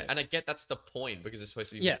 Yeah, and I get that's the point because it's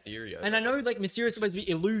supposed to be Mysterio. And I know like Mysterio is supposed to be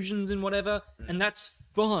illusions and whatever, and that's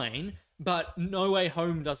fine. But No Way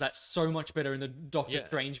Home does that so much better in the Doctor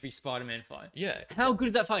Strange v Spider-Man fight. Yeah. How good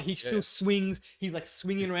is that fight? He still swings. He's like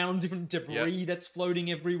swinging around different debris that's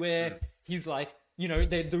floating everywhere. He's like, you know,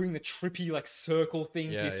 they're doing the trippy like circle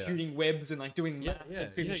things. He's shooting webs and like doing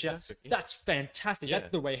and finish up. That's fantastic. That's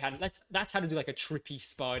the way that's how to do like a trippy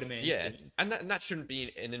Spider-Man scene. And that shouldn't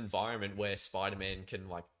be an environment where Spider-Man can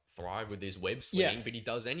like thrive with his web slinging, but he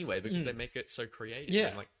does anyway because they make it so creative. Yeah.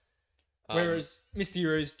 And, like, whereas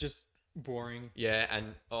Mysterio is just boring. Yeah,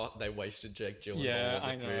 and they wasted Jake Gyllenhaal in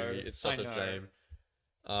this movie. It's such a shame.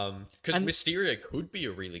 Because Mysterio could be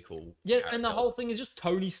a really cool character. And the whole thing is just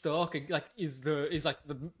Tony Stark is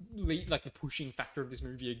the pushing factor of this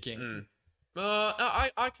movie again.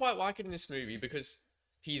 I quite like it in this movie because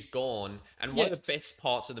he's gone, and one of the best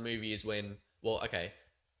parts of the movie is when one of the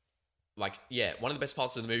best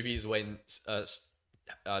parts of the movie is when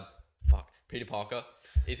Peter Parker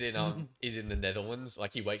is in the Netherlands.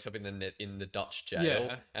 Like he wakes up in the Dutch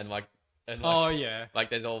jail, and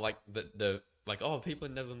there's all like the people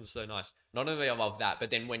in the Netherlands are so nice. Not only I love that,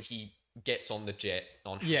 but then when he gets on the jet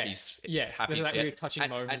on Happy's there's that really touching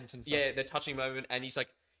moment and stuff. Yeah, the touching moment, and he's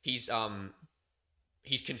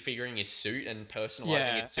configuring his suit and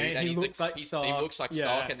personalizing his suit, and he looks like Stark. He looks like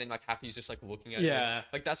Stark, and then like Happy's just like looking at him.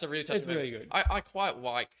 Like that's a really touching moment. Really good. I quite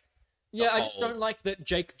like. I just don't like that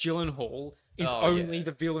Jake Gyllenhaal is only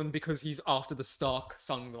the villain because he's after the Stark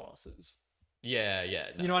sunglasses. Yeah.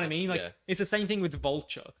 No, you know what I mean? Like it's the same thing with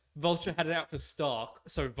Vulture. Vulture had it out for Stark,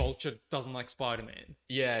 so Vulture doesn't like Spider-Man.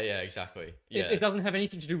 Yeah, exactly. Yeah. It doesn't have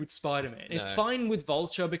anything to do with Spider-Man. No. It's fine with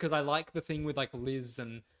Vulture because I like the thing with like Liz,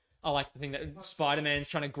 and I like the thing that Spider-Man's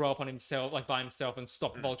trying to grow up on himself, like by himself, and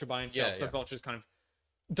stop Vulture by himself. So Vulture's kind of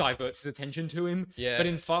diverts his attention to him. Yeah. But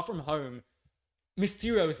in Far From Home,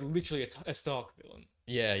 Mysterio is literally a Stark villain.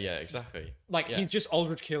 Yeah, exactly. Like he's just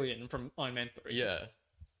Aldrich Killian from Iron Man 3. Yeah.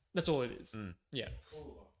 That's all it is. Yeah.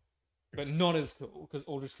 But not as cool, because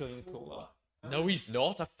Aldrich Killian is cooler. No, he's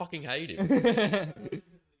not. I fucking hate him.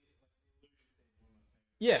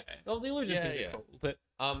 Yeah. Well, the illusion Yeah, things yeah. are cool, but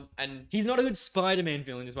And he's not a good Spider-Man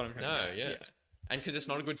villain, is what I'm trying no, to say. yeah. And because it's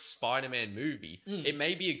not a good Spider-Man movie, Mm. it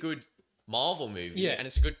may be a good Marvel movie, Yeah. and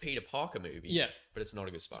it's a good Peter Parker movie, Yeah. but it's not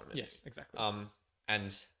a good Spider-Man Yes, movie. exactly.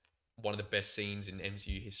 And one of the best scenes in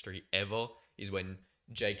MCU history ever is when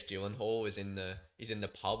Jake Gyllenhaal is in the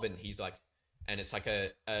pub, and he's like, and it's like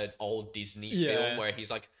an old Disney film where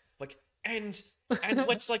he's like and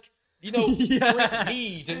let's like, you know, drink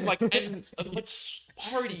mead and like and let's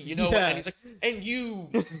party, you know, and he's like, and you,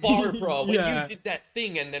 Barbara, when you did that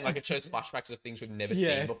thing, and then like it shows flashbacks of things we've never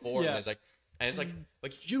seen before, and it's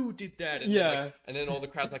like you did that, and then all the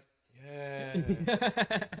crowd's like, yeah.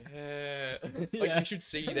 Like you should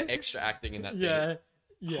see the extra acting in that thing.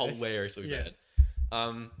 It's hilariously bad.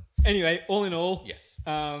 Anyway, all in all, Yes.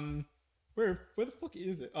 where the fuck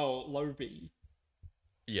is it? Oh, low B.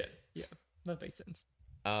 Yeah. Yeah, that makes sense.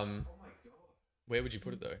 Oh my god. Where would you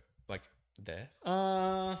put it though? Like there?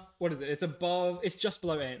 What is it? It's above. It's just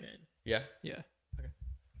below Ant-Man. Yeah. Yeah.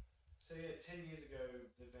 So yeah, 10 years ago,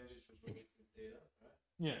 The Avengers was released in theater, right?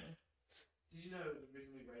 Yeah. Did you know it was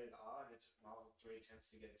originally rated R and it took Marvel 3 attempts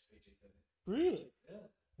to get its PG-13? Really? Yeah.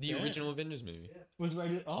 The Yeah. original Avengers movie. Yeah. Was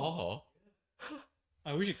rated R. Oh.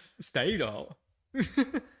 I wish it stayed R.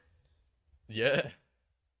 Yeah.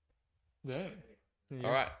 Damn. Yeah.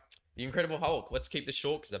 All right. The Incredible Hulk. Let's keep this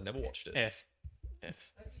short because I've never watched it. F.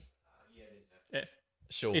 That's, yeah, it is. F.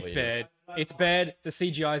 Surely It's it is. bad. It's bad. The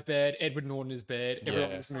CGI is bad. Edward Norton is bad. Everyone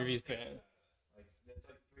Yeah. in this movie is bad. Like, there's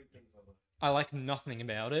like 3 things on it. I like nothing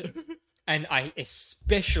about it. And I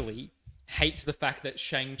especially hate the fact that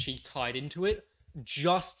Shang-Chi tied into it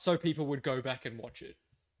just so people would go back and watch it.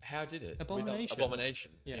 How did it? Abomination.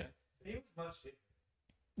 Abomination. Yeah. It was much different.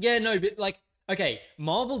 Yeah, no, but like, okay,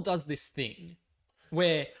 Marvel does this thing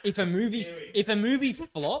where if a movie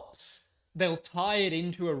flops, they'll tie it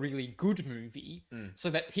into a really good movie so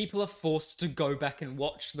that people are forced to go back and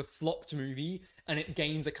watch the flopped movie and it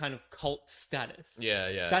gains a kind of cult status. Yeah,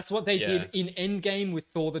 yeah. That's what they did in Endgame with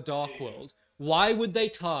Thor the Dark World. Why would they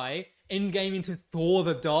tie Endgame into Thor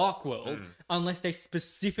the Dark World unless they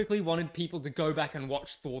specifically wanted people to go back and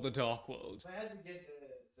watch Thor the Dark World? I had to get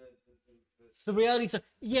The reality stone.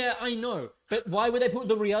 Yeah, I know. But why would they put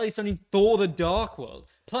the reality stone in Thor the Dark World?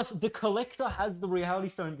 Plus, the Collector has the reality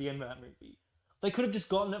stone at the end of that movie. They could have just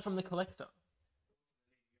gotten it from the Collector.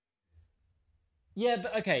 Yeah,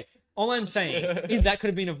 but okay. All I'm saying is that could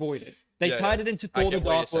have been avoided. They Yeah, tied yeah. it into I Thor get the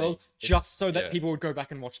what you're Dark saying. World It's- just so that yeah. people would go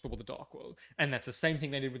back and watch Thor the Dark World. And that's the same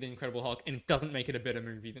thing they did with The Incredible Hulk, and it doesn't make it a better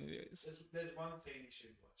movie than it is. There's one thing you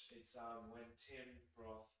should watch. It's when Tim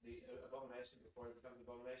Roth, the Abomination, before he becomes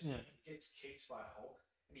Abomination, gets kicked by Hulk,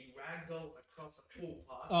 and he ragdoll across a pool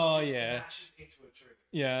park. Oh, and yeah. smashes into a tree.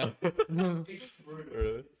 Yeah. It's brutal.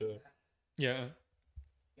 Really? Yeah. Yeah.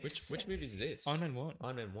 Which movie is this? Iron Man 1.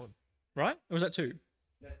 Iron Man 1. Right? Or was that 2?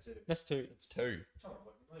 That's it. That's 2. It's 2. Oh,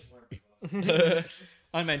 what- what- what-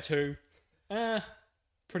 Iron Man 2.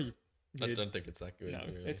 Pretty I good. don't think it's that good. No,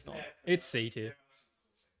 really. it's not. It's C tier.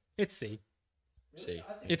 It's C. See.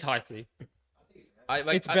 I think It's high C.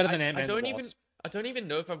 It's better than Ant-Man I don't and the even. Wasp. I don't even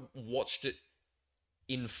know if I've watched it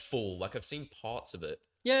in full. Like I've seen parts of it.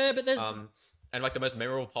 Yeah, but there's And like the most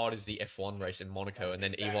memorable part is the F1 race in Monaco, and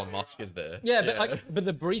then Elon Musk is there. yeah, but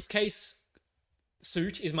the briefcase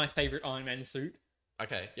suit is my favorite Iron Man suit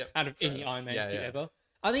Okay. Yep. out of fair any enough. Iron Man Yeah, suit yeah. ever.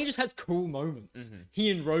 I think it just has cool moments.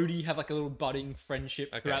 He and Rhodey have like a little budding friendship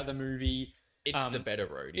Okay. throughout the movie. It's the better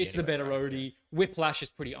roadie. It's the anyway, better right? Rhodey. Whiplash is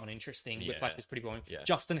pretty uninteresting. Yeah. Whiplash is pretty boring. Yeah.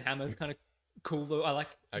 Justin Hammer's kind of cool though. I like.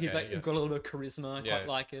 He's Okay, like yeah. got a little bit of charisma. I Yeah. quite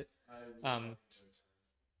like it. I really Um, want him to return.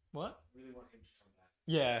 What? Really want him to come back.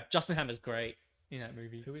 Yeah, Justin Hammer's great in that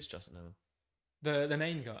movie. Who is Justin Hammer? The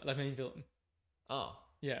main guy, the main villain. Oh,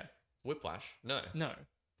 Yeah. Whiplash. No. No,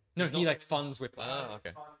 He's he not- like funds Whiplash. Oh,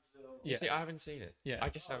 okay. Fun still. Yeah. See, I haven't seen it. Yeah. I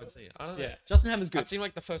guess I haven't seen it. I don't know. Yeah, Justin Hammer's good. I've seen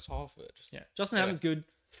like the first half of it. Just... Yeah, Justin Yeah. Hammer's good.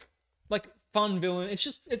 Like fun villain. It's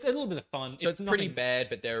a little bit of fun. So it's pretty nothing- bad,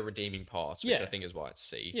 but there are redeeming parts, which Yeah. I think is why it's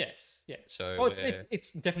C. Yes. Yeah. So Oh, we're-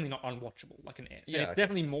 it's definitely not unwatchable like an F. Yeah, And it's okay.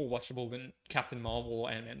 definitely more watchable than Captain Marvel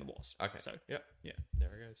and Ant-Man and the Wasp. Okay. So Yep. yeah.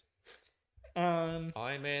 There it goes.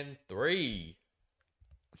 Iron Man 3.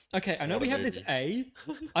 Okay, I know What a we have this movie.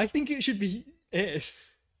 A. I think it should be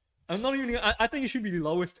S. I'm not even. I think it should be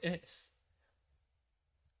lowest S.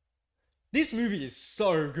 This movie is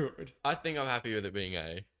so good. I think I'm happy with it being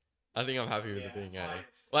A. I think I'm happy with it being A. highest.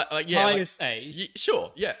 Like yeah. like- Highest A.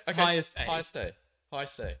 sure. Yeah. Okay. Highest A. Highest A.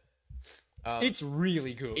 Highest A. It's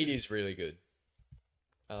really good. It is really good.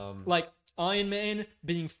 Like Iron Man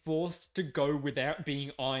being forced to go without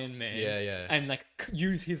being Iron Man. Yeah. And like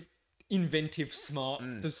use his inventive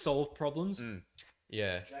smarts to solve problems.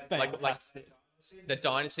 Yeah. Fantastic. The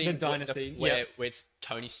dynasty, The dynasty, where it's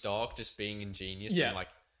Tony Stark just being ingenious, Yeah. and like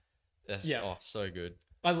that's so good.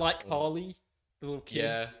 I like Harley, the little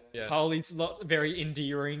kid. Yeah. Harley's very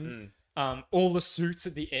endearing. All the suits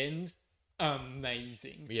at the end,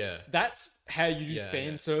 amazing. Yeah. That's how you do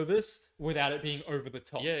fan service without it being over the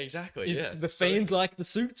top. Yeah, exactly. The fans like the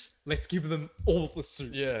suits, let's give them all the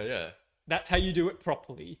suits. Yeah. That's how you do it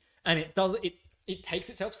properly. And it takes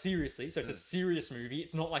itself seriously, so it's a serious movie.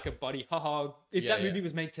 It's not like a buddy haha. If that movie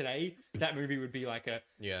was made today, that movie would be like a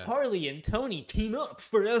Harley and Tony team up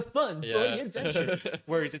for a fun boy adventure.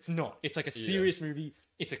 Whereas it's not. It's like a serious movie.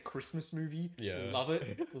 It's a Christmas movie. Love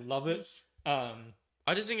it.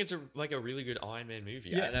 I just think it's a really good Iron Man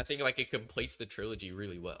movie, and I think like it completes the trilogy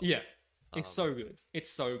really well. Yeah, it's so good.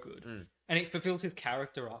 It's so good, and it fulfills his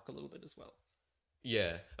character arc a little bit as well.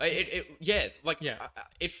 Yeah,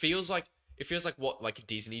 it feels like what like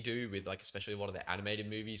Disney do with like especially a lot of their animated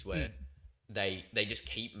movies where they just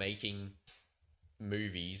keep making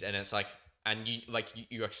movies, and it's like, and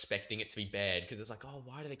you're expecting it to be bad because it's like, oh,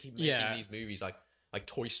 why do they keep making these movies like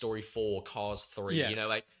Toy Story 4, Cars 3, you know,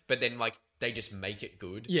 like, but then like they just make it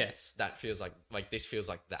good. Yes, that feels like this feels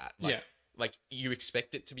like that. Like you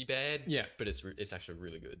expect it to be bad, but it's actually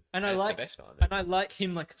really good. And I like the best time, and I like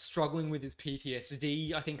him like struggling with his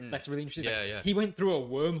PTSD. I think that's really interesting. He went through a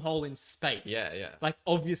wormhole in space. Like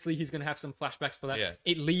obviously he's gonna have some flashbacks for that.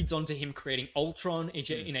 It leads on to him creating Ultron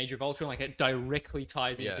in Age of Ultron. Like it directly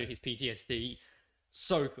ties into his PTSD.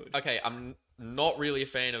 So good. Okay, I'm not really a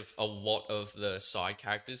fan of a lot of the side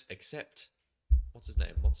characters, except what's his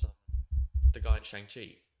name? What's the guy in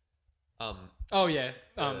Shang-Chi?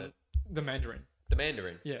 The Mandarin. The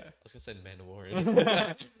Mandarin. Yeah. I was gonna say the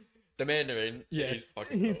Mandalorian. The Mandarin. Yeah. He's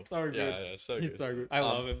fucking cool. He's so good. Yeah, so good. He's so good. I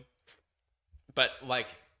love him. But like,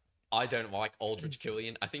 I don't like Aldrich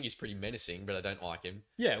Killian. I think he's pretty menacing, but I don't like him.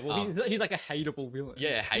 Yeah, well, he's like a hateable villain.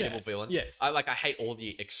 Yeah, hateable villain. Yes. I hate all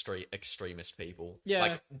the extremist people. Yeah.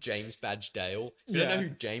 Like James Badge Dale. If you don't know who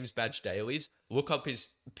James Badge Dale is, look up his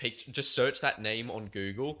picture. Just search that name on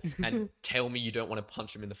Google and tell me you don't want to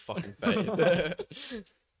punch him in the fucking face.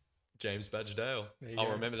 James Badge Dale. I'll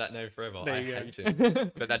remember that name forever. I hate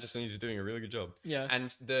him. But that just means he's doing a really good job. Yeah.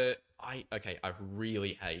 And I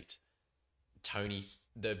really hate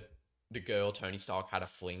the girl Tony Stark had a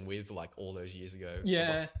fling with like all those years ago.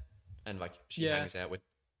 Yeah. And like she hangs out with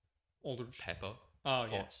Aldrich Pepper. Oh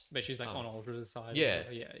yeah. But she's like on Aldrich's side. Yeah.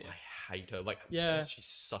 Yeah. I hate her. Like she's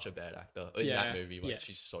such a bad actor in that movie. Like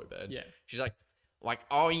she's so bad. Yeah. She's like,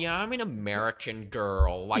 oh yeah, I'm an American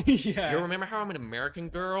girl. Like, you remember how I'm an American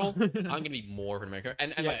girl? I'm gonna be more of an American.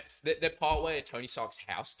 And like the part where Tony Stark's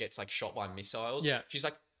house gets like shot by missiles. Yeah. She's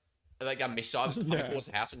like a missile is coming towards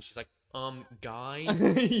the house, and she's like, guys.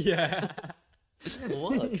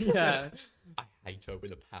 What? Yeah. I hate her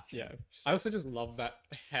with a passion. Yeah. I also just love that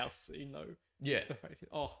house scene though. Yeah.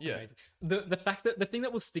 Amazing. The fact that the thing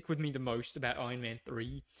that will stick with me the most about Iron Man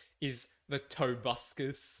 3 is the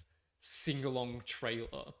Tobuscus sing-along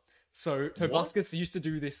trailer. So Tobuscus used to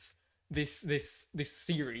do this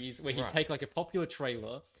series where he'd take like a popular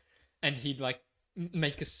trailer and he'd like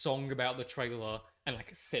make a song about the trailer and like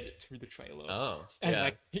set it to the trailer.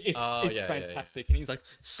 Like it's fantastic. And he's like,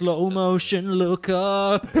 slow motion, look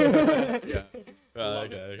up. Okay.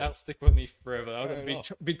 That'll stick with me forever. That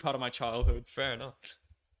was a big part of my childhood. Fair enough.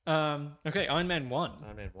 Okay, Iron Man 1.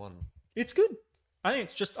 Iron Man 1. It's good. I think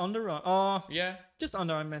it's just under. Just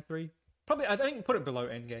under Iron Man 3. Probably, I think put it below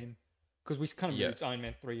Endgame because we kind of moved Iron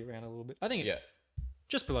Man 3 around a little bit. I think it's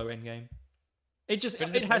just below Endgame. It just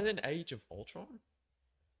it has an Age of Ultron.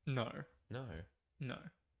 No.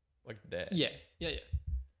 Like there. Yeah.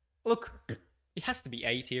 Look, it has to be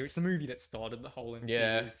A tier. It's the movie that started the whole MCU.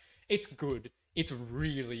 Yeah. It's good. It's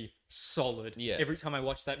really solid. Yeah. Every time I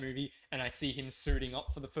watch that movie and I see him suiting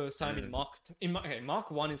up for the first time in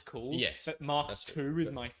Mark 1 is cool. Yes. But Mark 2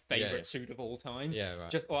 is my favorite suit of all time. Yeah,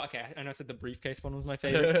 right. I know I said the briefcase one was my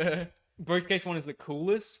favorite. Briefcase one is the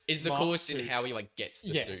coolest. Is the Mark coolest 2. in how he like gets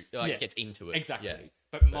the suit, gets into it. Exactly. Yeah.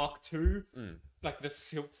 But Mark 2, like the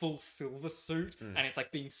full silver suit, and it's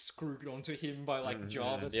like being screwed onto him by like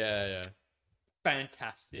Jarvis. Yeah.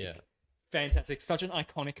 Fantastic. Yeah. Fantastic. Such an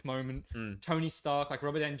iconic moment. Tony Stark, like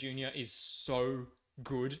Robert Downey Jr. is so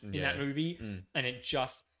good in that movie. And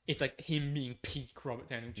it's like him being peak Robert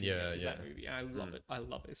Downey Jr. in that movie. I love it. I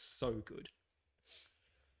love it. It's so good.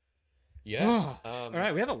 Yeah. All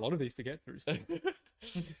right, we have a lot of these to get through. So.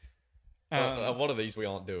 A lot of these we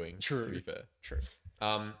aren't doing. True. To be fair. True.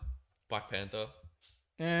 Black Panther.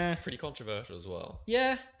 Pretty controversial as well.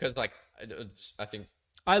 Yeah. Because like, I think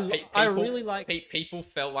I really like. People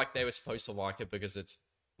felt like they were supposed to like it because it's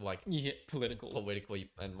like political. politically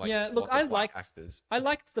and like Yeah, look, lots of I black liked- actors. I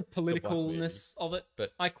liked the movie. politicalness of it,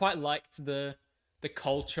 But- I quite liked the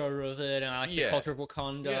culture of it, and I liked the Yeah. culture of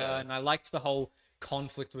Wakanda, Yeah. and I liked the whole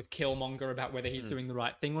conflict with Killmonger about whether he's doing the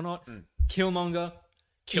right thing or not. Mm. Killmonger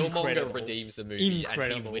Killmonger redeems the movie and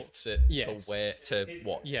Incredible. he lifts it Yes. to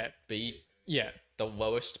what? Yeah, B, yeah. the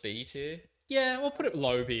lowest B tier. Yeah, we'll put it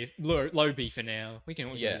low B for now. We can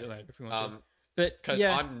do Yeah. it later if we want to. Um, But because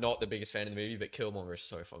yeah, I'm not the biggest fan of the movie, but Killmonger is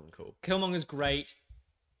so fucking cool. Killmonger's great.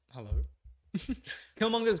 Hello.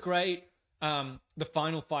 Killmonger's great. The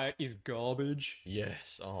final fight is garbage.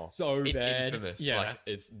 Yes. Oh, So it's bad. infamous. Yeah. Like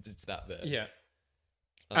it's that bad. Yeah.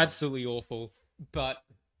 Um, Absolutely awful. But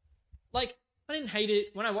like, I didn't hate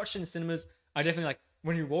it when I watched it in cinemas. I definitely like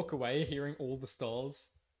when you walk away hearing all the stars.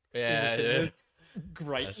 in the Yeah. Yeah. cinemas,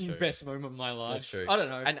 Great, That's true. best moment of my life. That's true. I don't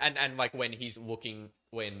know. And like when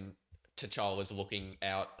T'Challa's looking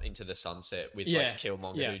out into the sunset with Yes, like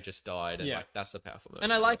Killmonger yeah. who just died, and Yeah. like that's a powerful moment.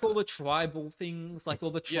 And I like all the tribal things, like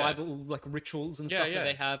all the Yeah. tribal like rituals and Yeah, stuff yeah. that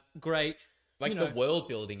they have. Great. like you the know. world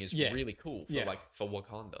building is Yes. really cool for Yeah. for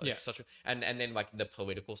Wakanda. Yeah. It's such a and then like the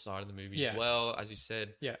political side of the movie Yeah. as well, as you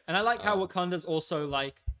said. Yeah, and I like how Um, Wakanda's also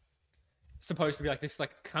like supposed to be like this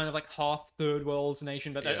like kind of like half third world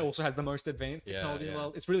nation, but that Yeah. also has the most advanced Yeah, technology in yeah. the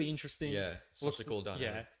world. It's really interesting. Yeah, such Looks- a cool dynamic.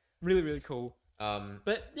 Yeah, really really cool.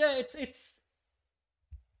 But yeah, it's.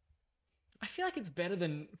 I feel like it's better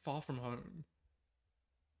than Far From Home.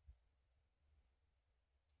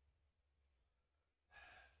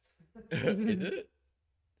 Is it?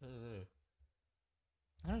 I don't know.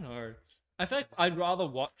 I don't know. I feel like I'd rather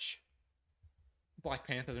watch Black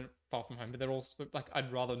Panther than Far From Home, but they're also like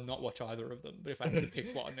I'd rather not watch either of them. But if I had to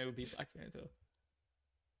pick one, it would be Black Panther.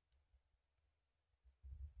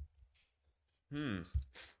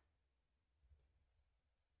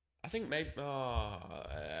 I think maybe.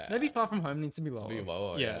 Maybe Far From Home needs to be lower. Maybe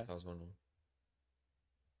lower. Yeah, Yeah. that was one.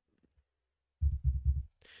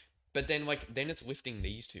 But then, then it's lifting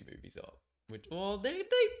these two movies up. Which, well,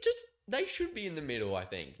 they should be in the middle. I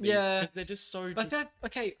think. Yeah. 'cause they're just so. But that,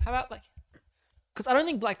 okay, how about like, because I don't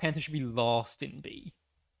think Black Panther should be last in B.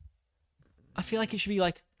 I feel like it should be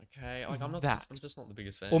like, Okay, like I'm not. that. I'm just not the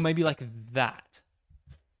biggest fan. or maybe like that.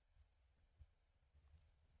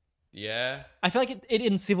 Yeah. I feel like it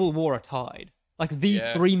and Civil War are tied. Like these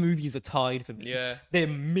Yeah. three movies are tied for me. Yeah. They're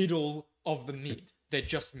middle of the mid. They're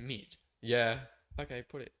just mid. Yeah. Okay.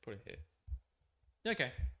 Put it here.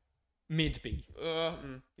 Okay. Mid B. No.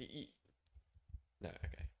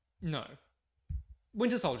 Okay. No.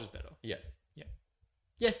 Winter Soldier's better. Yeah.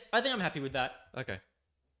 Yes, I think I'm happy with that. Okay.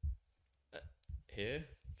 Here.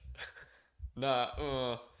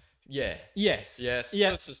 Nah. Yeah. Yes. Yes.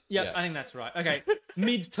 Yeah. Let's just- Yep, yeah. I think that's right. Okay.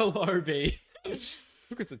 Mid to low B.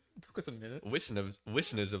 took us a minute.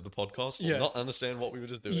 Listeners of the podcast will Yeah. not understand what we were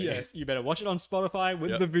just doing. Yes, you better watch it on Spotify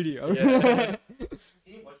with Yep. the video. Yeah. Can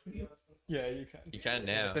you watch videos? Yeah, you can. You can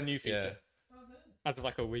now. It's a new feature. Yeah. Oh, no. As of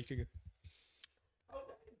like a week ago. Oh,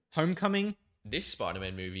 no. Homecoming. This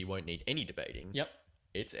Spider-Man movie won't need any debating. Yep.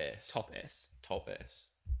 It's S. Top S Top S.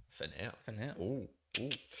 For now. for now. Ooh.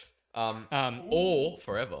 Or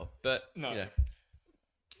forever. But No. you know,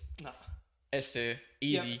 Nah. S tier,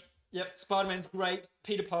 easy. Yep. Spider-Man's great.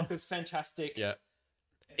 Peter Parker's fantastic. Yeah.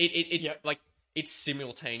 It's Yep. like it's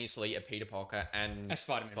simultaneously a Peter Parker and A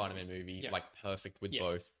Spider-Man movie, Yeah. like perfect with Yes.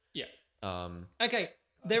 both. Yeah. Um, Okay.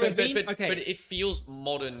 There but, have been but, okay. but it feels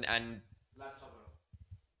modern and Laptop on.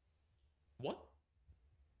 what?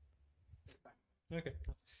 Okay.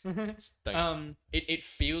 Thanks. It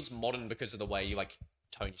feels modern because of the way like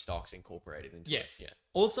Tony Stark's incorporated into Yes. it. Yeah.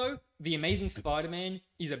 Also, The Amazing Spider-Man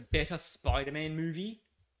is a better Spider-Man movie.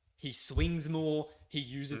 He swings more. He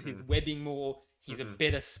uses his webbing more. He's a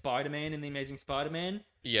better Spider-Man in The Amazing Spider-Man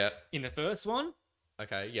Yeah. in the first one.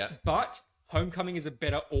 Okay. Yeah. But Homecoming is a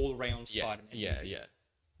better all-round Yeah. Spider-Man. Yeah. movie. Yeah.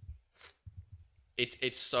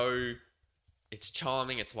 It's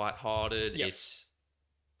charming. It's lighthearted. Yep.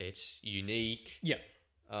 It's unique. Yeah.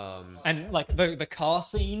 Um. And like the car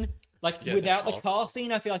scene, like Yeah, the without the car car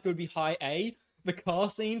scene, I feel like it would be high A. The car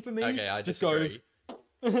scene for me Okay. I just disagree.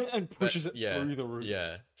 goes and But, pushes it yeah, through the roof.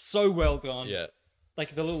 Yeah. So well done. Yeah.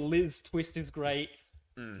 Like the little Liz twist is great.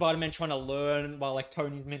 Spider-Man trying to learn while like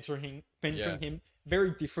Tony's mentoring Yeah. him.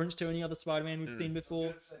 Very different to any other Spider-Man we've seen I was before.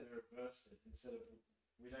 going to say they reversed it instead of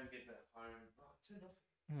we don't get that home. Oh, turn off.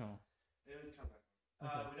 Oh. They would come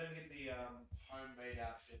back. We don't get the homemade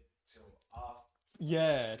outfit till after.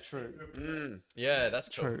 Yeah, true. Yeah. That's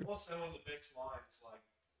cool. True. Also, one of the best lines, like,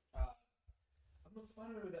 I'm not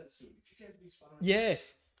Spider-Man without the suit. If you can't be Spider-Man,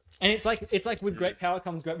 Yes. And it's like with great power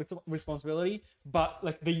comes great responsibility, but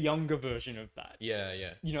like the younger version of that. Yeah,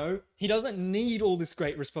 yeah. You know, he doesn't need all this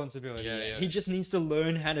great responsibility. Yeah, yet. yeah. He just needs to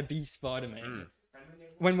learn how to be Spider-Man.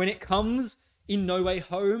 Mm. When it comes in No Way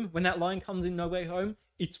Home, when that line comes in No Way Home,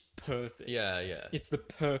 it's perfect. Yeah, yeah. It's the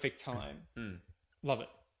perfect time. Mm. Love it.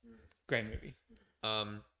 Great movie.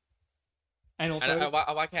 And also,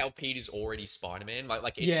 I like how Peter's already Spider-Man.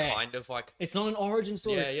 Like it's Yes. kind of like it's not an origin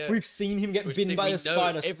story. Yeah, yeah. We've seen him get bitten by we a know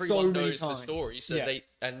spider everyone so many knows times. the story, so Yeah.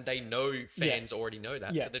 they know fans already know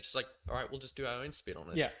that. Yeah. So they're just like, all right, we'll just do our own spin on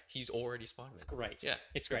it. Yeah. He's already Spider-Man. It's great. Yeah,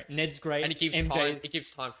 It's great. Ned's great. and it gives MJ, time. It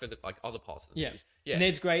gives time for the like other parts of the Yeah. movies. Yeah,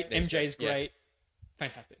 Ned's great. Ned's MJ's great, yeah. great.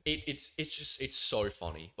 Fantastic. It's so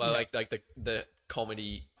funny. Yeah. Like the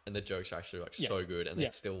comedy and the jokes are actually like Yeah. so good, and Yeah.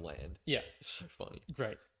 they still land. Yeah. It's so funny.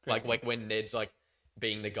 Great. Like when Ned's like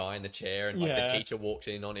being the guy in the chair, and like Yeah. the teacher walks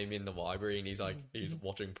in on him in the library, and he's like he's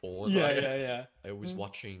watching porn. Yeah, like, yeah, I was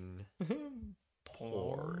watching yeah.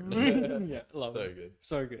 porn. Yeah, love So it. good.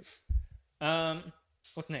 So good.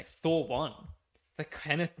 What's next? Thor 1. The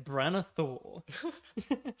Kenneth Branagh Thor.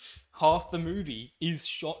 Half the movie is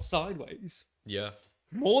shot sideways. Yeah.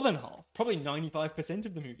 More than half. Probably 95%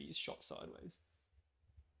 of the movie is shot sideways.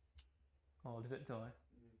 Oh, did it die?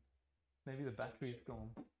 Maybe the battery's gone.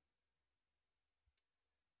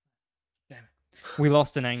 Damn it. We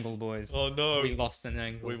lost an angle, boys. Oh no. We lost an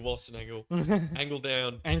angle. We've lost an angle. Angle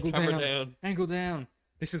down. Angle Camera down. down. Angle down.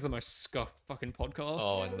 This is the most scuffed fucking podcast.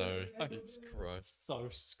 Oh no. Jesus Christ. So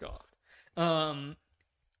scuffed. Thor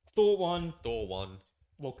 1. Thor 1.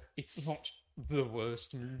 Look, it's not the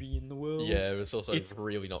worst movie in the world. Yeah, it's also It's-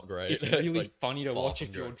 really not great. It's really Like, funny to far watch from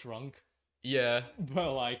if you're great. drunk. yeah.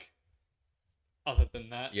 But like, other than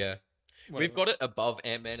that, Yeah. whatever. We've got it above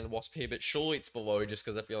Ant-Man and the Wasp here, but surely it's below just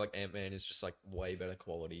because I feel like Ant-Man is just like way better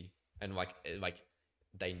quality, and like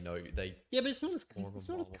they know they. Yeah, but it's not as more of a it's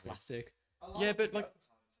not as Marvel movie. classic. Yeah, but like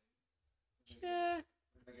Yeah,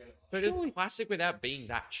 but Surely- it's classic without being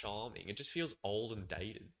that charming. It just feels old and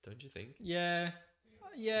dated, don't you think? yeah,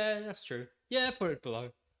 that's true. Yeah, put it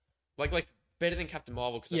below. Like better than Captain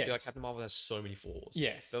Marvel because I feel like Yes. Captain Marvel has so many flaws.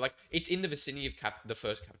 Yes. So like it's in the vicinity of the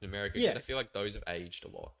first Captain America because I Yes. feel like those have aged a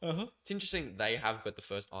lot. Uh-huh. It's interesting they have, but the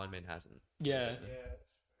first Iron Man hasn't. Yeah,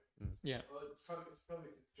 Yeah. yeah, Well, it's probably because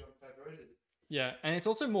John Favreau did it. yeah, and it's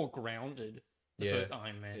also more grounded. The Yeah. first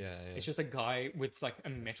Iron Man. Yeah, yeah. It's just a guy with like a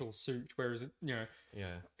metal suit, whereas Yeah.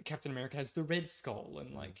 Captain America has the red skull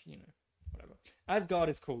and like whatever. Asgard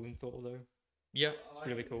is cool in Thor though. Yeah. I like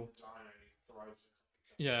really when cool. the dino throws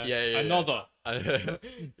Yeah, Yeah, yeah, yeah. another,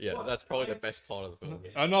 Yeah, What? that's probably the best part of the film.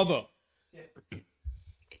 another. Yeah.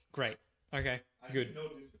 Great. Okay. I Good. know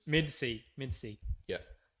this- Mid C. Yeah.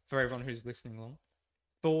 For everyone who's listening along,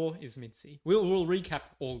 Thor is mid C. We'll recap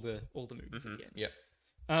all the movies Mhm. again. Yeah.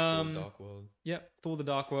 Um. Dark World. Yeah. Thor: The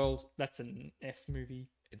Dark World. That's an F movie.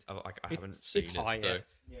 It's like I It's- haven't it's seen high it. So F.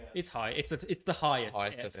 Yeah. It's high. It's the highest.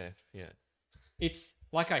 highest F. of F. Yeah. It's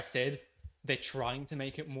like I said. They're trying to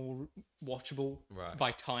make it more watchable Right.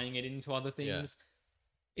 by tying it into other Yeah. things.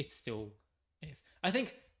 It's still F. I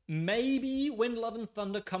think maybe when Love and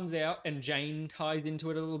Thunder comes out and Jane ties into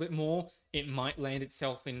it a little bit more, it might land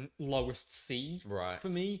itself in lowest C Right. for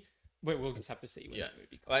me. But we'll just have to see when Yeah. that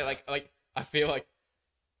movie comes out. Like I feel like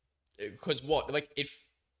because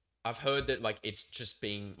I've heard that like it's just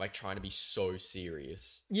being like trying to be so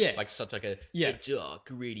serious. Yes. Like such like a Yeah. dark,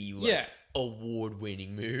 gritty, like, Yeah.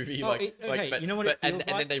 award-winning movie. Oh, like, okay, but, you know what but, it feels and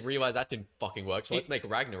like? then they realize that didn't fucking work, so let's make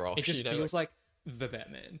Ragnarok. It just you know? feels like the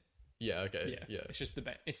Batman. Yeah. Okay. Yeah. Yeah. It's just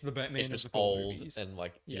it's the Batman It's of just the Thor old movies. and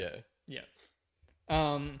like Yeah. yeah.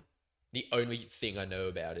 Yeah. The only thing I know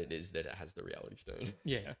about it is that it has the Reality Stone,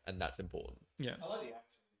 Yeah. and that's important. Yeah. I like the action.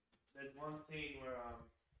 There's one scene where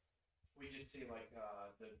we just see like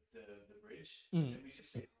the bridge, Mm. and we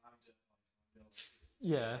just see arms and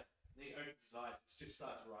Yeah. then he opens his eyes, it just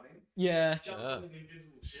starts running, Yeah. jumps Ah. on an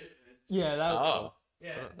invisible ship, and Yeah. That was cool. Oh,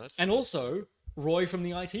 yeah. that's And also, Roy from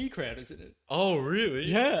the IT crowd is in it. oh really?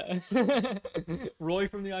 Yeah. Roy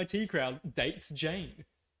from the IT crowd dates Jane.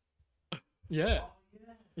 Yeah. Oh,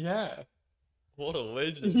 yeah. Yeah. What a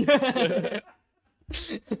legend. Yeah.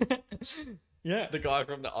 Yeah. The guy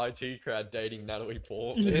from the IT crowd dating Natalie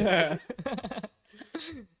Portman. Yeah.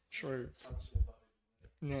 True. Some shit about it.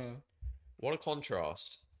 No. What a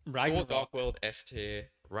contrast. Thor: Ragnarok. Dark World F tier,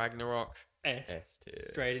 Ragnarok S. F tier.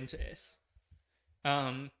 Straight into S.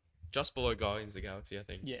 Just below Guardians of the Galaxy, I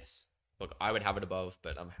think. Yes. Look, I would have it above,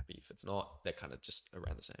 but I'm happy if it's not. They're kind of just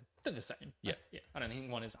around the same. They're the same. Yeah. Yeah. I don't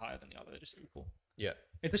think one is higher than the other. They're just equal. Yeah.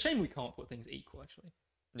 It's a shame we can't put things equal, actually.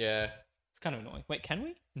 Yeah. It's kind of annoying. Wait, can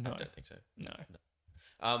we? No. I don't think so. No.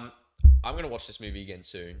 I'm gonna watch this movie again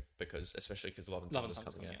soon especially because Love and Love and Thunder's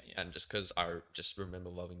Thunder's coming out, coming out, yeah. and just because I just remember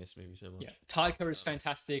loving this movie so much. Yeah, Taika is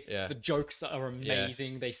fantastic. Yeah. The jokes are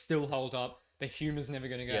amazing. They still hold up. The humor's never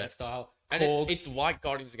going to go out of style. And Korg, it's like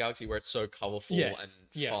Guardians of the Galaxy where it's so colorful Yes, and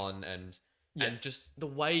yeah. fun and just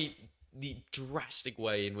the drastic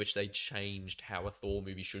way in which they changed how a Thor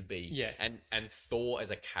movie should be. Yeah. And Thor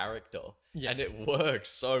as a character. Yeah. And it works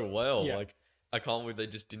so well. Yeah. Like, I can't believe they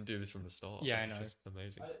just didn't do this from the start. Yeah, I It's know. just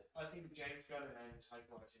amazing. I think James Gunn and Taika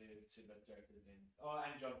Waititi are the two best directors in. Oh,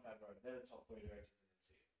 and John Favreau. They're the top 3 directors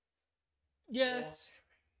in yeah, the MCU.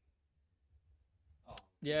 Oh.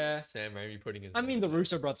 yeah. Sam Raimi putting his... I mean, the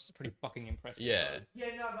Russo brothers are pretty fucking impressive. Yeah.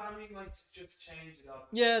 Yeah, no, but I mean, like, just change it up.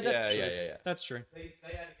 Yeah, that's Yeah, true. yeah. That's true. They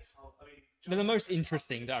added I mean, They're the most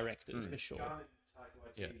interesting directors, for sure. Gunn and Taika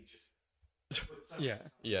Waititi just put so Yeah. much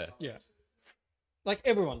time Yeah. into Yeah. it. Like,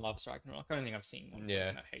 everyone loves Ragnarok. I don't think I've seen one Yeah.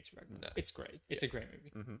 person that hates Ragnarok. No. It's great. It's a great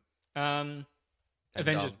movie. Mhm. Um, And,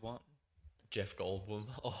 Avengers 1. Jeff Goldblum.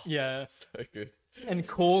 Oh, Yeah. so good. And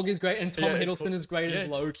Korg is great, and Tom Yeah, Hiddleston is great as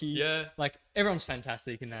yeah, Loki. Yeah. Like, everyone's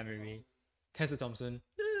fantastic in that movie. Tessa Thompson.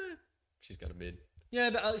 She's got a mid.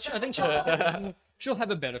 Yeah, but I think she'll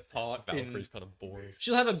have a better part Valkyrie's in... kind of boring.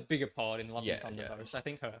 She'll have a bigger part in Love Yeah, and Thunder, yeah. though, so I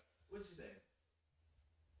think her... What's his name?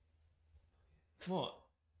 What?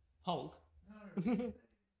 Hulk? No, what's his name?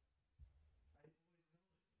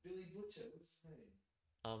 Billy Butcher. What's his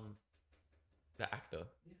name? The actor.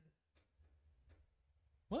 Yeah.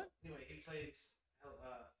 What? Anyway, he plays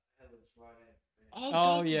Helen's right hand.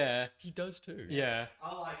 Oh, does he? yeah. He does too. Yeah.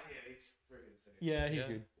 I like him. He's friggin' sick. Yeah, he's Yeah.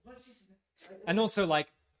 good. What's his name? And also,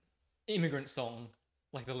 like, Immigrant Song,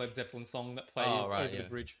 like the Led Zeppelin song that plays Oh, right, over the yeah.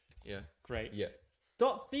 bridge. Yeah. Great. Yeah.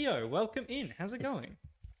 Dot Theo, welcome in. How's it going?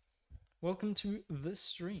 Welcome to the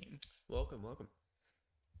stream. Welcome.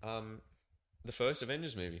 The first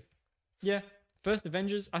Avengers movie. Yeah. First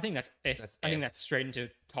Avengers, I think that's S. That's I think F. that's straight into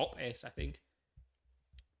top S, I think.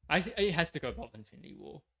 It has to go above Infinity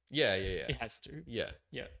War. Yeah. It has to. Yeah.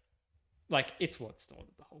 Yeah. Like, it's what started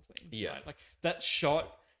the whole thing. Yeah. Right? Like, that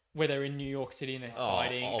shot where they're in New York City and they're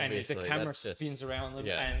fighting and the obviously, camera that's just- spins around them.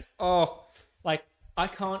 yeah. And, like,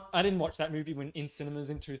 I didn't watch that movie in cinemas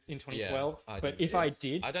in 2012. I but didn't if see I it.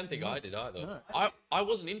 did... I don't think I did either. No. I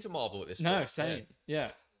wasn't into Marvel at this No, point. same.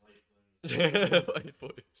 Yeah. Yeah. Wait,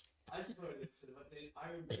 boys. I supported it, but then I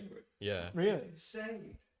remember it. Yeah. Really? It's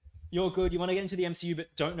insane. You're good. You want to get into the MCU,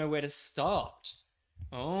 but don't know where to start.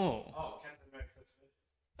 Oh. Oh, Captain America.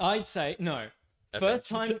 I'd say, no.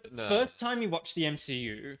 Avengers? No. First time you watch the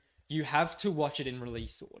MCU, you have to watch it in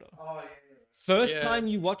release order. Oh, yeah. First Yeah. time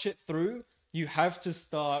you watch it through, you have to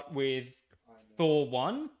start with I know. Thor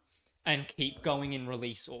 1 and keep going in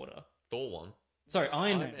release order. Thor 1. Sorry,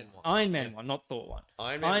 Iron Iron Man Man 1. 1. Iron Man 1, not Thor 1.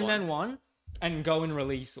 Iron Man 1 and go in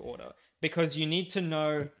release order because you need to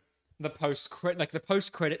know the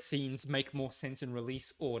post-credit scenes make more sense in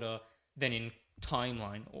release order than in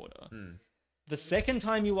timeline order. Mm. The second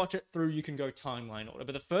time you watch it through, you can go timeline order,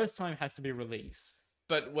 but the first time has to be release.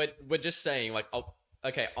 But we're just saying, like,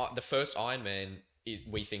 okay, the first Iron Man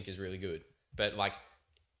we think is really good, but like,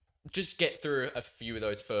 just get through a few of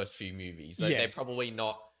those first few movies. Like, Yes. They're probably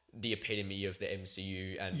not the epitome of the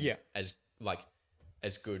MCU and Yeah. as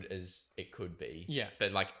good as it could be. Yeah.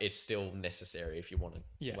 But like, it's still necessary if you want to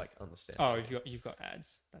Yeah. like understand. Oh, you've got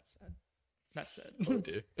ads. That's sad. That's Oh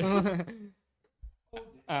dear. sad.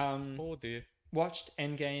 Oh dear. Watched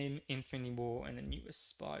Endgame, Infinity War, and the newest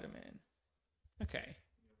Spider-Man. Okay.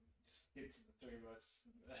 Just give it to the three of us.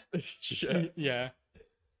 Yeah. Yeah.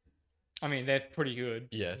 I mean, they're pretty good.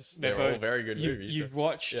 Yes, They're they're all both- very good movies. You've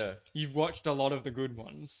watched. Yeah. You've watched a lot of the good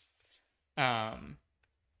ones.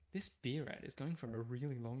 This beer ad is going for a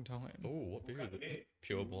really long time. Oh, what beer is it?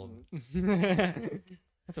 Pure Blonde.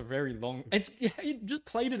 That's a very long. You just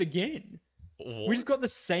played it again. What? We just got the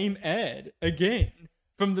same ad again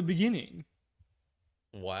from the beginning.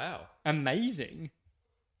 Wow. Amazing.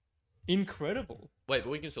 Incredible. Wait, but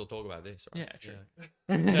we can still talk about this, right?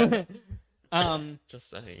 Yeah, true. Just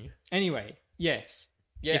saying. Anyway, yes.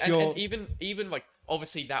 Yeah, If and you're- even like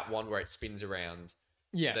obviously that one where it spins around,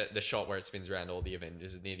 Yeah. the shot where it spins around all the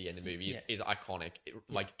Avengers near the end of the movie is iconic.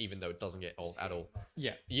 Like even though it doesn't get old at all.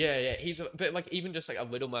 Yeah. Yeah. But like even just like a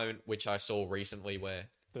little moment which I saw recently where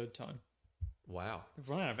Third time. wow. We've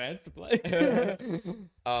run out of ads to play.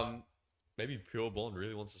 Maybe Pure Blonde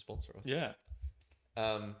really wants to sponsor us. Yeah.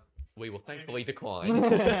 We will thankfully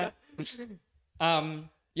decline.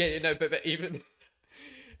 Yeah, no, but even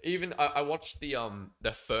I watched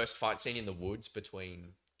the first fight scene in the woods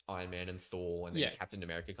between Iron Man and Thor, and then Yeah. Captain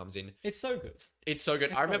America comes in. It's so good. It's so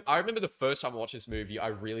good. It's I remember the first time I watched this movie, I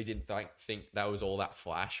really didn't think that was all that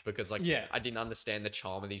flash, because like Yeah. I didn't understand the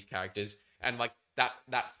charm of these characters, and like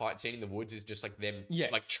that fight scene in the woods is just like them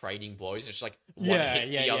Yes. like trading blows. It's just like one Yeah, hits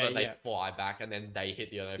yeah, the other, yeah, they yeah. fly back, and then they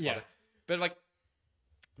hit the other. They Yeah. fly back. But like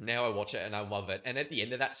now I watch it and I love it. And at the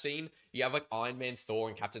end of that scene, you have like Iron Man, Thor,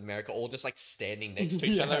 and Captain America all just like standing next to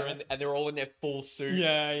each Yeah. other, and they're all in their full suits.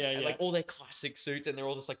 Yeah, yeah, And yeah. like all their classic suits, and they're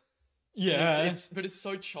all just like, Yeah, but it's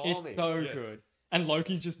so charming. it's so Yeah. good. And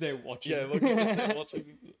Loki's just there watching. Yeah, look at this,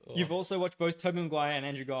 watching. Oh. You've also watched both Tobey Maguire and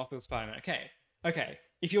Andrew Garfield's Spider-Man. Okay.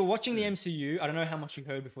 If you're watching Hmm. the MCU, I don't know how much you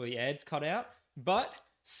heard before the ads cut out, but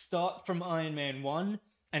start from Iron Man 1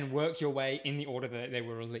 and work your way in the order that they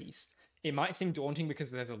were released. It might seem daunting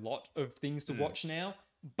because there's a lot of things to watch now,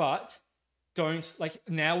 but don't, like,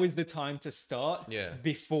 now is the time to start Yeah.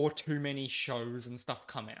 before too many shows and stuff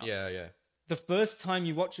come out. Yeah. The first time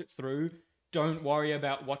you watch it through, don't worry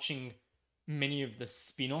about watching many of the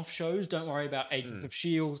spin-off shows. Don't worry about Agents of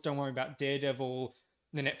S.H.I.E.L.D. Don't worry about Daredevil,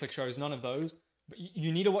 the Netflix shows, none of those. But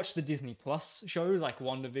you need to watch the Disney Plus shows like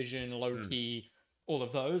WandaVision, Loki, all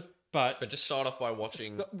of those. But Just start off by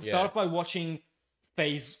watching. start off by watching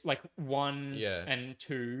phase like 1 Yeah. and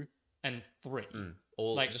 2 and 3.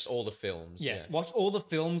 all like- just all the films. Yes, yeah. watch all the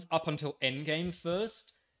films up until Endgame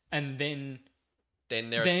first, and then Then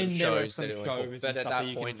there are Then some there are shows some that are shows like, and but at stuff that that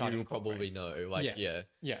you can point start you to will probably incorporate. know. Like Yeah.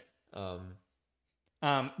 yeah. yeah.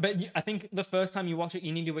 I think the first time you watch it,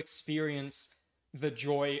 you need to experience the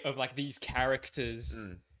joy of like these characters,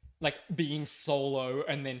 like being solo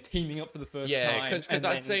and then teaming up for the first Yeah, time. because and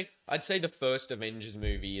I'd say the first Avengers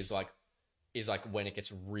movie is like when it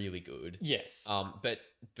gets really good. yes, But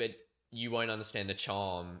you won't understand the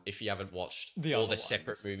charm if you haven't watched The all other the separate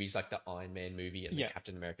ones. movies, like the Iron Man movie and Yeah. the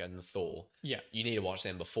Captain America and the Thor. yeah. You need to watch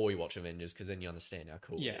them before you watch Avengers, because then you understand how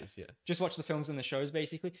cool Yeah. it is. Yeah. Just watch the films and the shows,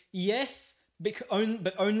 basically. Yes, but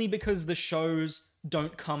only because the shows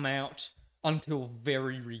don't come out until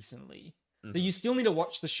very recently. So you still need to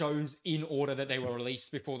watch the shows in order that they were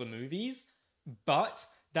released before the movies, but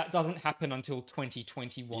that doesn't happen until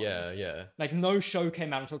 2021. Yeah. Like, no show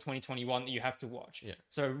came out until 2021 that you have to watch. Yeah.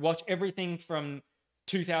 So watch everything from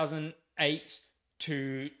 2008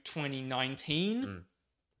 to 2019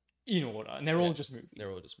 in order, and they're all just movies. They're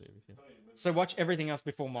all just movies. Yeah. So watch everything else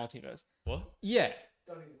before Multiverse. What? Yeah.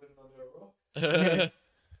 Don't even live under a rock.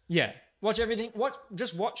 Yeah. Watch everything.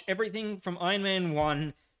 Just watch everything from Iron Man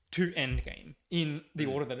 1 to Endgame in the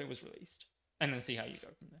order that it was released, and then see how you go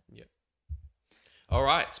from there. All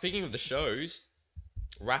right. Speaking of the shows,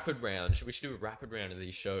 rapid round. We should do a rapid round of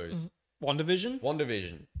these shows. WandaVision?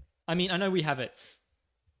 WandaVision. I mean, I know we have it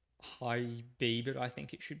high B, but I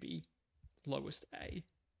think it should be lowest A.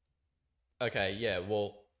 Okay. Yeah.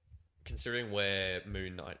 Well, considering where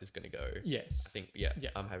Moon Knight is going to go, Yes. I think yeah, Yeah.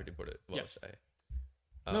 I'm happy to put it lowest A.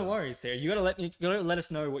 No worries there. You gotta let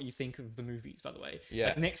us know what you think of the movies, by the way. Yeah.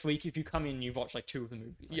 Like next week, if you come in, you've watched like 2 of the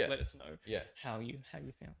movies. Like, Yeah. let us know Yeah. how you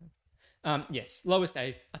found them. Yes, lowest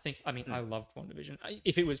A. I mean, I loved WandaVision.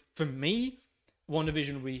 If it was for me,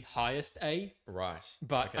 WandaVision would be highest A. Right.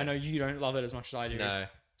 But Okay. I know you don't love it as much as I do. No.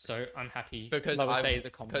 So I'm happy Because lowest A is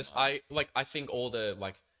a compromise. I think all the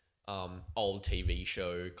like old TV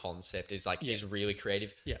show concept is like is really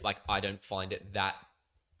creative. Yeah. Like I don't find it that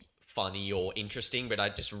funny or interesting, but I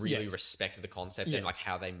just really Yes. respect the concept and like Yes.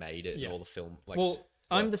 how they made it Yeah. and all the film. Like, well,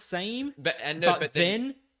 I'm the same. but But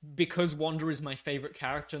then because Wanda is my favorite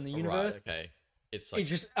character in the universe, right, okay, it's like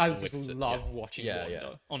I lifts just it, love yeah. watching Yeah, Wanda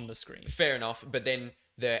yeah. on the screen. Fair enough, but then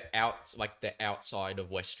the outside of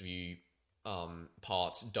Westview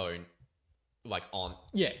parts don't aren't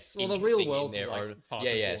Yes, well, the interesting real in world their is like own. part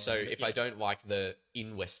Yeah, of yeah. Wanda, So but if I don't like the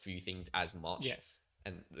in Westview things as much, yes,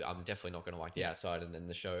 and I'm definitely not going to like the outside, and then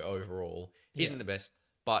the show overall Yeah. isn't the best.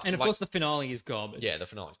 But and of course the finale is garbage. yeah, the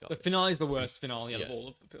finale's got The finale is the worst finale out of Yeah. all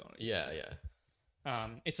of the finales. yeah.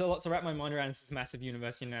 It's a lot to wrap my mind around. This massive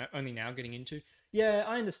universe, only now getting into. Yeah,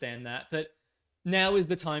 I understand that, but now is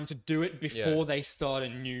the time to do it before they start a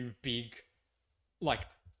new big,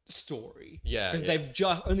 story. Yeah, because yeah.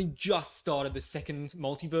 they've only just started the second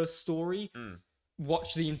multiverse story.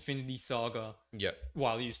 Watch the Infinity Saga Yep.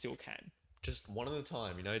 while you still can. Just one at a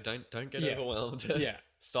time, Don't get Yeah. overwhelmed. Yeah,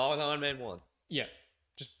 Start with Iron Man 1. yeah,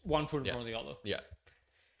 just one foot in Yeah. front of the other. Yeah.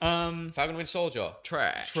 Falcon Winter Soldier.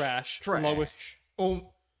 Trash. Trash. Trash. Lowest. Uh,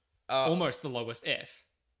 Almost the lowest F.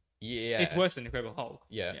 Yeah. It's worse than Incredible Hulk.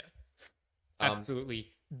 Yeah. Yeah.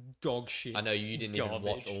 Absolutely dog shit. I know you didn't even watch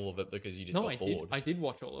garbage. all of it because you just No, got I bored. did. I did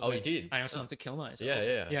watch all of it. Oh, you did? I also want to kill myself.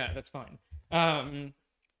 Yeah. Yeah, that's fine.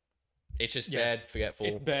 It's just Yeah. bad, forgetful.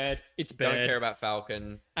 It's bad. It's bad. Don't care about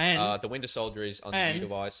Falcon. And the Winter Soldier is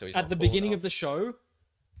underutilized, so he's at not the cool beginning enough. of the show,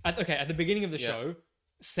 at the beginning of the show,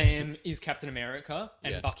 Sam is Captain America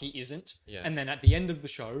and Yeah. Bucky isn't. Yeah. And then at the end of the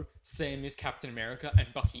show, Sam is Captain America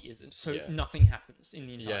and Bucky isn't. So Yeah. nothing happens in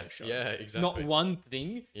the entire Yeah, show. yeah, exactly. Not one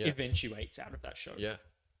thing Yeah. eventuates out of that show. Yeah.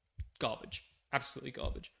 Garbage. Absolutely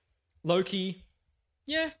garbage. Loki,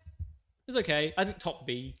 yeah, it's okay. I think top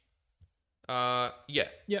B. Yeah.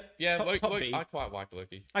 Yeah, Yeah, top, Loki, top B. I quite like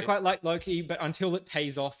Loki. I quite like Loki, but until it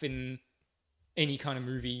pays off in any kind of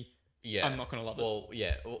movie, Yeah. I'm not gonna love it. Well,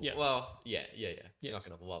 yeah. Yeah. Well, yeah. You're Yes.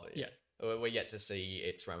 not gonna love it. Yeah. We're yet to see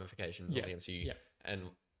its ramifications on the Yes. MCU, Yeah. and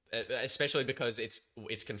especially because it's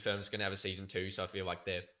confirmed it's gonna have a season 2. So I feel like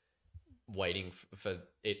they're waiting for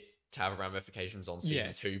it to have ramifications on season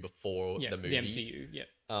Yes. 2 before Yeah, the the movies. MCU. Yeah.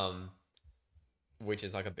 Which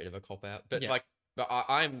is like a bit of a cop out, but Yeah.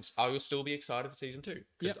 I will still be excited for season 2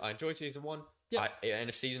 because I enjoyed season 1. Yeah. And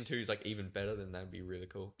if season 2 is like even better, then that'd be really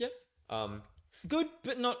cool. Yep. Um, Good,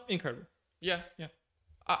 but not incredible. yeah, Yeah.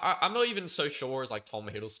 I'm not even so sure as like Tom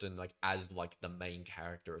Hiddleston like as like the main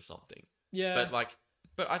character of something, Yeah.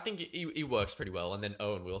 but I think he works pretty well. And then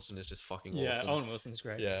Owen Wilson is just fucking Yeah, awesome. Owen Wilson's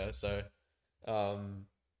great. Yeah, so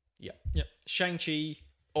Yeah. Shang-Chi.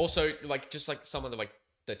 also like just like some of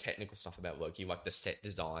the technical stuff about Loki, like the set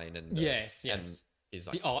design and Yes. and is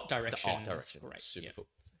like The art direction. the art is direction, Great. super Yeah. cool.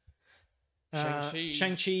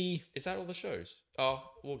 Shang-Chi. Is that all the shows?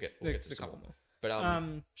 Oh, we'll get There's to a couple some. more.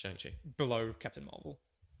 But Shang-Chi. Below Captain Marvel.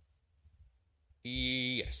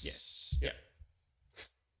 Yes. Yes. Yeah.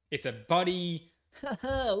 It's a buddy.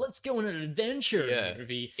 Let's go on an adventure Yeah,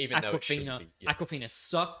 movie. even though it should Aquafina. be, yeah. Aquafina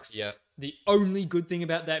sucks. Yeah. The only good thing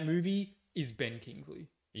about that movie is Ben Kingsley.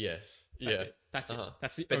 Yes. That's yeah. it. That's it.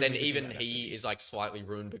 That's the But then only good thing even about that he movie. is like slightly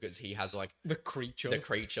ruined because he has like the creature. the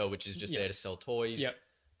creature, which is just Yeah. there to sell toys. Yep.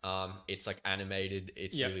 It's like animated.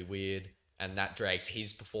 It's Yep. really weird, and that drags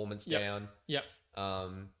his performance Yep. down. Yep.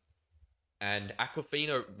 And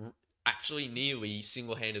Aquafina actually nearly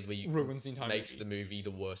single-handedly Ruins the entire makes movie. the movie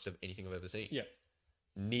the worst of anything I've ever seen. Yeah.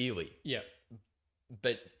 Nearly. Yeah.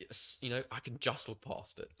 But I can just look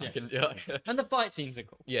past it. Yeah. I can. And the fight scenes are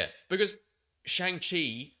cool. Yeah, because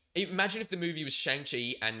Shang-Chi. Imagine if the movie was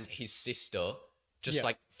Shang-Chi and his sister just Yeah.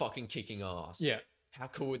 like fucking kicking ass. Yeah. How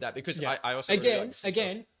cool would that be? Because Yeah. I also really like the sister.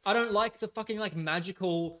 Again, I don't like the fucking like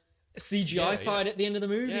magical CGI Yeah, fight at the end of the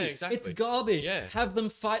movie. Yeah, exactly. It's garbage. Yeah. Have them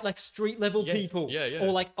fight like street level Yes. people. Yeah, yeah.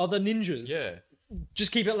 Or like other ninjas. Yeah,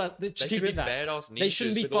 Just keep it like they just should keep be it that. badass ninjas. They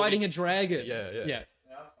shouldn't be with all fighting a these- dragon. Yeah, yeah. Yeah.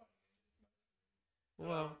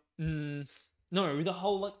 Well, No, the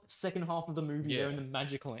whole like second half of the movie Yeah. they're in the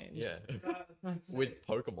magic land. yeah, with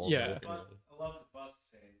Pokemon. Yeah. walking around. I love the bus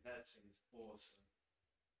scene. That scene's awesome.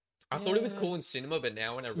 I thought it was Yeah. cool in cinema, but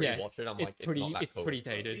now when I Yes, rewatch it, I'm it's like, pretty. it's not that It's cool. pretty Do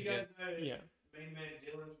dated. you Yeah. guys know Yeah. Main Man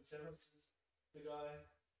Dylan from Severance is the guy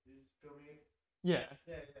who's filming it? Yeah.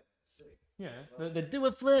 Yeah, sick. Yeah. The do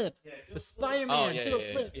a flip. Yeah, The Spider-Man Oh, yeah, do yeah,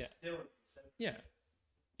 a flip. Yeah. Dylan from Severance. Yeah.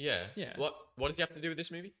 Yeah, Yeah. What does he have to do with this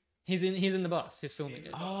movie? He's in the bus. He's filming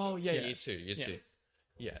it. Oh yeah, Yeah. he is too. He is Yeah. too.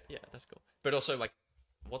 Yeah, yeah, that's cool. But also like,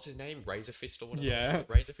 what's his name? Razor Fist or whatever. Yeah.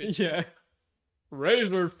 Razor Fist. Yeah.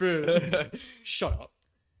 Razor fist. Shut up.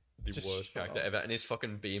 The Just worst shut character up. ever, and his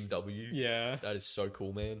fucking BMW. Yeah. That is so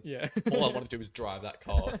cool, man. Yeah. All I want to do is drive that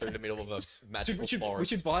car through the middle of a magical we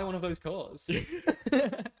forest. should buy one of those cars.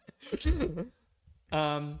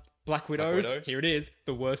 Black Widow, Widow. here it is.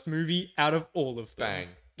 The worst movie out of all of them. Bang,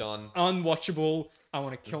 done. Unwatchable. I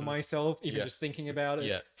want to kill myself even Yeah. just thinking about it.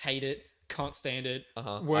 Yeah. Hate it. Can't stand it.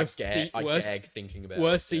 Worst. I gag thinking about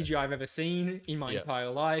worst it. Yeah. CGI I've ever seen in my Yeah. entire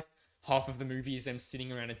life. Half of the movie is them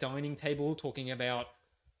sitting around a dining table talking about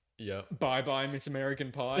Yeah. Bye Bye Miss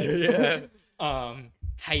American Pie. Yeah.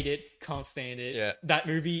 Hate it. Can't stand it. Yeah. That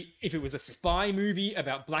movie, if it was a spy movie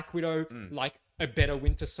about Black Widow, like a better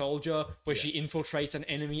Winter Soldier, where she infiltrates an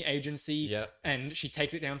enemy agency Yeah. and she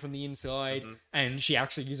takes it down from the inside, and she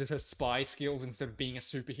actually uses her spy skills instead of being a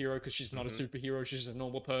superhero, because she's not a superhero, she's a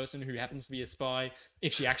normal person who happens to be a spy.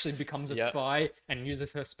 If she actually becomes a Yeah. spy and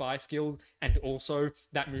uses her spy skills, and also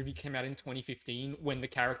that movie came out in 2015 when the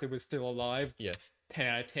character was still alive, Yes. 10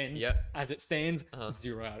 out of 10. Yep. As it stands,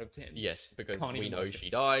 0 out of 10. Yes, because Can't we even know watch it. she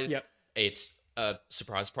dies. Yep. It's a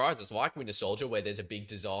surprise. It's like Winter Soldier, where there's a big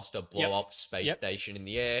disaster, blow Yep. up space Yep. station in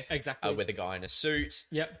the air. Exactly. With a guy in a suit.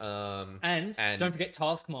 Yep. And don't forget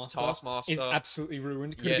Taskmaster. Taskmaster. Is absolutely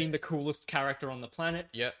ruined. Could Yes. have been the coolest character on the planet.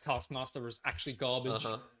 Yep. Taskmaster was actually garbage.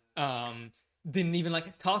 Uh-huh. Didn't even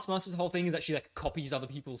like Taskmaster's whole thing is that she like copies other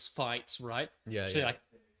people's fights, right? Yeah, She yeah.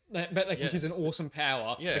 but Yeah. which is an awesome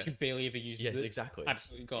power. Yeah. But she barely ever uses Yes, it. exactly.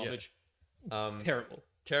 Absolutely garbage. Um, Terrible.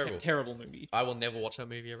 Terrible. Terrible movie. I will never watch that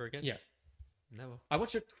movie ever again. Yeah. Never. I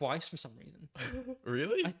watched it twice for some reason.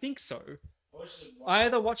 Really? I think so. Watched it I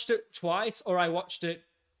either watched it twice or I watched it.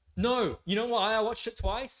 No, you know why I watched it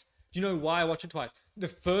twice? Do you know why I watched it twice? The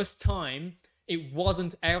first time it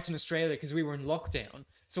wasn't out in Australia because we were in lockdown,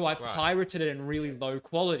 so I pirated it in really low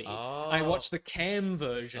quality. I watched the cam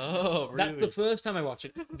version. Oh, really? That's the first time I watched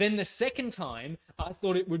it. Then the second time, I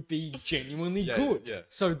thought it would be genuinely good. Yeah.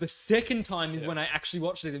 So the second time is when I actually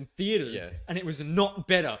watched it in theaters, Yes. and it was not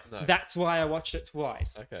better. No. That's why I watched it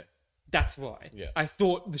twice. Okay. That's why. Yeah. I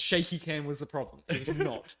thought the shaky cam was the problem. It was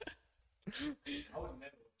not. I would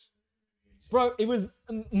never watch it. Bro, it was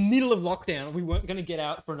middle of lockdown. We weren't going to get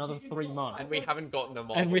out for another 3 months. And we haven't gotten a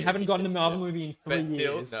Marvel And we haven't movie gotten a since, Marvel movie in 3 But still,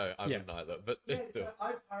 years. no, I yeah. wouldn't either. But Yeah, still. so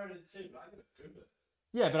I pirated it too, but I gotta Google it.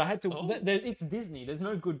 Yeah, but I had to. Oh. It's Disney. There's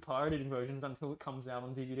no good pirated versions until it comes out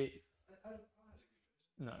on DVD.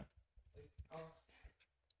 No.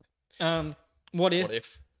 What if? What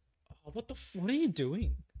if? Oh, what the What are you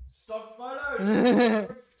doing? Stock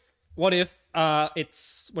photo! What if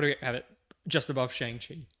it's what do we have it just above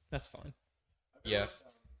Shang-Chi? That's fine. Yeah.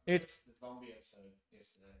 It The zombie episode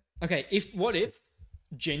yesterday. okay. What if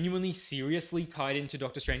genuinely seriously tied into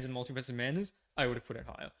Doctor Strange and Multiverse of Madness? I would have put it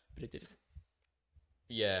higher, but it didn't.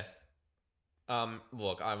 Yeah.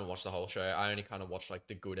 Look, I haven't watched the whole show. I only kind of watched like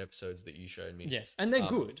the good episodes that you showed me. Yes, and they're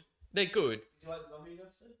good. They're good. Did you like the zombie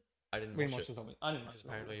episode? I didn't We watch watched it. the zombie. I didn't like it.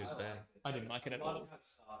 Apparently it was bad. I didn't like it at I loved all. how it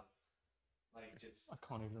started. Like, just. I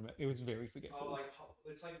can't even remember. It was very Oh, forgetful. like,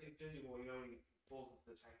 it's like Infinity War, you know, when he falls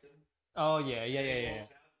into the sanctum? Oh yeah. He falls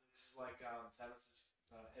out, it's like, Thanos is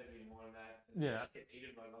heavy and more than that. And Yeah. he gets eaten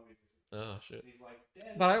by zombies. Oh shit. And he's like,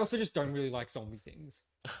 damn. But I also just don't really like zombie things.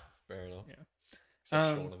 Fair enough. Yeah.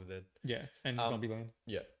 Except Shaun of the Dead. Yeah, and Zombieland.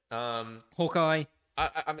 Yeah. Hawkeye.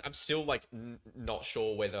 I'm still like not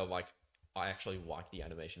sure whether like I actually like the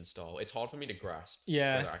animation style. It's hard for me to grasp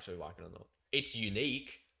Yeah. whether I actually like it or not. It's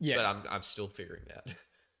unique, Yes. but I'm still figuring it out.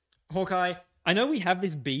 Hawkeye. I know we have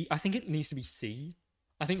this B. I think it needs to be C.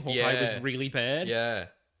 I think Hawkeye Yeah. was really bad. Yeah.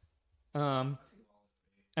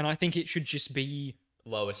 And I think it should just be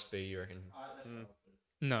Lowest B, you reckon?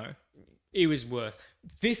 no. It was worse.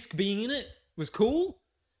 Fisk being in it was cool,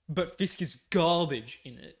 but Fisk is garbage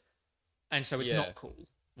in it, and so it's Yeah. not cool.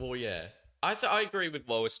 Well, yeah. I agree with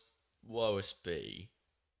lowest B.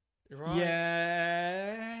 Right?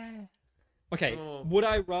 Yeah. Okay. Oh. Would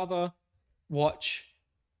I rather watch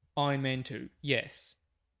Iron Man 2? Yes.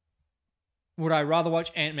 Would I rather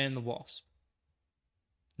watch Ant-Man and the Wasp?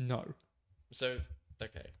 No. So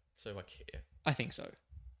okay. So I care. I think so.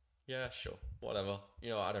 Yeah, sure. Whatever. You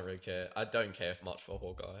know, I don't really care. I don't care much for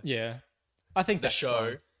Hawkeye. Yeah. I think The that's show.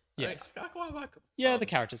 fun. Yes. I quite like it. Yeah, the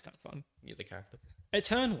character's kind of fun. Yeah, the character.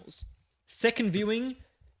 Eternals. Second viewing,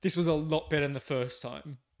 this was a lot better than the first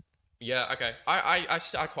time. Yeah, okay.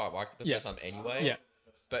 I quite liked it the Yeah. first time anyway. Yeah.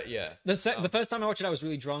 But yeah. The first time I watched it, I was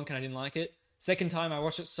really drunk and I didn't like it. Second time I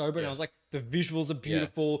watched it sober and I was like, the visuals are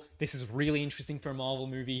beautiful. This is really interesting for a Marvel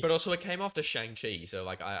movie. But also, it came after Shang-Chi, so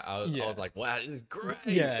like I was like, wow, this is great.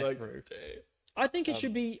 Yeah, like, true. damn. I think it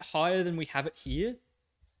should be higher than we have it here.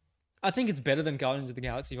 I think it's better than Guardians of the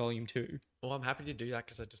Galaxy Volume 2. Well, I'm happy to do that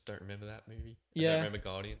because I just don't remember that movie. I Yeah. don't remember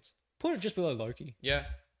Guardians. Put it just below Loki. Yeah,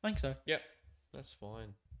 I think so. yeah, that's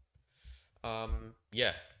fine.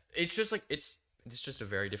 Yeah, it's just like it's just a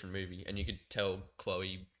very different movie, and you could tell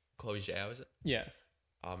Chloe Zhao, is it? Yeah.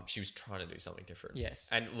 She was trying to do something different. Yes.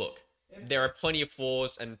 And look, there are plenty of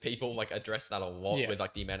flaws, and people like address that a lot Yeah. with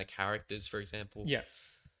like the amount of characters, for example. Yeah.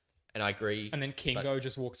 And I agree. And then Kingo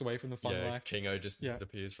just walks away from the final yeah, act. Kingo just Yeah.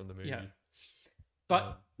 disappears from the movie. Yeah.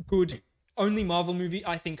 But good. Only Marvel movie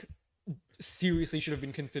I think seriously should have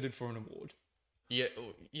been considered for an award. Yeah.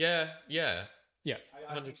 Yeah. I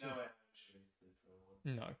think 100%. no way should be considered for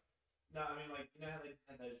a award. No. No, I mean, like, you know how they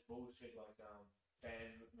had those bullshit, like,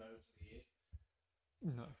 fan modes of the year?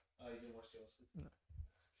 No. Oh, you didn't watch the Oscars?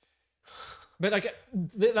 But like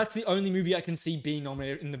that's the only movie I can see being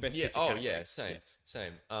nominated in the best Yeah. picture Oh category. yeah. Same. Yes.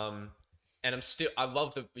 Same. And I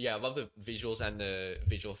love the visuals and the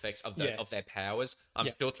visual effects of Yes. their powers. I'm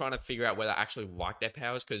Yeah. still trying to figure out whether I actually like their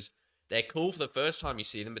powers because they're cool for the first time you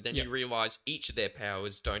see them, but then Yeah. you realize each of their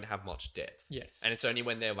powers don't have much depth. Yes. And it's only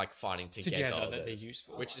when they're like fighting together, that they're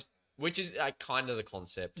useful. which is like kind of the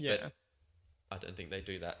concept. Yeah. But I don't think they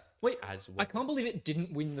do that. Wait, as well. I can't believe it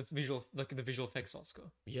didn't win the visual effects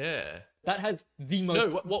Oscar. Yeah. That has the most. No,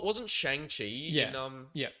 what wasn't Shang-Chi Yeah. in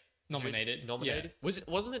Yeah. Nominated. Nominated?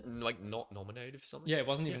 Wasn't it like not nominated for something? Yeah, it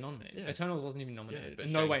wasn't even nominated. Yeah. Eternals wasn't even nominated. but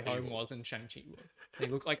And No Way Shang-Chi Home was. was, and Shang-Chi was. They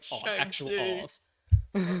look like actual Shang-Chi. arse.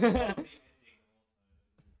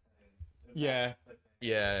 Yeah.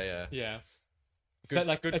 Yeah. Yeah. But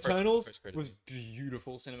like good Eternals post-credits. was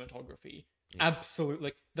beautiful cinematography. Absolutely.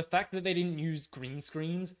 Like the fact that they didn't use green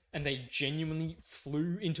screens and they genuinely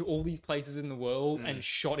flew into all these places in the world and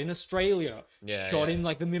shot in Australia. Shot in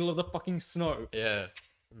like the middle of the fucking snow. Yeah.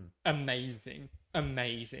 Amazing.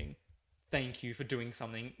 Amazing. Thank you for doing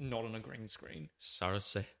something not on a green screen.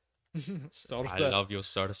 Sarase. Sort of I stuff. love your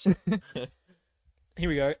Sarase. Here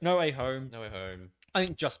we go. No Way Home. No Way Home. I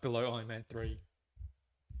think just below Iron Man 3.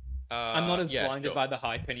 I'm not as blinded by the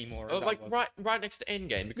hype anymore. As I like was. right next to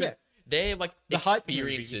Endgame because they're like The hype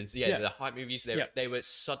experiences. movies. Yeah, Yeah. the hype movies. They were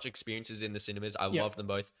such experiences in the cinemas. I Yeah. love them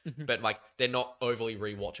both, but like they're not overly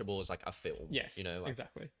rewatchable as like a film. Yes, you know, like,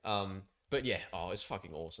 exactly. But yeah, it's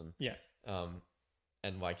fucking awesome. Yeah.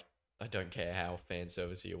 And like I don't care how fan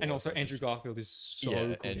servicey it was. And also like, Andrew Garfield is so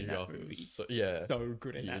good in that movie. So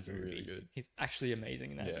good in that movie. Really good. He's actually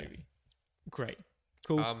amazing in that Yeah. movie. Great.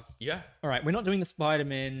 Cool. Yeah. All right, we're not doing the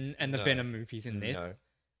Spider-Man and the No. Venom movies in this.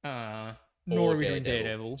 No. Nor Or are we doing Daredevil.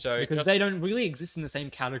 Daredevil. So because just- they don't really exist in the same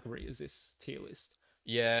category as this tier list.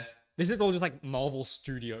 Yeah. This is all just like Marvel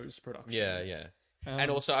Studios productions. Yeah. And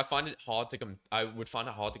also, I find it hard to I would find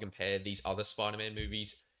it hard to compare these other Spider-Man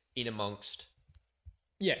movies in amongst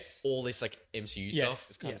yes, all this like MCU stuff.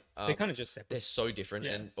 It's kind of, they're kind of just separate. they're so different,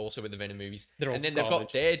 Yeah. and also with the Venom movies, They're all and then they've garbage.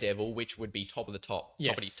 got Daredevil, which would be top of the top, Yes.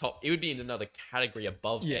 top of the top. It would be in another category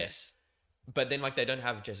above Yes. S. But then like they don't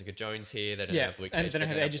have Jessica Jones here. They don't Yeah, have Luke and Cage, they don't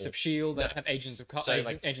have Agents all- of Shield. They No. don't have Agents of So,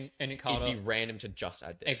 like, Agent It'd Carter. be random to just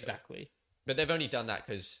add Daredevil. Exactly. But they've only done that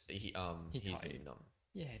because he's tied. in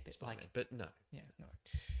Yeah, but Spider-Man. like, But no. yeah, no.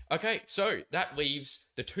 Okay, so that leaves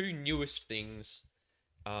the two newest things,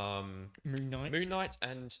 Moon Knight. Moon Knight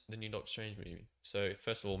and the new Doctor Strange movie. So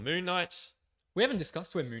first of all, Moon Knight. We haven't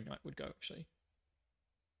discussed where Moon Knight would go actually.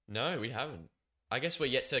 No, we haven't. I guess we're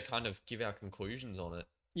yet to kind of give our conclusions on it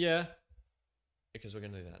Yeah, because we're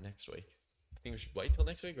going to do that next week. I think we should wait till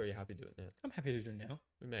next week, or are you happy to do it now? I'm happy to do it now.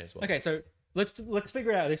 We may as well. Okay, so let's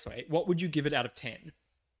figure it out this way. What would you give it out of 10?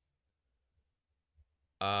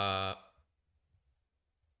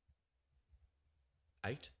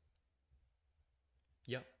 8.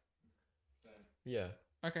 Yeah. Yeah.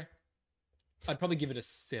 Okay. I'd probably give it a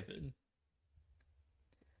 7.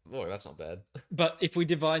 Oh, that's not bad. But if we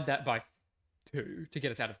divide that by 2 to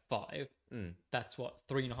get us out of 5, Mm. that's what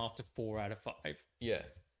 3.5 to 4 out of 5, Yeah.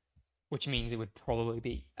 which means it would probably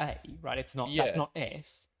be A, right? It's not. Yeah. That's not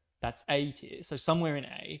S. That's A tier. So somewhere in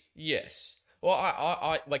A. Yes. Well,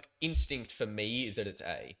 I like instinct for me is that it's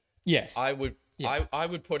A. Yes. I would Yeah. I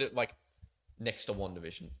would put it like next to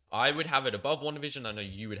WandaVision. I would have it above WandaVision. I know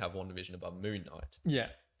you would have WandaVision above Moon Knight. Yeah.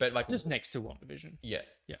 But like Just next to WandaVision. yeah.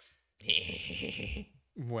 Yeah.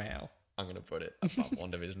 I'm Wow. gonna put it above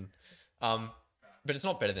WandaVision. But it's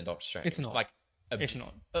not better than Doctor Strange. It's not. Like It's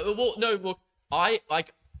not. well, no, look, I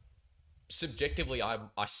like subjectively I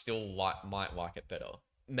still might like it better.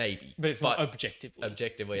 Maybe. But it's not objectively.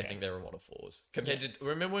 Objectively, I Yeah. think there are a lot of flaws. Compared to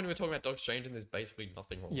remember when we were talking about Doctor Strange and there's basically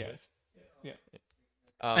nothing wrong with Yes. Yeah. it.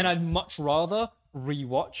 And I'd much rather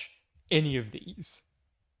rewatch any of these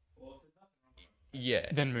yeah.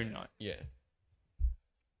 than Moon Knight. Yeah.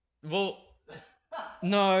 Well,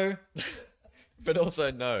 No. but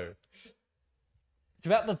also no. It's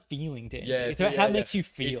about the feeling, Dan. Yeah, It's about how it makes you It's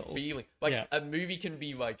feel. feeling like Yeah. a movie can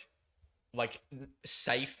be like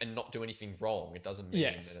safe and not do anything wrong. It doesn't mean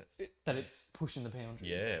Yes. that it's That it's pushing the boundaries.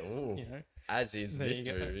 yeah. Ooh. You know? As is There this you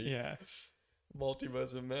go. movie. Yeah.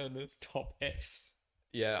 Multiverse of Madness. Top S.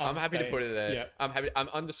 Yeah, I'm happy to put it there. Yeah. I'm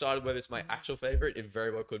undecided whether it's my actual favorite. It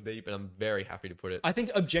very well could be, but I'm very happy to put it. I think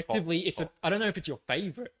objectively, top. I don't know if it's your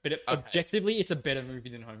favorite, but objectively, it's a better movie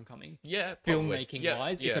than Homecoming. Yeah, probably. Filmmaking Yeah,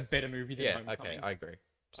 wise, yeah. it's a better movie than Yeah, Homecoming. okay, I agree.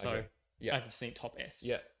 So Yeah. I just think top S.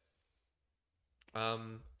 Yeah.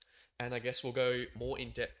 And I guess we'll go more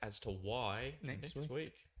in depth as to why Next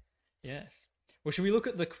week. Yes. Well, should we look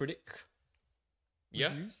at the critic Yeah.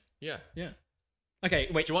 reviews? Yeah. Yeah. Okay,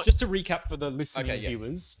 wait. Do you want- Just to recap for the listening Okay, yeah.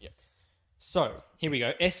 viewers. Yeah. So here we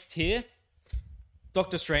go. S tier: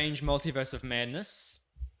 Doctor Strange: Multiverse of Madness,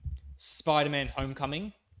 Spider-Man: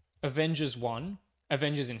 Homecoming, Avengers 1,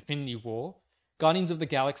 Avengers: Infinity War, Guardians of the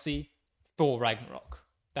Galaxy, Thor: Ragnarok.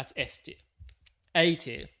 That's S tier. A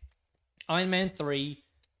tier: Iron Man 3,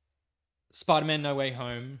 Spider-Man: No Way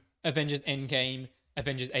Home, Avengers: Endgame,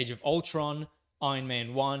 Avengers: Age of Ultron, Iron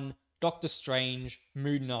Man 1, Doctor Strange,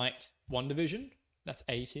 Moon Knight, WandaVision. That's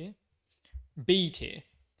A tier. B tier: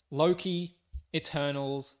 Loki,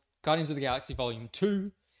 Eternals, Guardians of the Galaxy Volume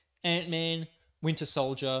 2, Ant-Man, Winter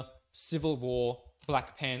Soldier, Civil War,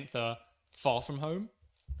 Black Panther, Far From Home.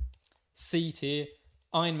 C tier: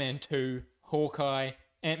 Iron Man 2, Hawkeye,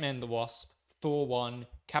 Ant-Man the Wasp, Thor 1,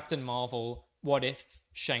 Captain Marvel, What If,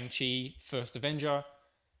 Shang-Chi, First Avenger,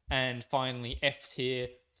 and finally F tier,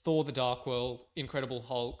 Thor: The Dark World, Incredible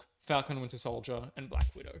Hulk, Falcon Winter Soldier, and Black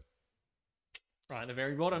Widow. Right at the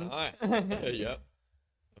very bottom. Nice. Yep.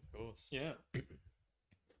 Of course. Yeah.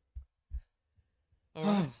 All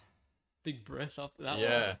right. Big breath after that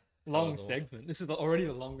Yeah. one. Long was a lot. segment. This is already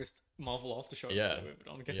the longest Marvel After Show Yeah. episode we've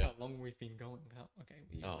done. Guess Yeah. how long we've been going about. Okay.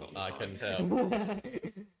 We've Oh, got the I can time.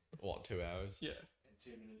 What, 2 hours? Yeah. And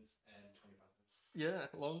 2 minutes and 25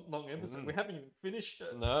 minutes. Yeah. Long episode. Mm. We haven't even finished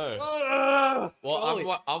it. No. Ah, Well,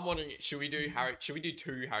 Ollie. I'm wondering, should we do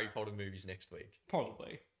 2 Harry Potter movies next week?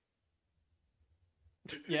 Probably.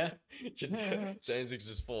 Yeah. Danzig's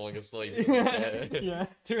just falling asleep. Yeah.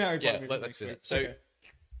 2 Harry Potter Yeah, movies let's next do week. that. So, Okay.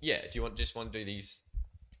 yeah, do you want to do these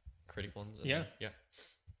critic ones? and Yeah. then- yeah.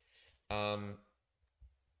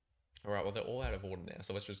 All right. Well, they're all out of order now,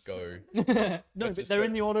 so let's just go. No, Let's but just they're go-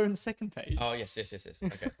 in the order in the second page. Oh yes.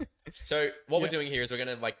 Okay. So what we're Yeah. doing here is we're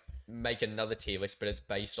gonna make another tier list, but it's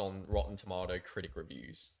based on Rotten Tomato critic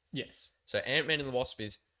reviews. Yes. So Ant-Man and the Wasp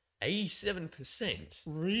is 87%.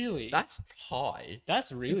 Really? That's high.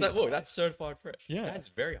 That's really Look, that's certified fresh. Yeah. That's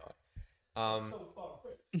very high. So far,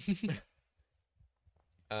 quick.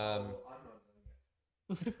 Um, I'm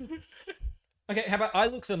not doing it. Okay, how about I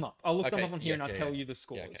look them up? I'll look them Okay, up on here yes, and I'll yeah, tell yeah. you the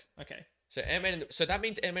scores. Yeah, Okay. so so that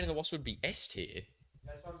means Ant-Man and the Wasp would be S tier.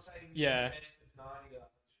 That's what I'm saying. Yeah. Best of 90 to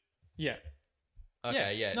Yeah.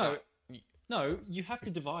 Okay, yeah. No. No, you have to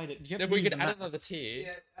divide it. You have No, to we use could the add math. another tier.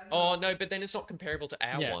 Yeah, and Oh no, but then it's not comparable to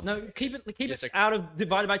our Yeah. one. No, keep it Yeah, it so- out of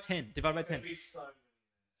divided by 10. Divided by it's gonna 10. be so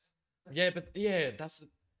Yeah, but yeah, that's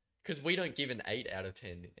because we don't give an 8 out of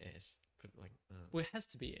 10 S. But like, Well, it has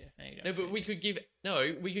to be a. There you go. no, but we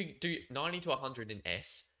could do 90 to 100 in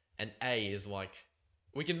S, and A is like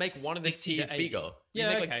we can make one of the 60 to tiers 80. bigger. We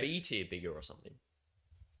Yeah, can make okay. like B tier bigger or something.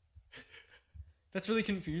 That's really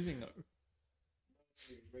confusing though.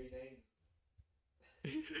 rename.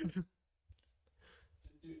 Just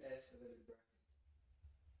do S and then in brackets.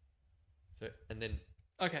 So and then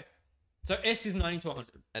Okay. So S is 90 to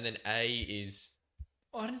 100. and then A is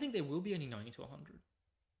Oh, I don't think there will be any 90 to 100.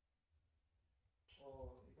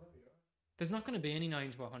 Oh, it might be right. There's not going to be any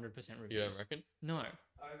 90 to 100% reviews. you don't reckon? No. Okay.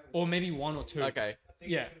 Or maybe 1 or 2. Okay. I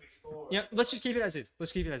think yeah. it's gonna be 4. Yeah, let's just keep it as is.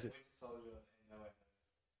 Let's keep it as is. Winter Soldier and no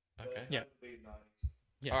Ant-Man. Okay. Yeah. That'll be 90s.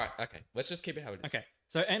 Yeah. All right. Okay. Let's just keep it how it is. Okay.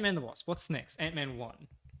 So Ant-Man the Wasp. What's next? Ant-Man 1.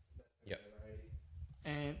 Yep. Oh,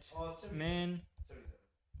 77. Ant-Man. 77.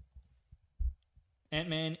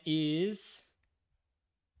 Ant-Man is...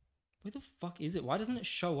 Where the fuck is it? Why doesn't it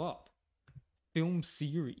show up? Film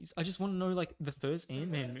series. I just want to know, like, the first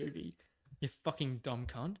Ant-Man movie. You fucking dumb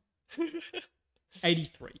cunt.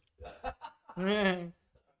 83. Okay.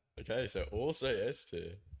 Okay. So also S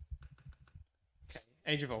tier.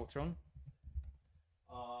 Age of Ultron.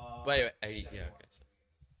 Wait. 80. Yeah. Okay. So.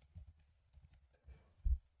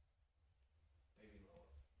 Maybe lower.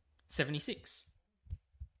 76.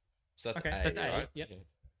 So that's Okay, A, so that's A, right? yep.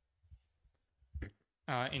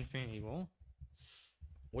 Infinity War.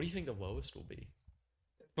 What do you think the lowest will be?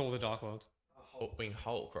 Thor the Dark World. Being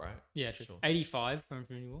Hulk, right? Yeah, true. Sure. 85 for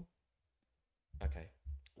Infinity War. Okay.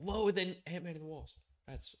 Lower than Ant-Man and the Wasp.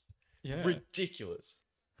 That's Yeah. ridiculous.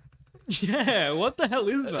 Yeah, what the hell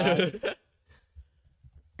is that?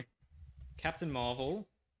 Captain Marvel.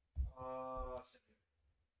 Second.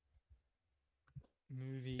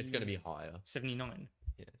 Movie. It's going to be higher. 79.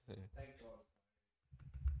 Yeah. Thank God.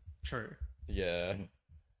 True. Yeah.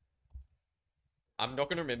 I'm not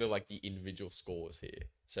going to remember like the individual scores here.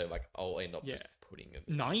 So like I'll end up just putting them.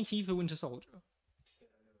 90 for Winter Soldier.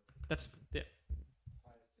 That's yeah,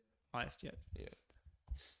 highest yet. Yeah.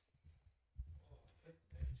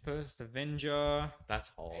 First Avenger. That's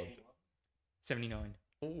hard. 79.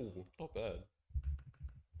 Oh, not bad.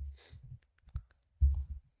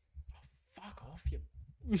 Fuck off, you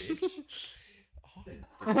bitch.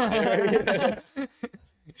 Oh,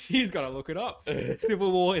 He's got to look it up.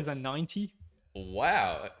 Civil War is a 90.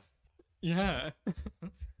 wow. Yeah.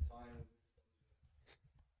 Fine.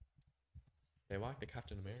 They like the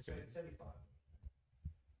Captain America. 75.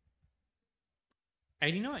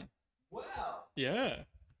 89. Wow. Yeah.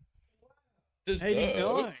 Deserved.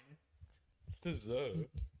 89. Deserved.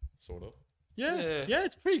 Sort of. Yeah. Yeah. Yeah,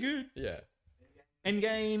 it's pretty good. Yeah.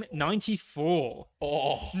 Endgame 94.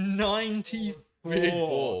 Oh, 94. big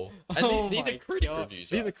ball. And Oh these my are critic God. reviews,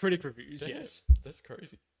 These right? are critic reviews, Damn, yes. That's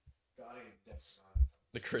crazy. Guardians definitely 90.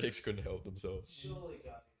 The critics couldn't help themselves. Surely Guardians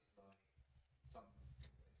is 90. Something.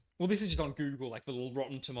 Well, this is just on Google, like the little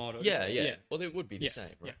Rotten Tomatoes. Yeah. Well, it would be the Yeah, same,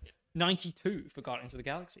 right? 92 for Guardians of the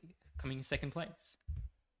Galaxy, coming in second place.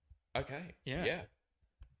 Okay. Yeah. Yeah.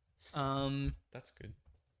 That's good.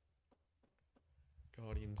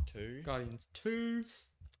 Guardians 2. Guardians 2,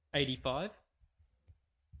 85. Okay,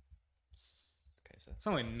 so that's...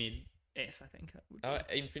 Somewhere mid S, I think. That would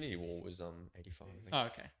be. Infinity War was 85. I think. Oh,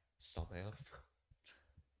 okay.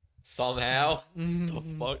 Somehow.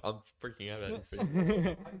 The fuck? I'm freaking out about Infinity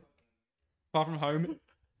War. Far From Home.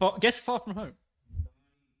 Guess Far From Home.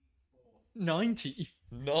 90.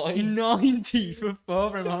 90 for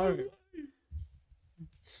Far From Home.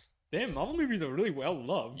 Damn, Marvel movies are really well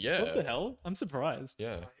loved. Yeah. What the hell? I'm surprised.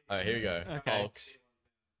 Yeah. Alright, here we go. Okay. Hulk.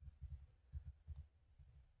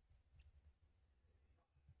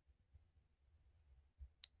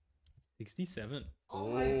 $67. Oh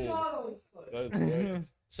my Ooh. god, That is great.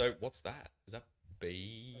 So what's that? Is that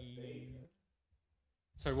B?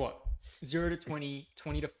 So what? 0 to 20,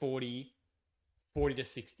 20 to 40, 40 to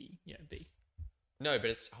 60. Yeah, B. No,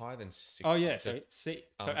 but it's higher than 60. Oh, yeah. So C.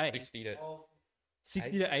 So A. 60 to...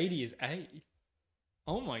 60 to 80 is A.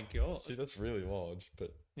 Oh my god. See, that's really large,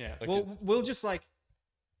 but... Yeah. Like, Well, we'll just like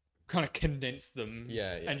kind of condense them.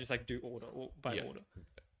 Yeah, yeah. And just like do order or by Yeah. order.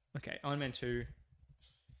 Okay. Iron Man 2.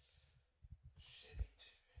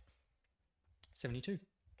 72.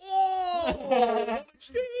 Oh!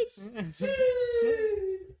 Yes!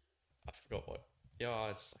 I forgot what... Yeah,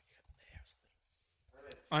 it's like...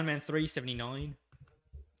 Iron Man 3, 79.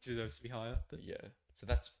 Deserves to be higher. But Yeah. So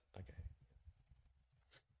that's... Okay.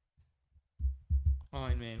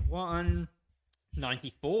 Iron Man 1,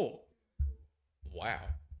 94. Wow.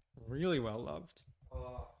 Really well loved.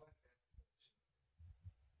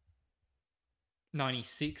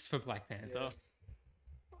 96 for Black Panther.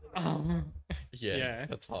 Yeah. Yeah.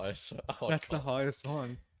 That's high. So, oh, That's the God, highest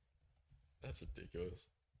one. That's ridiculous.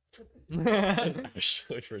 That's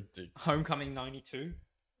actually ridiculous. Homecoming 92.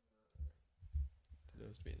 That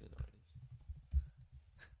must be in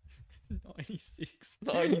the 96.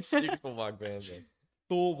 90s. 96 for Black Panther.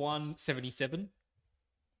 Thor 1, 77.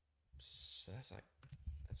 So that's like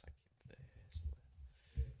there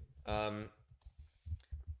somewhere.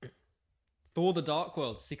 Thor the Dark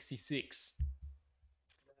World 66.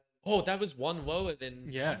 Oh, that was one lower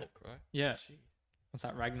than Yeah. Hulk, right? Yeah. What's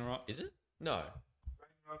that, Ragnarok? Is it? No.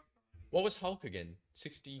 What was Hulk again?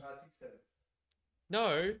 60.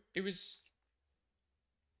 No, it was.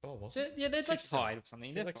 Oh, was it? Yeah, they're like 67. tied or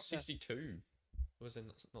something. It They're was like not- 62. Or was there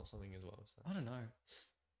not something as well? So I don't know.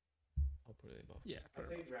 I'll put it in box. Yeah. I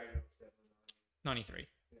think Ragnarok's definitely 93.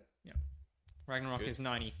 Yeah. Yeah. Ragnarok Good. is Good.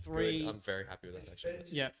 93. I'm very happy with that actually.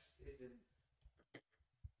 Yeah. isn't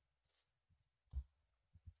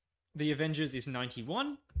The Avengers is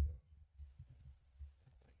 91.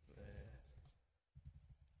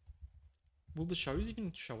 Will the shows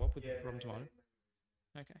even show up with Rotten Tomato?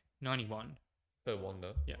 Okay. 91. Per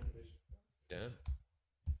Wanda. Yeah. Damn.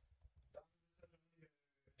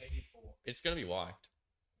 84. It's gonna be wiped.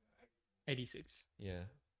 86. Yeah.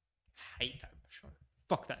 Hate that show.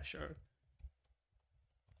 Fuck that show.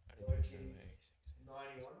 I didn't even know Loki. 86.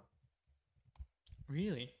 91.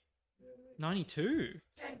 Really? 92?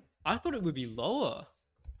 I thought it would be lower.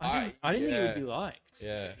 I didn't think it would be liked.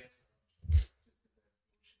 Yeah.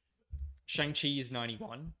 Shang-Chi is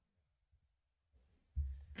 91.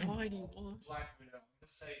 91. Black Widow. I'm gonna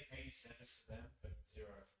say 87 for them, but 0.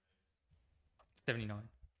 79.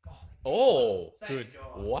 Oh, Thank Good.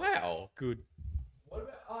 God. wow. Good. What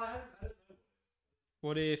about? Oh, I don't know.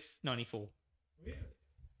 What if 94? Really?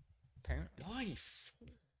 Apparently. 94.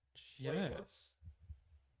 Yeah.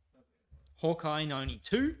 Hawkeye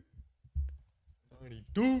 92.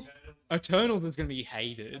 92. Eternals is going to be I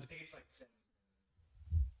hated. think it's like 7.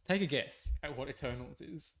 Take a guess at what Eternals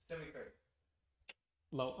is. 73.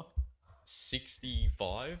 Lower.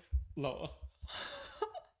 65. Lower.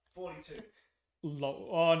 42. Low.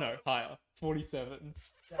 Oh no, higher. 47.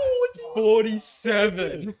 That's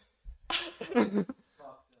 47. fucked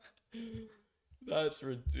up. That's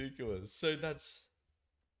ridiculous. So that's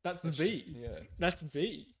That's the B. yeah. That's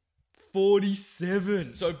B.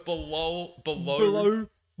 47. So below Below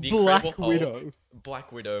The Black Incredible Hulk, Widow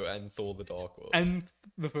Black Widow and Thor: The Dark World. and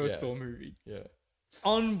the first Yeah. Thor movie. Yeah.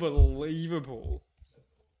 Unbelievable.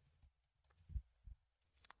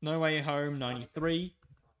 No Way Home 93.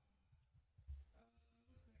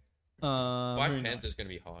 Black Moon Knight, Panther's gonna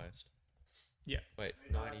be highest. Yeah. Wait,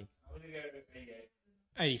 I'm 90. gonna go with 88.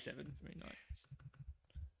 87. Moon Knight.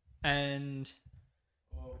 And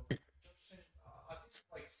Or, I think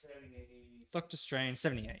like 70. Doctor Strange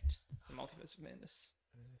 78. The Multiverse of Madness.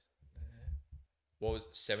 What was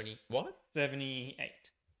 70? What? 78.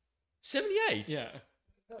 78. Yeah.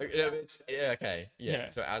 Okay, no, okay. Yeah. Yeah.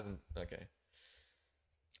 So it hasn't. Okay.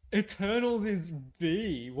 Eternals is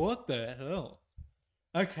B. What the hell?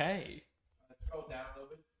 Okay. Scroll down a little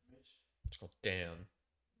bit, Mitch. It's got down.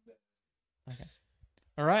 Okay.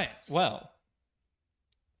 All right. Well,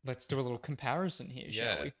 let's do a little comparison here, shall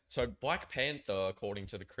Yeah. we? So Black Panther, according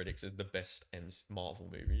to the critics, is the best Marvel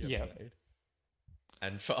movie ever Yeah. made.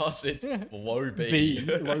 And for us, it's low B. B,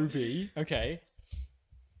 low B. Okay.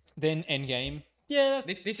 Then Endgame. Yeah.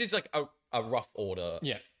 This is like a rough order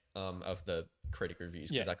Yeah. of the critic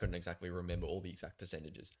reviews because I Yes. couldn't exactly remember all the exact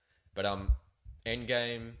percentages. But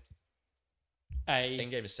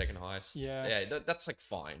Endgame is second highest. Yeah. Yeah, that's like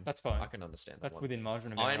fine. That's fine. I can understand that That's one. within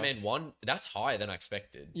margin of error. Iron Man 1, that's higher than I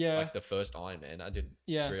expected. Yeah. Like the first Iron Man. I didn't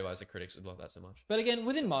Yeah. realize the critics would love that so much. But again,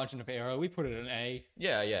 within margin of error, we put it an A.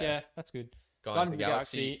 Yeah. Yeah, that's good. Guardians of the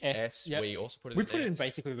Galaxy, S. Yep. We also put it We in put it in S.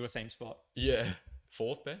 basically the same spot. Yeah.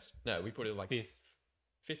 Fourth best? No, we put it like Fifth.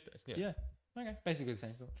 best. Yeah. Yeah. Okay. Basically the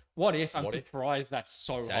same spot. What if? I'm What if? surprised that's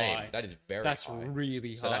so Damn, high. that is very That's high.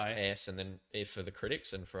 really So high. that's S, and then A for the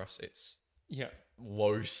critics, and for us it's Yeah.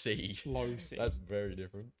 low C. Low C. That's very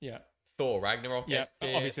different. Yeah. Thor Ragnarok, Yeah. S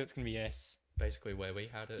tier, Obviously, it's gonna be S. basically where we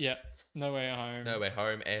had it. Yeah. No Way Home. No Way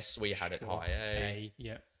Home, S. We had it Sure. high A.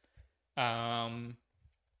 Yeah.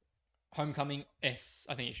 Homecoming S.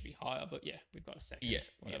 I think it should be higher, but yeah, we've got a second. Yeah,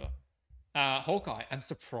 Whatever. Hawkeye. I'm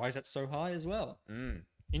surprised that's so high as well.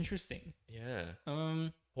 Interesting. Yeah.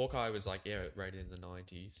 Um. Hawkeye was like rated in the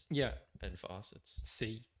 90s, Yeah. and for us it's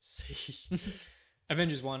C. C.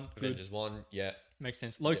 Avengers 1. Good. Avengers 1, yeah. Makes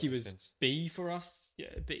sense. Loki makes was sense. B for us.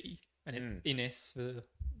 Yeah, B. And it's in S for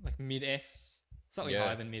like mid S. Slightly Yeah.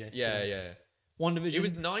 higher than mid S. Yeah. WandaVision. It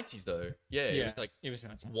was 90s though. Yeah, Yeah. it was like It was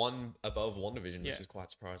nice. one above WandaVision, Yeah. which is quite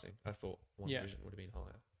surprising. I thought WandaVision Yeah. would have been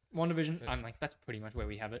higher. WandaVision. Yeah. I'm like, that's pretty much where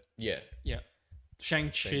we have it. Yeah. Yeah.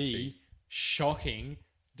 Shang-Chi. Shang-Chi. Shocking.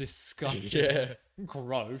 Disgusting. Yeah.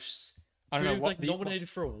 Gross. I Dude, don't it know was what like the nominated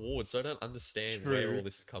for awards, so I don't understand where True. all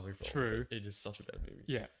this is coming from. True. It is such a bad movie.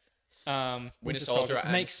 Yeah. Winter Soldier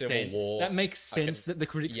and makes Civil sense. War, That makes I can- sense that the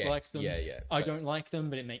critics Yes, like them. Yeah. I but- don't like them,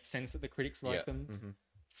 but it makes sense that the critics like yeah, them. mhm.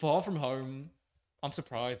 Far From Home. I'm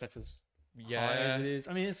surprised that's as high Yeah, as it is.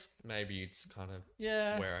 I mean, it's maybe it's kind of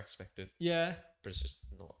yeah, where I expected, yeah, but it's just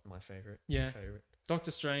not my favorite. yeah. Favorite.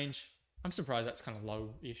 Doctor Strange. I'm surprised that's kind of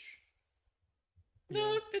low-ish.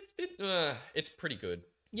 No, it's pretty good.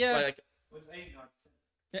 Yeah, Like, It was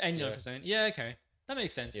 89%. 89%. Yeah, okay, that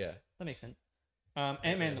makes sense. yeah. That makes sense.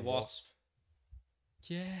 Ant-Man and the Wasp.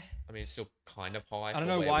 Yeah, I mean, it's still kind of high. I don't for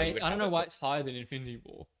know where why. we would I don't have know it, why but- it's higher than Infinity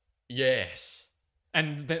War. Yes,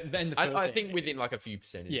 And then the first I think Ant-Man. within like a few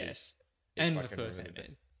percentages. Yes, if and I the can first remember.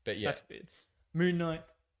 Ant-Man. But yeah, That's weird. Moon Knight.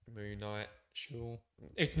 Moon Knight. Sure.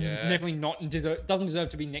 It's Yeah. definitely not doesn't deserve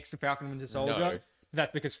to be next to Falcon and Winter Soldier. No.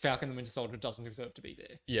 That's because Falcon and Winter Soldier doesn't deserve to be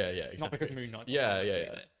there. Yeah, exactly. Not because Moon Knight. doesn't Yeah, deserve to yeah,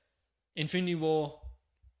 be there. Infinity War.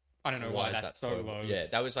 I don't know why is that's that so low. Yeah,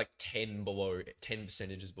 that was like 10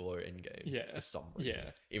 percentages below Endgame. Yeah, For some reason.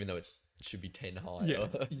 yeah. Even though it should be 10 higher. Yeah.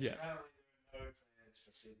 Yeah. Apparently there are no plans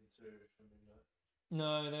for season 2 for Midnight.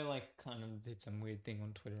 No, they like kind of did some weird thing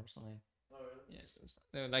on Twitter or something. Oh, really?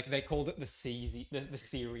 Yes, they called it the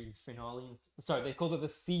series finale. Sorry, they called it the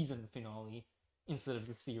season finale instead of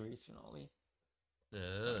the series finale.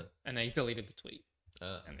 And they deleted the tweet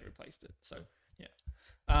and they replaced it. So yeah.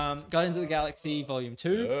 Guardians of the Galaxy Volume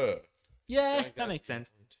 2. Yeah, that makes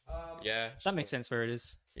sense. Yeah. That makes sense where it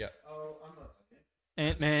is. Oh, I'm not done yet.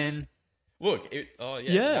 Ant-Man, Look,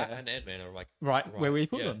 Yeah. that and Ant-Man are like right where we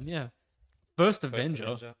put yeah. them. Yeah. First First Avenger.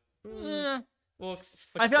 Avenger. Eh, Well,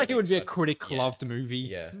 for I feel like it would be a critics, critic yeah. loved movie.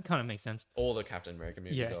 Yeah. Kind of makes sense. all the Captain America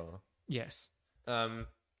movies Yeah. are. Yes.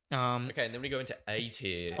 Okay, and then we go into A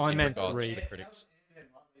tier. Iron in Man regards to 3. the critics.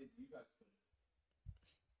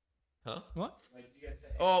 Huh? What? Like, do you guys say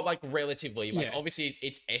Oh, like relatively. Like Yeah. obviously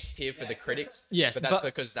it's S tier for the critics. Yes, but that's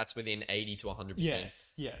because that's within 80 to 100%.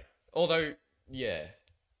 yes. Yeah. Although, yeah,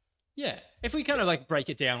 Yeah. If we kind of like break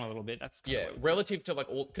it down a little bit, that's kind yeah, of relative to like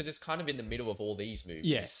all, because it's kind of in the middle of all these movies.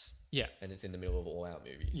 yes. Yeah. and it's in the middle of all our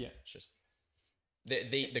movies. Yeah. It's just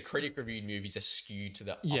the critic reviewed movies are skewed to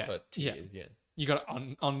the Yeah, upper yeah. tiers. Yeah. You got to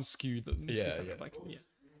unskew them. to Yeah, kind yeah. of like, yeah.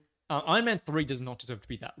 Iron Man 3 does not deserve to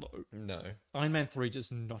be that low. No. Iron Man 3 does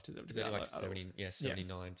not deserve to It's be only that like low. at all. 70,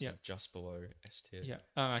 79, so Yeah. just below S tier.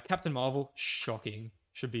 Yeah. Captain Marvel, shocking.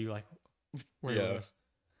 Should be like way Yeah. worse.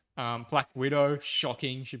 Black Widow,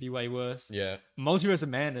 shocking. Should be way worse. Yeah. Multiverse of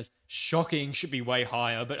Madness, shocking. Should be way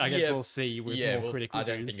higher, but I guess Yeah. we'll see with Yeah, more well, critical I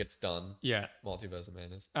don't reviews. think it's done. Yeah. Multiverse of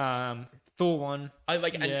Madness. Thor 1. I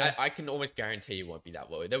like, and Yeah. I can almost guarantee it won't be that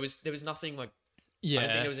low. There was nothing like. Yeah. I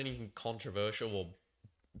don't think there was anything controversial or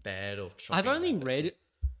bad or shocking. I've only about it,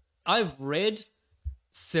 I've read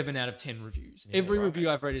 7 out of 10 reviews. Yeah, Every right. review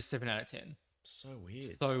I've read is 7 out of 10. So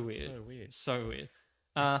weird. So weird. So weird. So weird.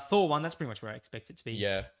 Thor 1, that's pretty much where I expect it to be.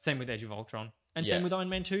 Yeah. Same with Age of Ultron. and Yeah. same with Iron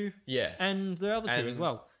Man 2 Yeah. and the other two as And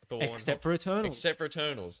well, Thor and except for Eternals. Except for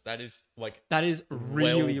Eternals. That is like that is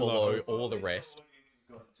really well below low. all the rest.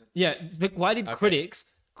 Yeah, why did Okay. critics?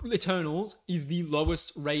 Eternals is the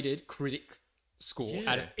lowest rated critic score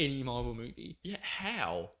out of Yeah. any Marvel movie. Yeah,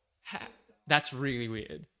 how? That's really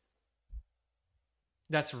weird.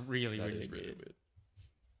 That's really, That really is really weird. weird.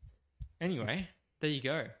 Anyway, there you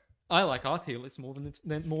go. I like our tier list more than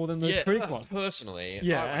the Yeah, critic one. personally,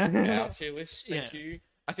 Yeah. I like our tier list. Thank Yes. you.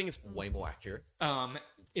 I think it's way more accurate.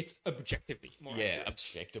 It's objectively more. Yeah, accurate.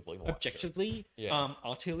 objectively more. accurate. Objectively, Yeah.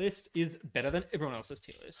 our tier list is better than everyone else's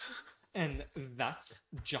tier list, and that's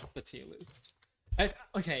just the tier list.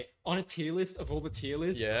 Okay, on a tier list of all the tier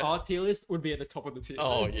lists, Yeah. our tier list would be at the top of the tier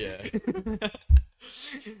Oh list. yeah.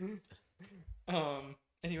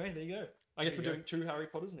 Anyway, there you go. I guess There we're you doing 2 Harry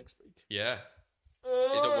Potters next week. Yeah.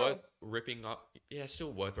 Is it worth ripping up? Yeah, it's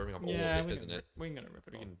still worth ripping up all of this, we're isn't gonna, it? we're gonna rip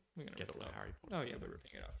it We off. can We're gonna Get rip all it the off. Harry Potter. Oh yeah, we're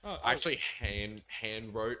ripping it up. Oh, I actually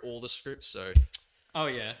hand wrote all the scripts, so oh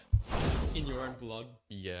yeah, in your own blood.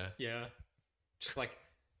 yeah. Yeah, just like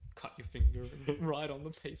cut your finger and write on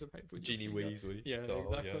the piece of paper. with your Ginny finger. Weasley. Yeah,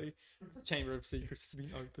 style, exactly. The Chamber of Secrets has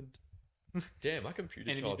been opened. Damn, my computer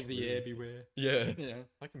Enemies charged of the really- air beware. Yeah. Yeah,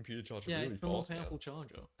 My computer charged yeah, really it's the more fast now. powerful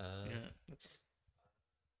charger. Uh, Yeah.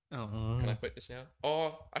 Oh. Can I quit this now?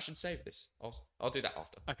 Oh, I should save this. I'll do that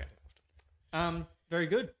after. Okay. Very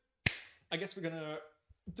good. I guess we're gonna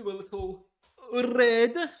do a little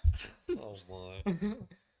red. Oh my.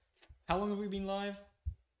 How long have we been live?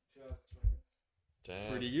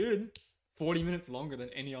 Damn. Pretty good. 40 minutes longer than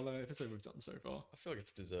any other episode we've done so far. I feel like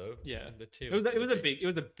it's deserved. Yeah. The tier It was a list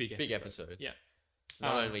is big episode. Yeah.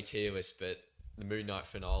 Not Um, only tier list, but the Moon Knight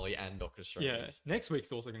finale and Doctor Strange. Yeah. Next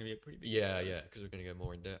week's also going to be a pretty big Yeah, episode. yeah, because we're gonna go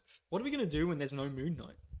more in depth. What are we going to do when there's no Moon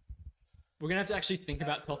Knight? We're going to have to actually think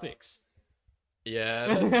about topics.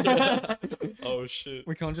 Yeah. Oh shit.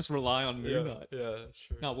 We can't just rely on Moon Knight. Yeah, that's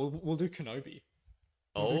true. No, we'll do Kenobi.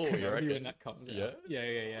 We'll Oh, do you Kenobi reckon? when that comes Yeah? out.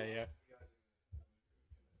 Yeah.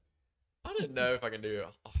 I don't know if I can do.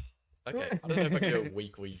 Okay, I don't know if I can do a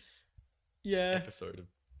weekly Yeah. episode of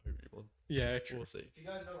Obi-Wan. Yeah, true. We'll see. If you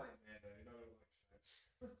guys don't like Mando, you don't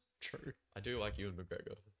like True. I do like Ewan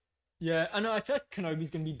McGregor. Yeah, I know. I feel like Kenobi's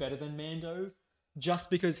going to be better than Mando just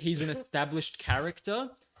because he's an established character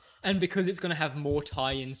and because it's going to have more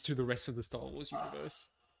tie-ins to the rest of the Star Wars universe.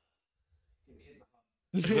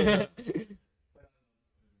 Yeah.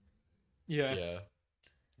 Yeah. Yeah.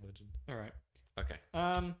 Legend. All right. Okay.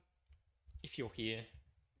 If you're here,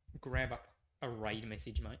 grab up a raid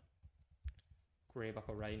message, mate. Grab up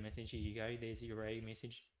a raid message. Here you go. There's your raid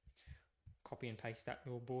message. Copy and paste that,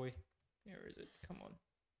 little boy. Where is it? Come on.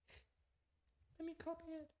 Let me copy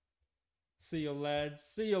it. See you, lads.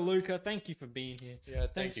 See you, Luca. Thank you for being here. Yeah,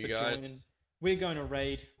 Thanks you for guys. joining. We're going to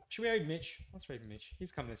raid. Should we raid Mitch? Let's raid Mitch.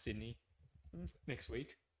 He's coming to Sydney next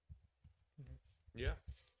week. Yeah.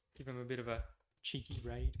 Give him a bit of a cheeky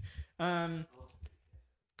raid.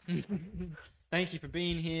 Thank you for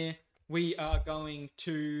being here. We are going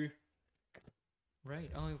to raid.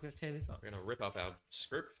 Oh, we've got to tear this up. We're gonna rip up our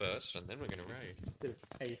script first, and then we're gonna raid. Bit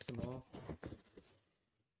of ASMR.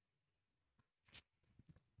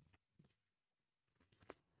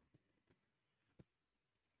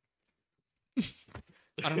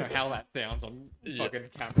 I don't know how that sounds on Yeah. fucking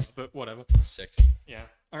camera, but whatever. Sexy. Yeah.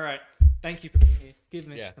 All right. Thank you for being here. Give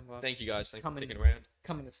me Yeah. some love. Thank you guys. Thanks for Coming- sticking around.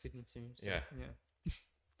 Coming to Sydney soon. So, Yeah. Yeah.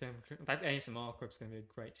 Damn, that ASMR clip's gonna be a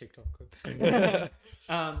great TikTok clip.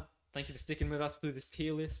 Thank you for sticking with us through this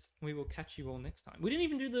tier list. We will catch you all next time. We didn't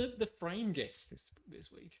even do the frame guess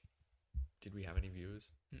this week. Did we have any viewers?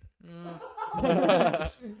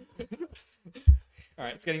 All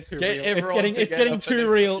right, it's getting too Get real. everyone It's getting together too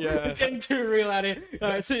for real. Yeah. It's getting too real out here. All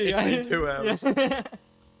right, see you It's guys. been 2 hours. Yes.